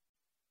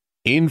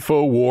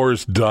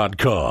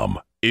 InfoWars.com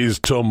is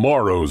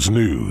tomorrow's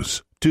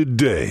news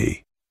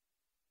today.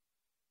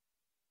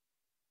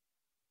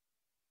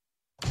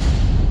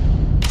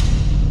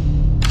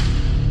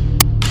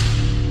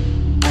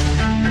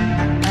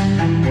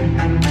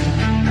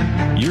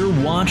 You're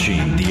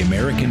watching The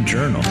American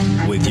Journal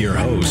with your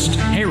host,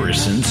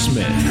 Harrison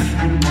Smith.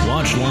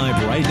 Watch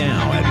live right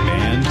now at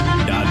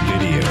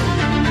band.video.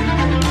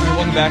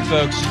 Welcome back,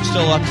 folks.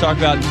 Still a lot to talk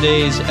about in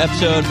today's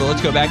episode, but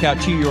let's go back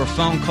out to your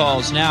phone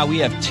calls now. We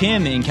have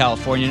Tim in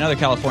California, another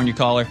California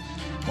caller,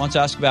 wants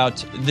to ask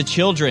about the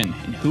children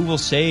and who will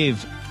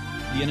save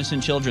the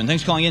innocent children.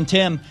 Thanks for calling in,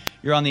 Tim.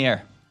 You're on the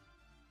air.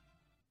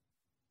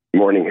 Good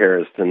morning,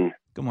 Harrison.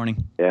 Good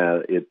morning. Yeah,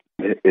 it's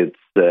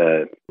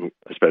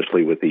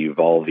especially with the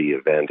Uvalde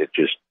event, it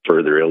just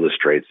further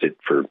illustrates it.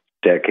 For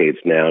decades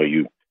now,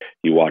 you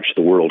watch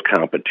the world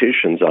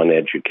competitions on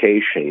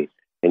education,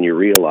 and you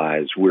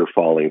realize we're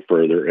falling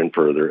further and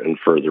further and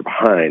further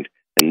behind.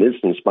 And this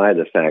in spite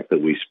of the fact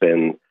that we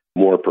spend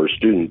more per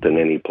student than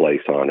any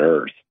place on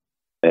earth.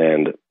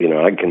 And,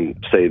 I can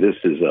say this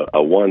is a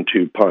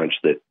 1-2 punch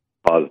that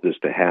caused this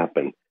to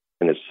happen,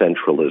 and it's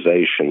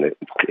centralization that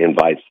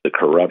invites the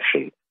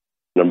corruption.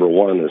 Number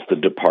one is the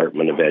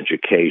Department of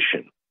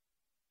Education.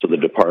 So the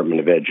Department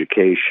of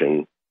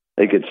Education,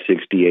 they get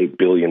 $68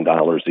 billion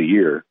a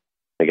year.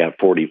 They got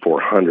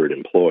 4,400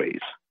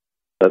 employees.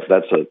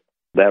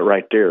 That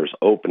right there is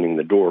opening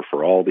the door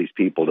for all these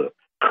people to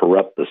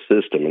corrupt the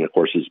system. And of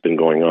course, it's been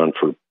going on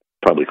for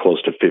probably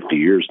close to 50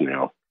 years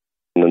now.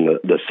 And then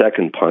the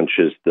second punch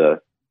is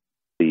the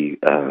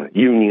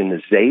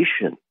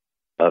unionization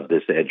of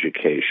this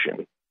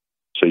education.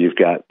 So you've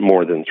got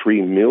more than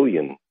 3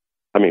 million.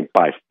 I mean,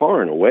 by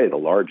far and away, the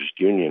largest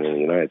union in the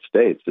United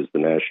States is the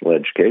National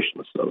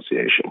Education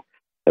Association.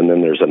 And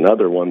then there's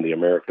another one, the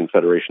American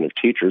Federation of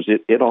Teachers.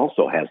 It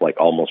also has like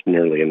almost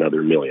nearly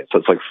another million. So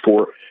it's like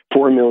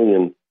 4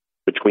 million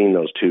between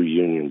those two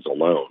unions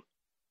alone,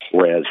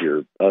 whereas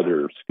your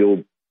other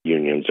skilled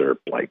unions are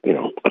like,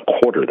 a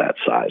quarter that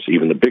size,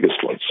 even the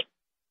biggest ones.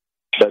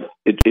 But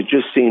it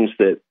just seems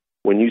that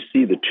when you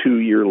see the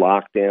 2-year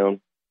lockdown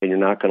and you're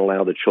not going to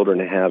allow the children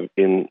to have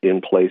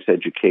in-place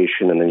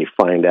education, and then you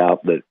find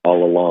out that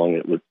all along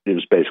it was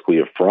basically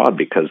a fraud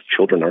because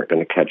children aren't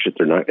going to catch it,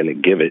 they're not going to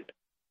give it,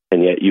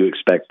 and yet you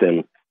expect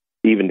them,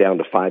 even down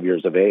to 5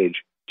 years of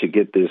age, to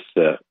get this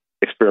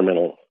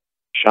experimental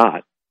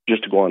shot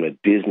just to go on a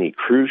Disney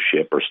cruise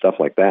ship or stuff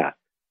like that.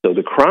 So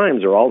the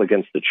crimes are all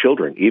against the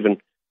children, even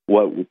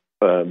what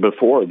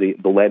before the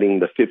letting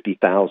the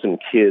 50,000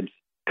 kids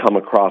come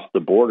across the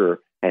border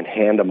and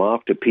hand them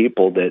off to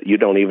people that you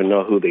don't even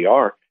know who they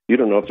are. You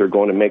don't know if they're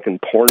going to making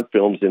porn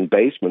films in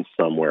basements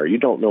somewhere. You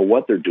don't know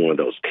what they're doing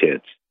to those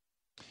kids.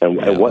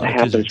 And what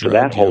happens to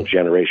that whole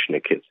generation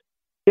of kids.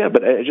 Yeah,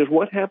 but just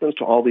what happens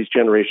to all these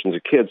generations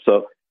of kids?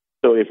 So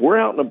if we're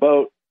out in a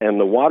boat and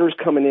the water's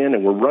coming in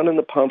and we're running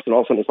the pumps and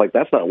all of a sudden it's like,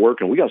 that's not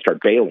working. We got to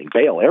start bailing.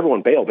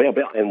 Everyone bail.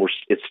 And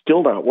it's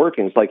still not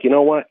working. It's like, you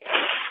know what?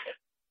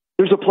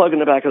 There's a plug in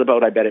the back of the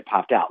boat. I bet it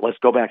popped out. Let's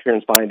go back here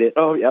and find it.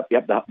 Oh, yep.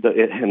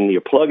 And you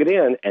plug it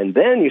in, and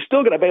then you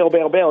still got to bail,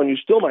 and you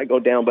still might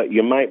go down, but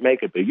you might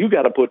make it. But you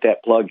got to put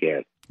that plug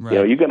in.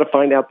 Right. You got to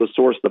find out the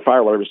source of the fire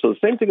alarm. So the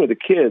same thing with the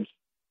kids.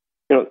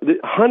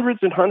 Hundreds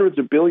and hundreds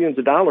of billions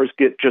of dollars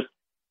get just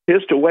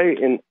pissed away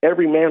in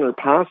every manner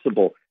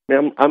possible.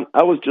 Now,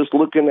 I was just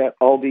looking at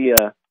all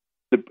the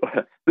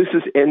this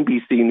is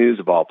NBC News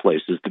of all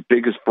places, the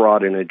biggest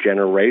fraud in a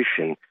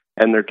generation,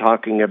 and they're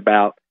talking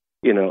about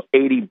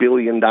 $80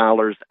 billion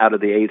out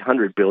of the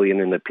 $800 billion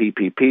in the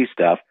PPP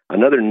stuff.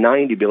 Another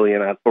 $90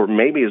 billion, or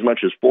maybe as much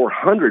as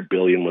 $400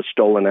 billion, was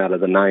stolen out of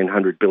the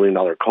 $900 billion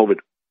COVID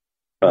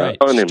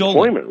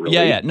unemployment. Really.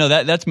 Yeah. No,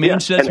 that's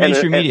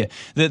mainstream media.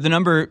 The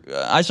number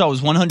I saw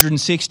was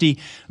 $160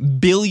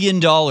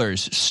 billion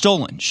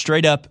stolen,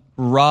 straight up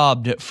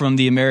robbed from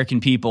the American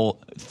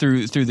people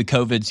through the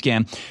COVID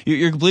scam.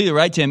 You're completely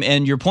right, Tim.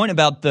 And your point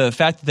about the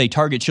fact that they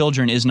target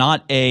children is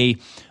not a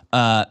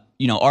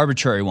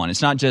arbitrary one.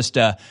 It's not just,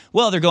 they're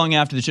going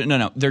after the children.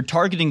 No, they're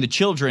targeting the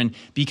children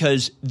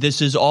because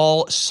this is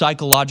all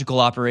psychological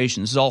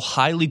operations. This is all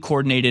highly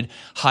coordinated,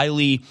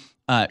 highly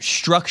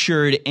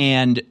structured,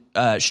 and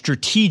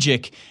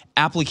strategic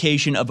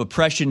application of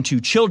oppression to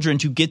children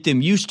to get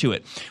them used to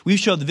it. We've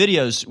showed the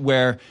videos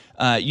where,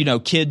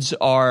 kids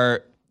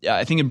are –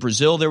 I think in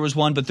Brazil there was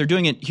one, but they're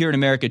doing it here in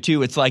America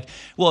too. It's like,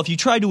 well, if you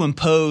try to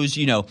impose,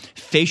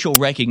 facial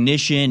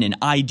recognition and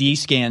ID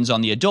scans on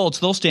the adults,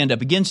 they'll stand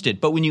up against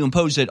it. But when you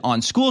impose it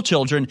on school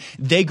children,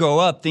 they grow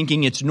up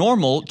thinking it's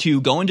normal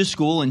to go into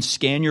school and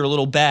scan your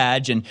little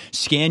badge and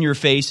scan your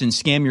face and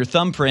scan your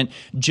thumbprint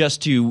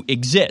just to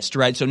exist,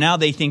 right? So now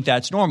they think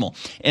that's normal.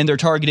 And they're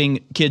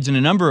targeting kids in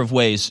a number of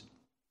ways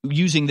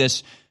using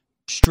this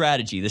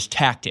strategy, this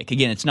tactic.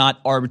 Again, it's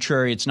not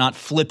arbitrary. It's not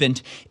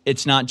flippant.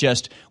 It's not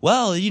just,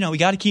 we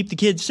got to keep the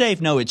kids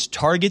safe. No, it's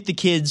target the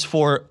kids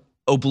for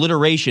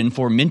obliteration,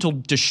 for mental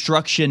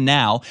destruction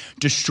now,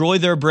 destroy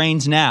their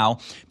brains now,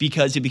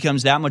 because it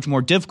becomes that much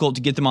more difficult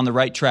to get them on the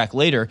right track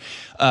later.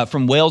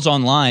 From Wales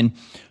Online,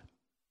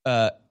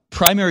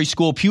 primary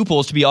school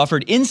pupils to be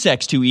offered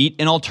insects to eat,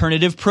 an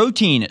alternative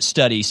protein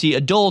study. See,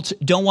 adults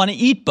don't want to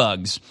eat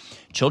bugs.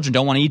 Children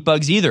don't want to eat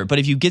bugs either. But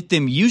if you get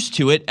them used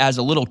to it as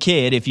a little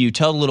kid, if you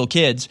tell little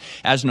kids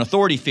as an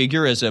authority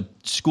figure, as a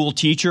school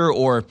teacher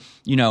or,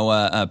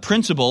 a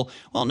principal,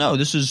 well, no,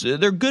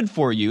 they're good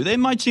for you. They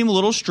might seem a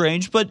little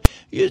strange, but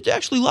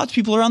actually lots of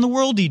people around the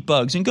world eat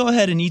bugs, and go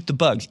ahead and eat the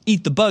bugs.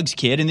 Eat the bugs,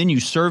 kid. And then you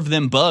serve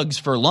them bugs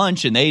for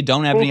lunch, and they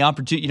don't have any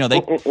opportunity.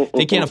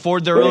 They can't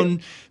afford their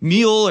own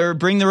meal or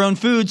bring their own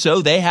food,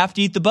 so they have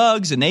to eat the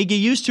bugs, and they get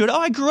used to it. Oh,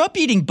 I grew up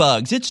eating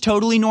bugs. It's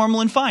totally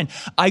normal and fine.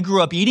 I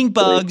grew up eating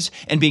bugs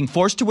and being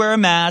forced to wear a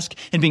mask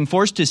and being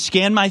forced to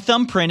scan my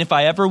thumbprint if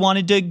I ever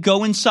wanted to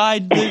go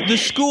inside the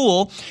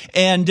school.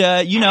 And,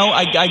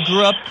 I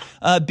grew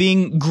up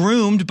being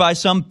groomed by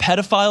some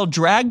pedophile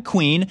drag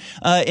queen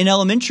in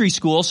elementary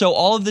school. So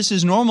all of this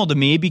is normal to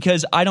me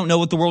because I don't know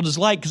what the world is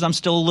like because I'm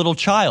still a little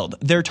child.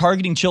 They're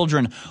targeting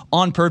children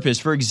on purpose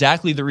for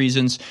exactly the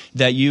reasons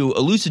that you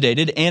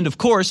elucidated. And of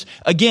course,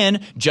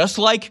 again, just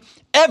like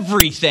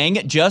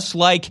everything, just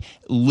like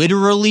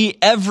literally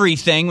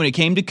everything when it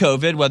came to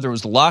COVID, whether it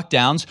was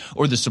lockdowns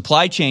or the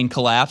supply chain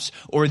collapse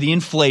or the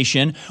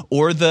inflation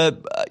or the,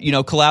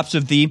 collapse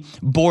of the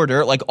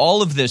border, like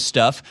all of this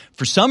stuff,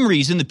 for some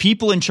reason, the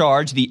people in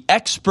charge, the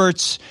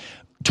experts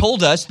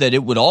told us that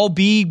it would all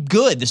be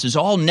good. This is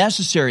all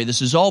necessary.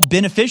 This is all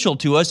beneficial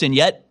to us. And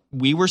yet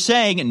we were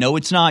saying, no,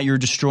 it's not. You're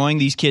destroying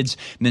these kids'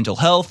 mental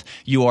health.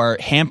 You are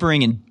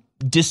hampering and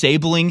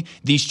disabling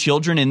these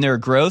children in their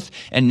growth.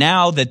 And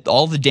now that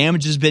all the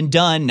damage has been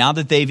done, now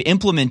that they've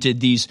implemented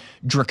these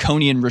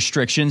draconian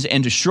restrictions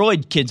and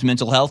destroyed kids'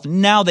 mental health,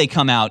 now they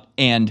come out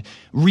and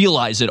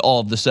realize it all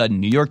of a sudden.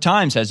 New York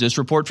Times has this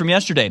report from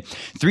yesterday.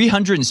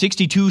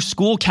 362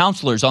 school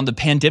counselors on the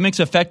pandemic's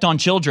effect on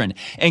children.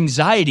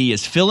 Anxiety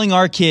is filling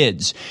our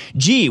kids.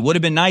 Gee, would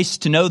have been nice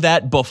to know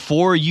that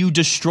before you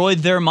destroyed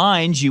their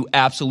minds, you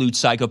absolute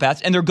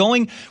psychopaths. And they're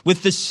going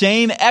with the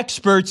same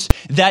experts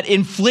that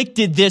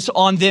inflicted this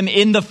on them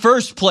in the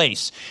first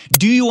place.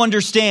 Do you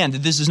understand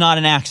that this is not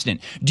an accident?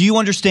 Do you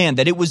understand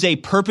that it was a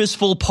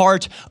purposeful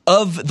part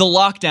of the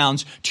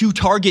lockdowns to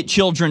target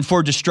children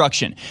for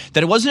destruction?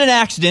 That it wasn't an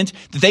accident,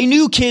 that they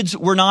knew kids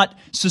were not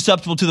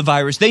susceptible to the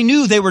virus. They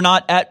knew they were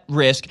not at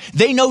risk.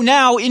 They know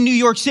now in New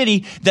York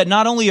City that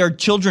not only are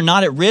children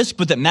not at risk,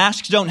 but that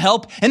masks don't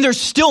help, and they're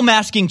still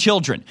masking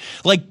children.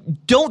 Like,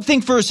 don't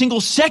think for a single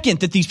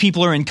second that these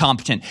people are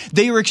incompetent.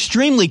 They are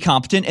extremely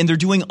competent, and they're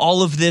doing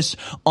all of this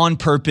on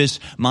purpose.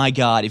 My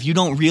God, if you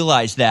don't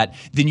realize that,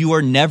 then you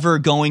are never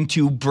going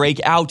to break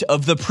out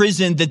of the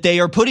prison that they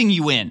are putting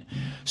you in.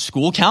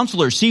 School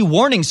counselors see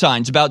warning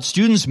signs about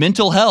students'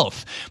 mental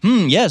health.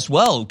 Yes,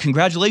 well,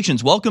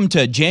 congratulations. Welcome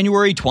to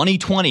January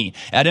 2020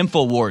 at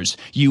InfoWars.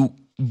 You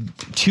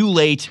too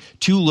late,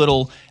 too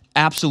little,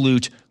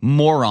 absolute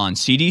moron.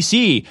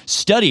 CDC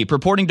study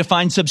purporting to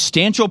find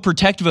substantial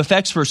protective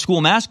effects for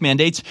school mask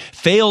mandates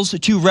fails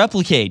to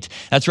replicate.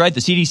 That's right.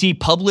 The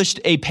CDC published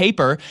a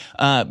paper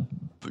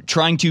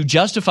trying to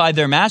justify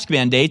their mask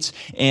mandates.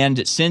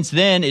 And since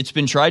then, it's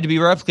been tried to be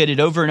replicated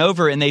over and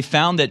over. And they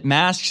found that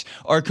masks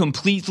are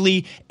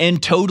completely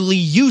and totally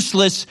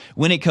useless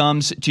when it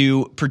comes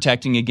to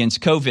protecting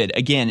against COVID.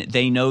 Again,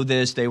 they know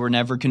this. They were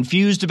never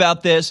confused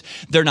about this.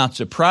 They're not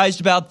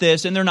surprised about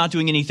this. And they're not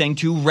doing anything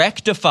to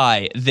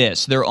rectify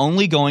this. They're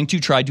only going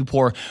to try to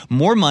pour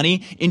more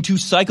money into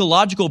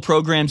psychological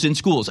programs in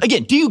schools.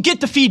 Again, do you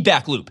get the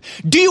feedback loop?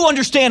 Do you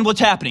understand what's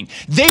happening?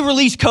 They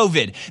release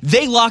COVID.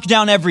 They lock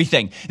down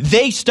everything.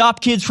 They stop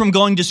kids from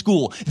going to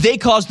school. They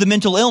cause the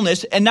mental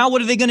illness. And now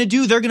what are they going to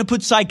do? They're going to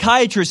put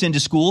psychiatrists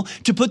into school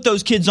to put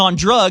those kids on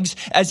drugs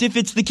as if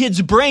it's the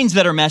kids' brains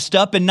that are messed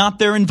up and not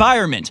their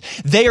environment.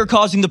 They are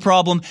causing the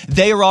problem.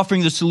 They are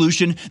offering the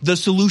solution. The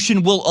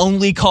solution will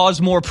only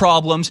cause more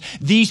problems.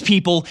 These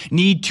people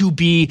need to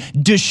be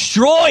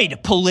destroyed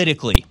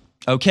politically.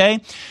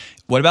 Okay?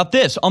 What about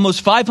this?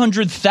 Almost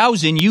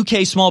 500,000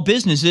 UK small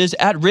businesses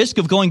at risk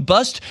of going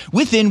bust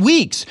within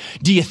weeks.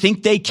 Do you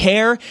think they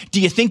care? Do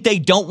you think they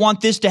don't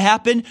want this to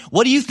happen?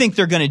 What do you think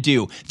they're going to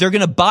do? They're going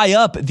to buy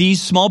up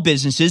these small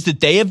businesses that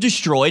they have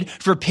destroyed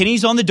for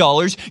pennies on the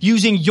dollars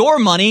using your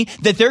money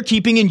that they're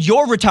keeping in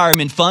your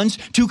retirement funds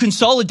to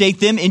consolidate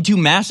them into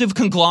massive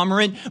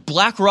conglomerate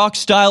BlackRock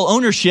style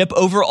ownership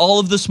over all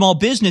of the small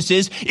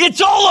businesses. It's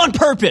all on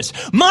purpose.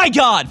 My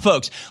God,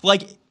 folks,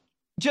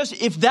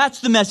 just if that's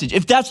the message,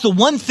 if that's the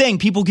one thing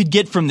people could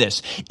get from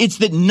this, it's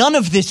that none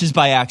of this is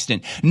by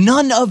accident.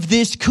 None of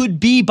this could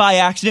be by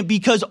accident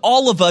because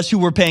all of us who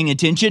were paying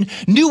attention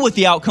knew what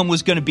the outcome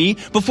was going to be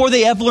before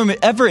they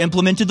ever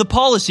implemented the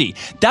policy.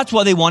 That's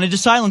why they wanted to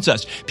silence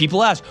us.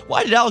 People ask,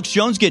 why did Alex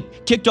Jones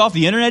get kicked off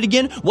the internet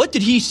again? What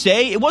did he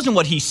say? It wasn't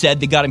what he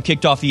said that got him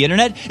kicked off the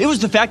internet. It was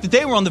the fact that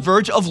they were on the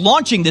verge of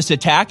launching this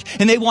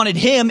attack and they wanted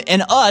him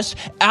and us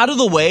out of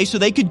the way so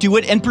they could do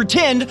it and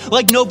pretend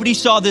like nobody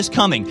saw this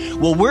coming.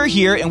 Well, we're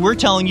here and we're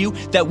telling you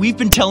that we've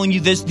been telling you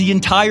this the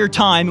entire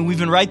time and we've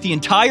been right the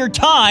entire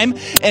time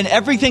and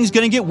everything's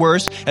going to get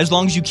worse as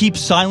long as you keep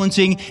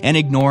silencing and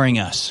ignoring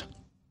us.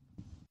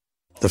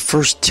 The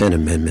first 10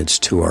 amendments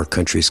to our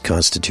country's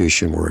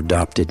Constitution were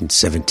adopted in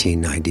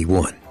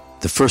 1791.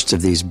 The first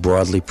of these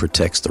broadly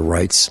protects the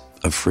rights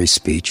of free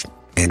speech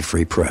and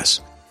free press.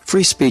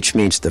 Free speech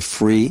means the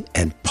free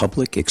and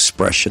public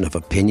expression of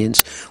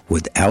opinions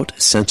without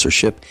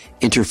censorship,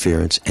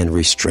 interference, and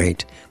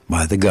restraint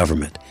by the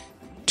government.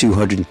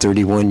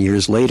 231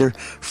 years later,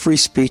 free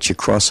speech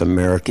across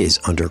America is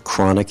under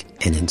chronic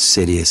and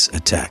insidious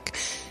attack.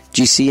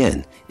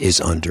 GCN is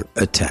under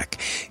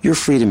attack. Your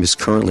freedom is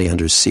currently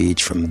under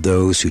siege from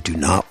those who do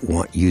not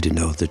want you to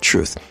know the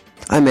truth.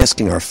 I'm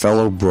asking our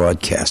fellow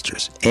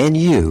broadcasters and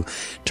you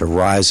to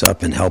rise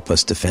up and help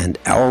us defend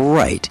our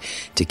right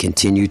to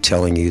continue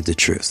telling you the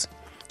truth.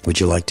 Would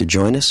you like to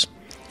join us?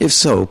 If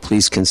so,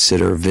 please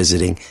consider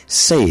visiting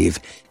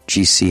SaveGCN.org.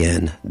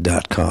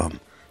 savegcn.com.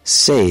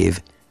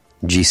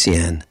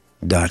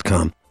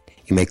 savegcn.com.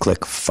 You may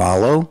click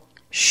follow,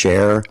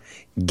 share,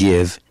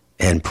 give,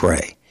 and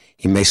pray.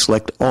 You may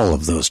select all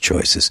of those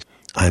choices.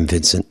 I'm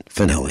Vincent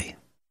Finelli.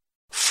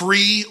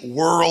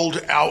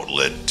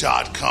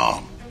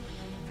 freeworldoutlet.com.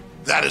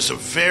 That is a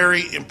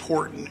very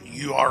important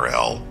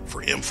URL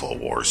for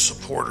InfoWars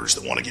supporters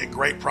that want to get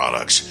great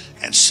products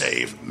and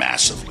save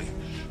massively.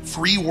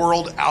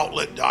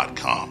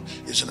 freeworldoutlet.com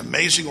is an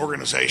amazing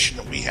organization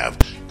that we have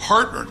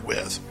partnered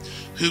with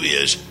who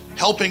is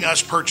helping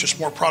us purchase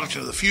more product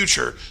into the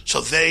future so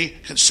they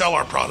can sell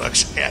our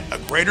products at a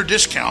greater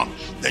discount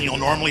than you'll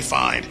normally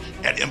find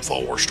at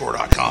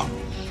InfoWarsStore.com.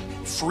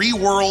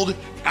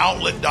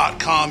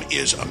 freeworldoutlet.com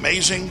is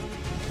amazing.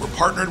 We're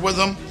partnered with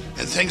them,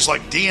 and things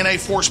like DNA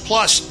Force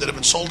Plus that have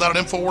been sold out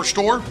at InfoWars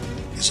Store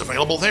is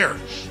available there.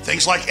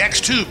 Things like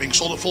X2 being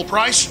sold at full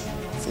price,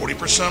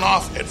 40%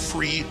 off at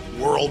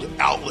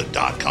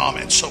freeworldoutlet.com,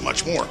 and so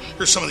much more.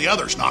 Here's some of the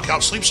others.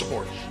 Knockout Sleep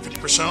Support,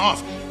 50%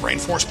 off. Brain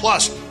Force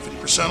Plus,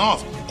 50%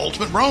 off.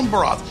 Ultimate Bone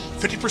Broth,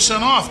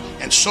 50% off.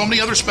 And so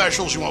many other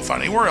specials you won't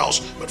find anywhere else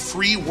but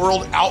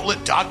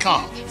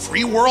freeworldoutlet.com.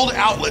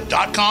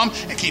 freeworldoutlet.com,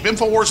 and keep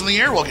InfoWars in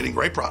the air while getting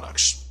great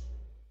products.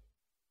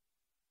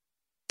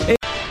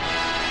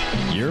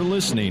 You're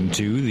listening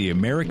to The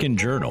American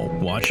Journal.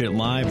 Watch it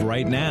live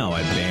right now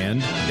at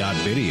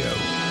band.video.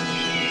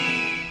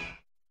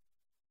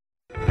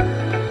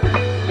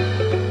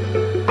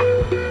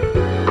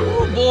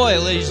 Oh boy,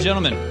 ladies and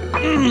gentlemen.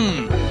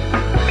 I'm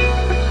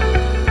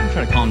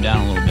trying to calm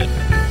down a little bit.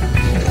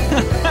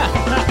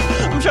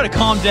 I'm trying to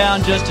calm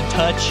down just a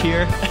touch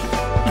here.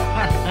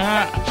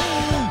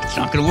 It's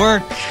not going to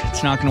work.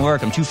 It's not going to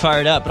work. I'm too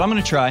fired up, but I'm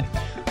going to try.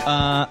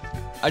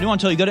 I do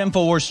want to tell you, go to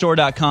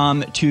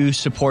InfoWarsStore.com to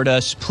support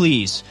us.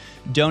 Please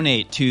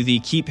donate to the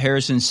Keep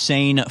Harrison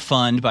Sane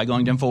Fund by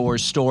going to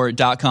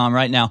InfoWarsStore.com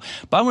right now.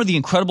 Buy one of the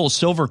incredible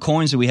silver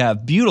coins that we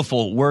have.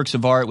 Beautiful works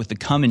of art with the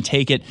Come and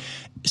Take It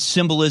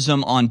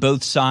symbolism on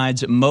both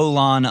sides.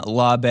 Molon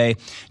Labe,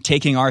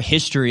 taking our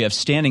history of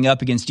standing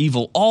up against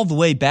evil all the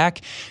way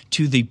back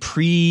to the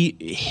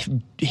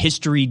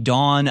pre-history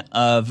dawn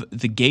of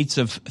the gates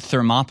of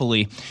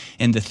Thermopylae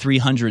and the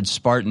 300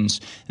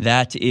 Spartans.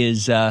 That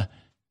is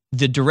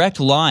the direct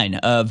line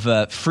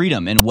of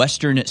freedom and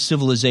Western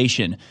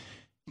civilization.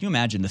 Can you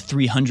imagine the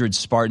 300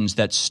 Spartans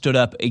that stood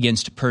up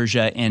against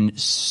Persia and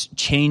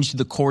changed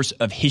the course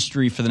of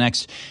history for the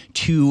next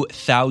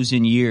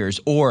 2,000 years?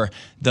 Or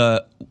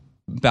the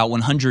about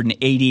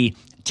 180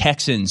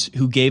 Texans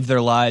who gave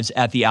their lives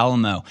at the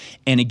Alamo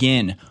and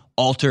again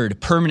altered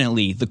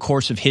permanently the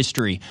course of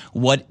history.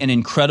 What an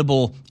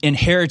incredible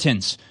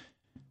inheritance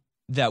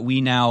that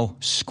we now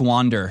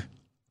squander.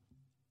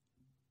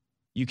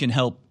 You can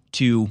help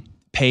to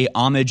pay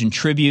homage and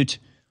tribute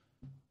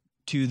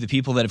to the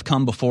people that have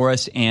come before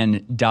us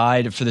and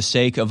died for the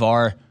sake of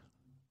our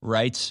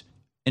rights.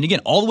 And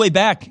again, all the way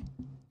back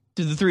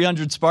to the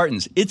 300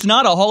 Spartans. It's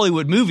not a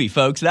Hollywood movie,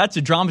 folks. That's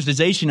a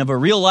dramatization of a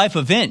real-life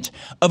event,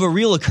 of a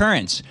real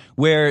occurrence,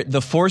 where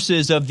the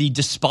forces of the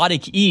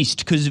despotic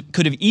East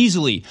could have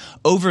easily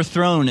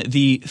overthrown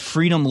the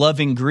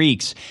freedom-loving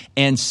Greeks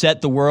and set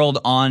the world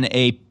on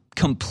a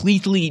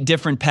completely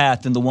different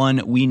path than the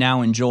one we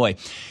now enjoy.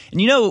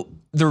 And you know,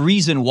 the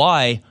reason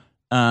why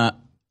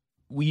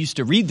we used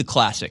to read the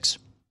classics,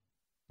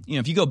 you know,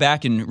 if you go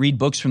back and read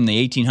books from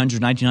the 1800s,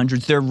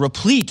 1900s, they're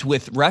replete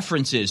with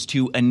references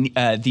to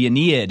the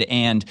Aeneid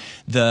and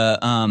the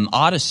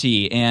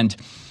Odyssey and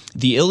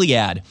the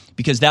Iliad,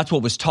 because that's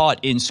what was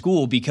taught in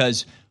school.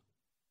 Because,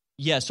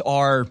 yes,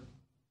 our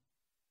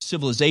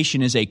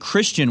civilization is a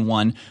Christian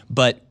one,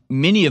 but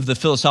many of the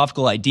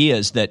philosophical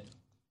ideas that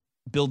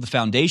build the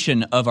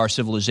foundation of our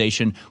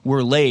civilization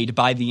were laid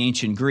by the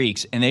ancient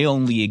Greeks, and they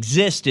only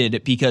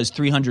existed because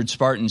 300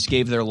 Spartans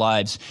gave their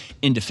lives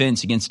in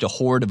defense against a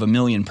horde of 1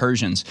 million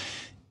Persians.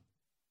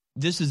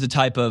 This is the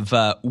type of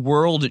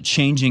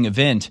world-changing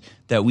event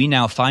that we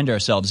now find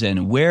ourselves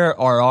in. Where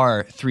are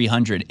our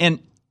 300? And,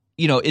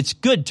 you know, it's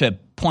good to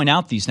point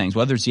out these things,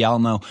 whether it's the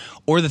Alamo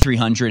or the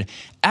 300,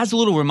 as a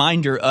little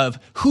reminder of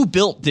who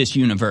built this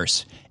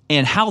universe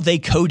and how they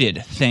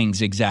coded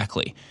things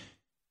exactly.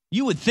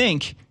 You would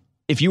think,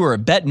 if you were a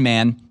betting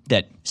man,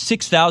 that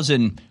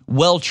 6,000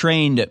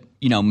 well-trained,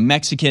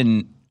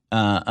 Mexican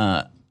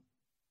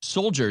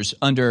soldiers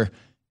under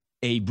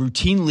a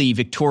routinely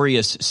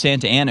victorious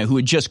Santa Anna, who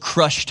had just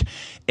crushed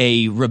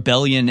a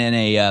rebellion and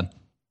a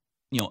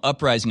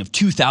uprising of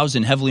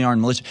 2,000 heavily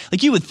armed militia,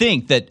 like you would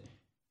think that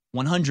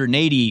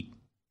 180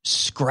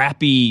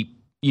 scrappy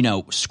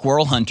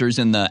squirrel hunters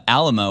in the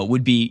Alamo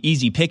would be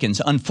easy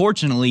pickings.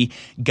 Unfortunately,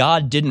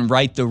 God didn't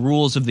write the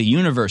rules of the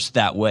universe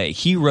that way.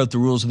 He wrote the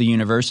rules of the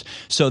universe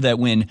so that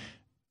when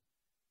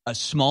a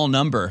small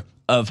number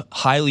of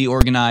highly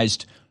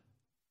organized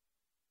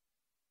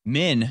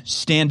men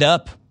stand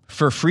up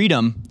for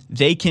freedom,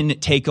 they can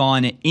take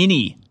on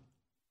any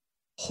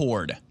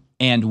horde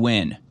and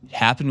win. It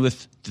happened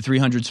with the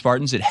 300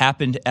 Spartans. It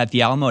happened at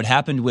the Alamo. It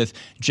happened with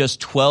just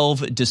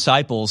 12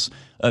 disciples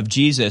of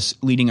Jesus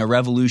leading a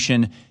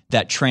revolution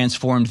that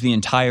transformed the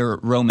entire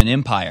Roman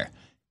Empire.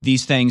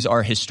 These things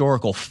are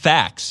historical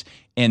facts,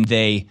 and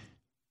they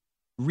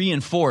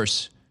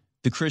reinforce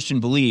the Christian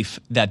belief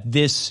that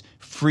this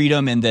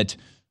freedom and that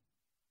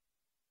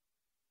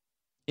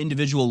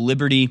individual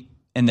liberty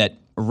and that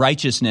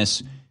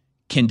righteousness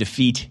can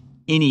defeat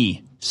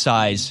any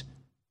size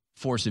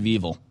force of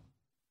evil.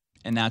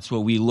 And that's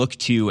what we look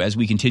to as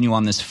we continue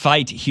on this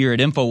fight here at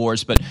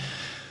InfoWars. But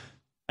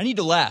I need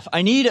to laugh.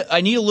 I need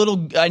a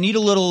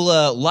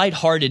little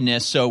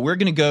lightheartedness. So we're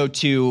going to go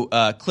to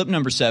clip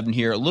number 7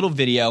 here, a little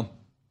video,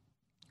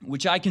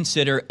 which I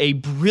consider a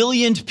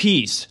brilliant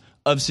piece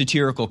of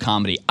satirical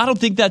comedy. I don't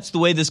think that's the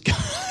way this guy.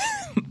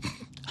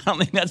 I don't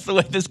think that's the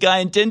way this guy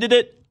intended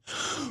it.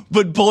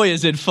 But boy,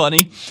 is it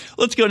funny.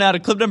 Let's go now to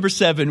clip number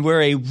 7,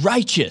 where a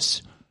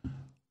righteous,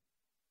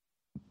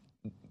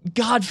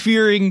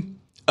 God-fearing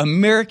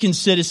American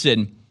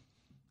citizen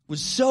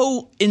was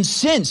so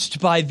incensed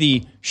by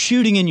the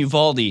shooting in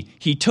Uvalde,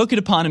 he took it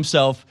upon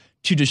himself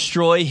to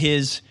destroy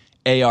his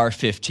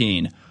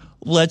AR-15.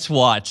 Let's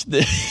watch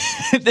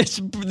this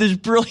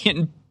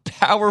brilliant,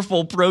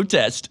 powerful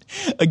protest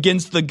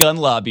against the gun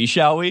lobby,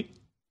 shall we?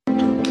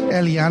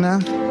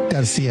 Eliana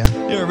Garcia.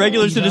 You're a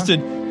regular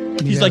citizen.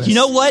 He's like, you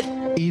know what?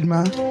 You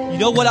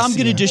know what? I'm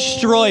going to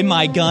destroy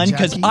my gun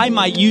because I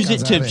might use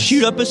it to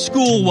shoot up a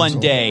school one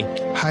day.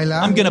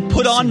 I'm going to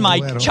put on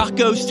my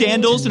Chaco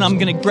sandals and I'm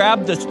going to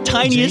grab the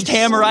tiniest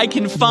hammer I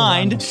can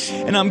find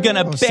and I'm going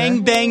to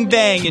bang, bang,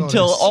 bang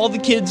until all the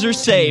kids are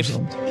safe.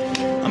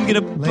 I'm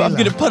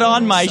gonna put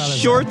on my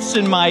shorts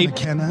and my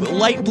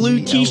light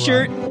blue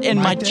T-shirt and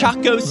my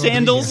Chaco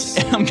sandals,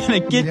 and I'm gonna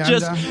get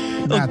just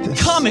a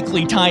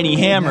comically tiny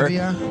hammer.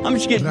 I'm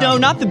just gonna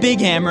not the big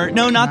hammer,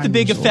 not the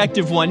big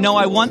effective one. No,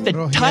 I want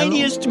the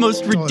tiniest,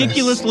 most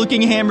ridiculous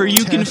looking hammer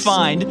you can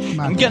find.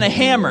 I'm gonna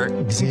hammer.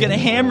 I'm gonna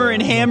hammer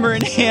and hammer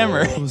and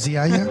hammer.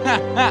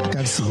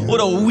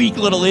 What a weak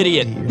little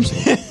idiot!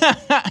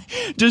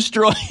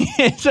 Destroying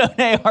his own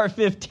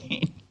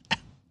AR-15.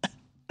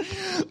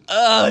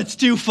 It's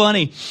too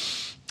funny.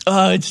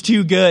 It's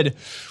too good.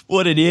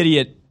 What an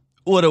idiot.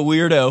 What a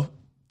weirdo.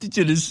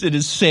 In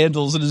his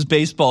sandals and his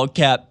baseball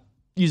cap,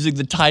 using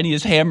the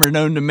tiniest hammer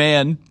known to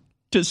man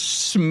to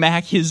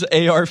smack his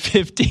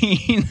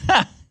AR-15.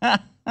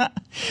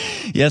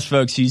 Yes,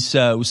 folks, he's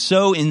was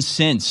so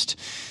incensed.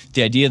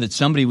 The idea that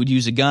somebody would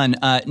use a gun.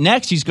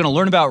 Next, he's going to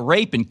learn about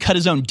rape and cut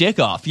his own dick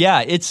off.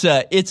 Yeah, it's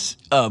a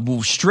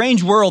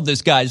strange world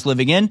this guy's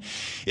living in.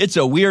 It's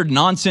a weird,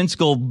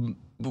 nonsensical,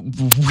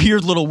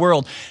 weird little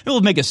world.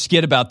 We'll make a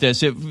skit about this.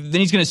 Then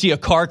he's going to see a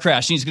car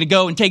crash, and he's going to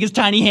go and take his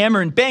tiny hammer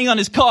and bang on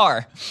his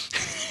car.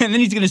 And then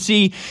he's going to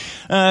see,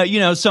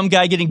 some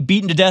guy getting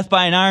beaten to death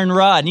by an iron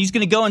rod, and he's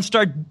going to go and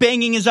start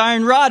banging his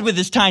iron rod with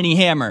his tiny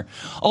hammer.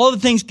 All the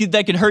things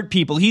that can hurt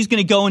people, he's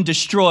going to go and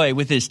destroy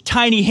with his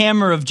tiny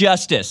hammer of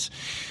justice.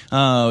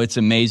 Oh, it's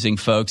amazing,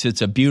 folks.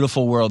 It's a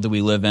beautiful world that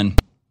we live in.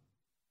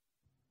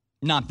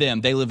 Not them.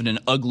 They live in an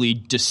ugly,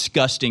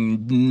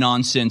 disgusting,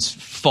 nonsense,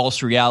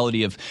 false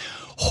reality of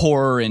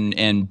horror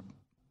and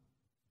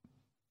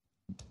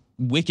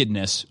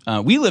wickedness.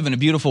 We live in a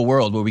beautiful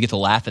world where we get to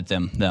laugh at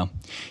them, though.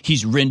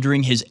 He's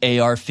rendering his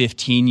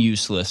AR-15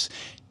 useless.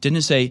 Didn't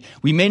it say,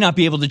 we may not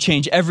be able to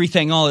change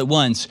everything all at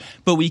once,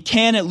 but we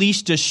can at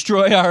least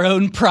destroy our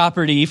own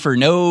property for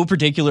no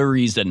particular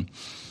reason.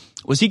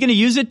 Was he going to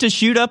use it to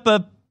shoot up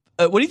what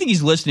do you think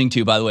he's listening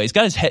to, by the way? He's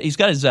got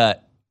his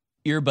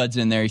earbuds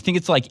in there. You think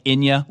it's like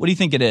Enya? What do you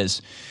think it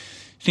is?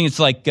 You think it's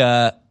like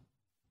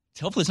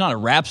hopefully it's not a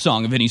rap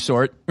song of any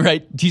sort,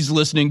 right? He's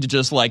listening to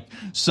just like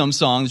some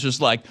songs, just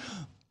like,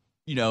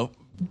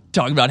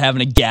 talking about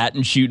having a gat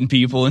and shooting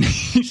people, and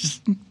he's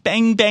just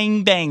bang,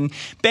 bang, bang,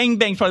 bang,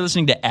 bang. He's probably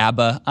listening to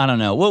ABBA. I don't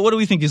know. What do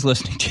we think he's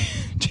listening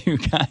to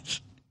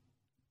guys?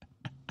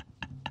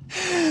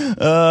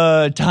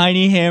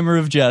 Tiny hammer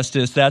of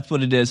justice. That's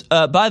what it is.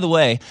 By the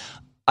way,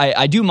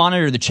 I do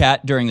monitor the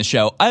chat during the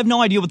show. I have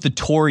no idea what the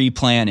Tory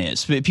plan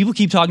is. People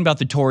keep talking about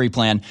the Tory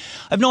plan.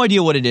 I have no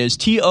idea what it is.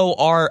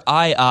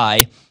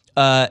 Torii.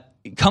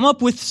 Come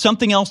up with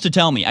something else to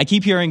tell me. I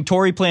keep hearing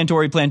Tory plan,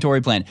 Tory plan,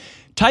 Tory plan.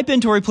 Type in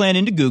Tory plan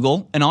into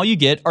Google, and all you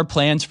get are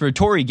plans for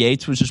Tory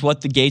gates, which is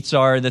what the gates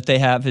are that they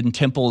have in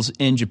temples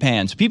in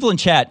Japan. So people in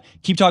chat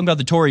keep talking about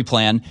the Tory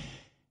plan,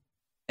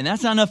 and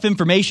that's not enough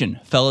information,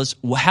 fellas.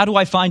 How do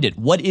I find it?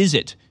 What is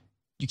it?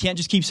 You can't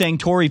just keep saying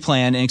Tory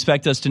plan and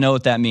expect us to know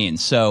what that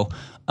means. So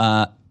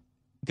go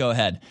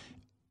ahead.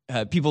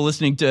 People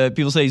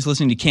say he's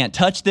listening to Can't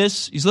Touch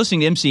This. He's listening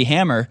to MC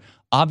Hammer,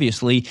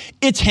 obviously.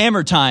 It's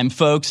hammer time,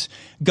 folks.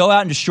 Go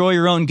out and destroy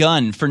your own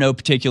gun for no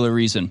particular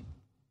reason.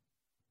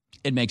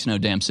 It makes no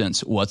damn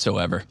sense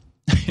whatsoever.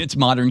 It's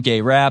modern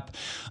gay rap.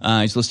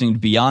 He's listening to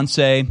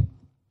Beyonce.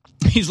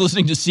 He's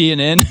listening to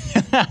CNN.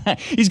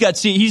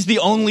 He's the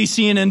only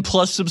CNN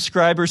Plus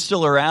subscriber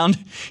still around.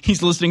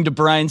 He's listening to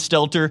Brian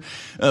Stelter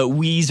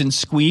wheeze and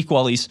squeak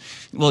while he's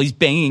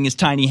banging his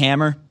tiny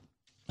hammer.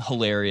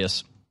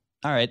 Hilarious.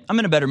 All right, I'm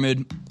in a better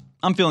mood.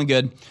 I'm feeling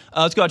good.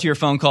 Let's go out to your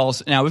phone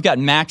calls. Now, we've got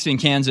Max in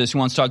Kansas who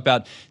wants to talk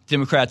about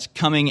Democrats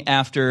coming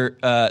after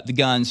the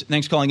guns.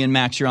 Thanks for calling in,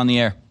 Max. You're on the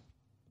air.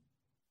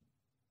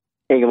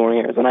 Hey, good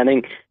morning, Harrison. I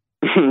think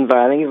he's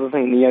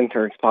listening to the Young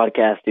Turks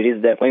podcast, dude.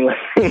 He's definitely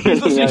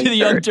listening to the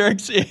Young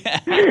Turks.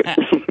 Yeah.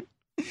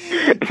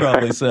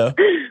 Probably so.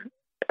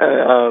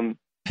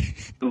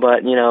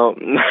 But,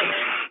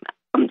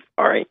 I'm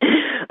sorry.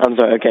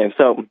 Okay,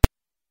 so,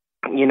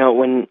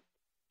 when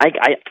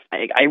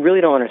I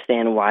really don't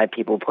understand why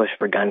people push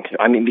for gun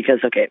control. I mean, because,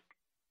 okay,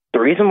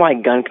 the reason why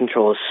gun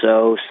control is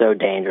so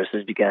dangerous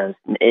is because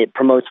it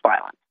promotes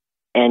violence.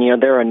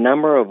 And, there are a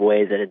number of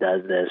ways that it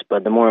does this,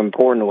 but the more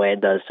important way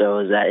it does so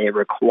is that it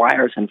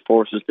requires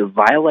enforcers to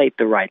violate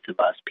the rights of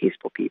us,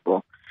 peaceful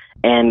people.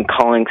 And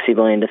calling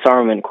civilian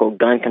disarmament, quote,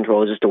 gun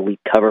control is just a weak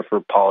cover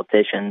for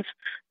politicians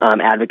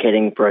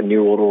advocating for a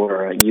new world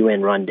order, a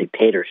UN-run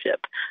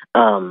dictatorship.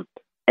 I'm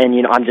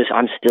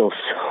still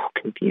so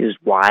confused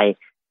why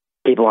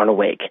people aren't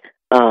awake.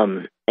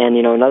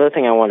 Another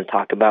thing I want to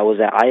talk about was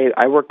that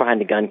I work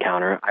behind a gun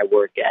counter. I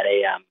work at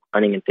a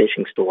hunting and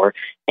fishing store,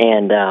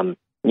 and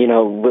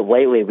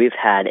lately we've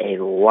had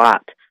a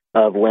lot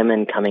of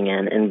women coming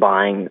in and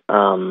buying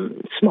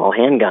small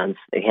handguns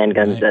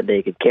that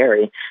they could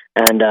carry,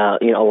 and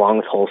along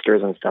with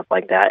holsters and stuff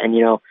like that. And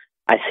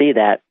I see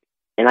that,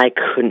 and I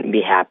couldn't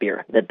be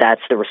happier that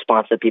that's the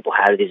response that people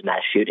have to these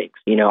mass shootings.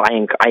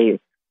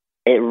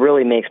 It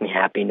really makes me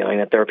happy knowing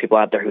that there are people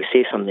out there who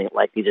see something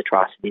like these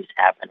atrocities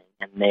happening,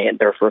 and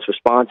their first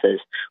response is,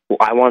 well,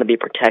 I want to be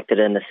protected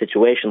in a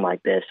situation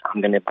like this.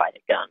 I'm going to buy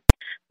a gun.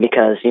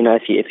 Because,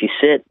 if you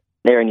sit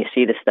there and you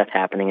see this stuff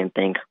happening and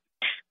think,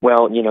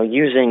 well,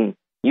 using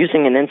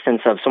an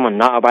instance of someone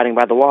not abiding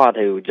by the law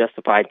to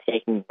justify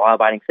taking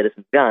law-abiding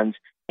citizens' guns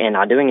and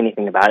not doing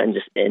anything about it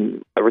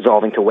and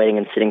resolving to waiting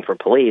and sitting for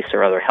police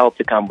or other help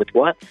to come with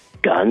what?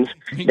 Guns,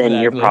 exactly.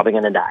 Then you're probably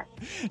going to die.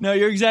 No,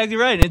 you're exactly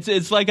right.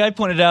 It's like I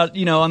pointed out,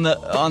 on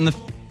the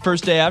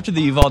first day after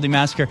the Uvalde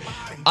massacre,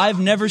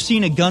 I've never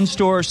seen a gun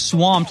store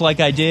swamped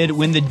like I did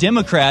when the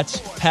Democrats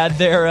had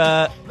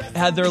their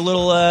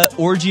little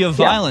orgy of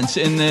violence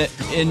in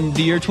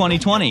the year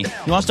 2020. You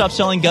want to stop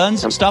selling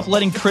guns? Stop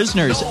letting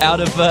prisoners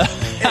out of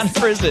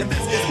prison.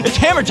 It's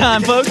hammer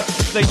time, folks.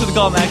 Thanks for the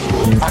call, Mac.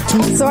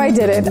 So I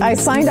did it. I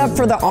signed up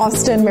for the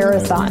Austin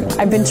Marathon.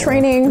 I've been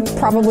training,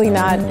 probably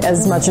not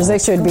as much as I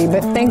should be,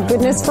 but thank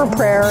goodness for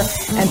prayer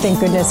and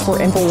thank goodness for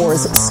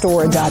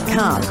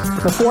InfoWarsStore.com.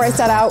 Before I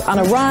set out on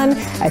a run,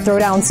 I throw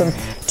down some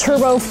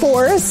Turbo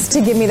Force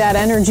to give me that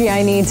energy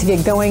I need to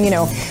get going.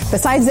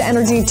 Besides the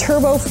energy,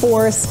 Turbo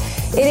Force,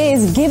 it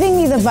is giving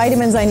me the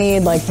vitamins I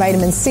need, like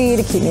vitamin C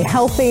to keep me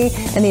healthy,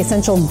 and the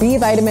essential B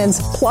vitamins,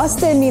 plus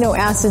the amino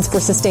acids for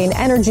sustained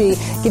energy,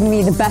 giving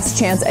me the best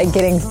chance at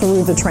getting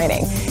through the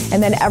training.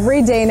 And then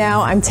every day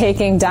now, I'm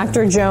taking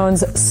Dr.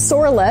 Jones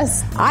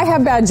Soreless. I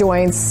have bad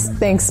joints,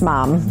 thanks,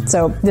 Mom.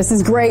 So this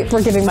is great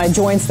for giving my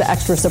joints the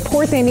extra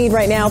support they need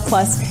right now,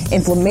 plus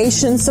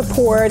inflammation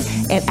support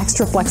and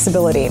extra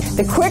flexibility.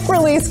 The quick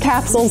release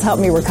capsules help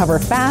me recover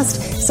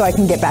fast so I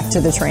can get back to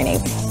the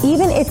training.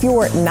 Even if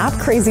you're not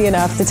crazy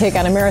enough to take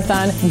on a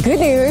marathon, good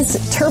news,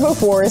 Turbo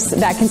Force,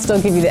 that can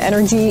still give you the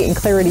energy and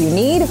clarity you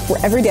need for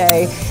every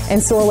day,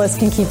 and Soreless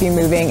can keep you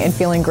moving and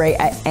feeling great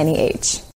at any age.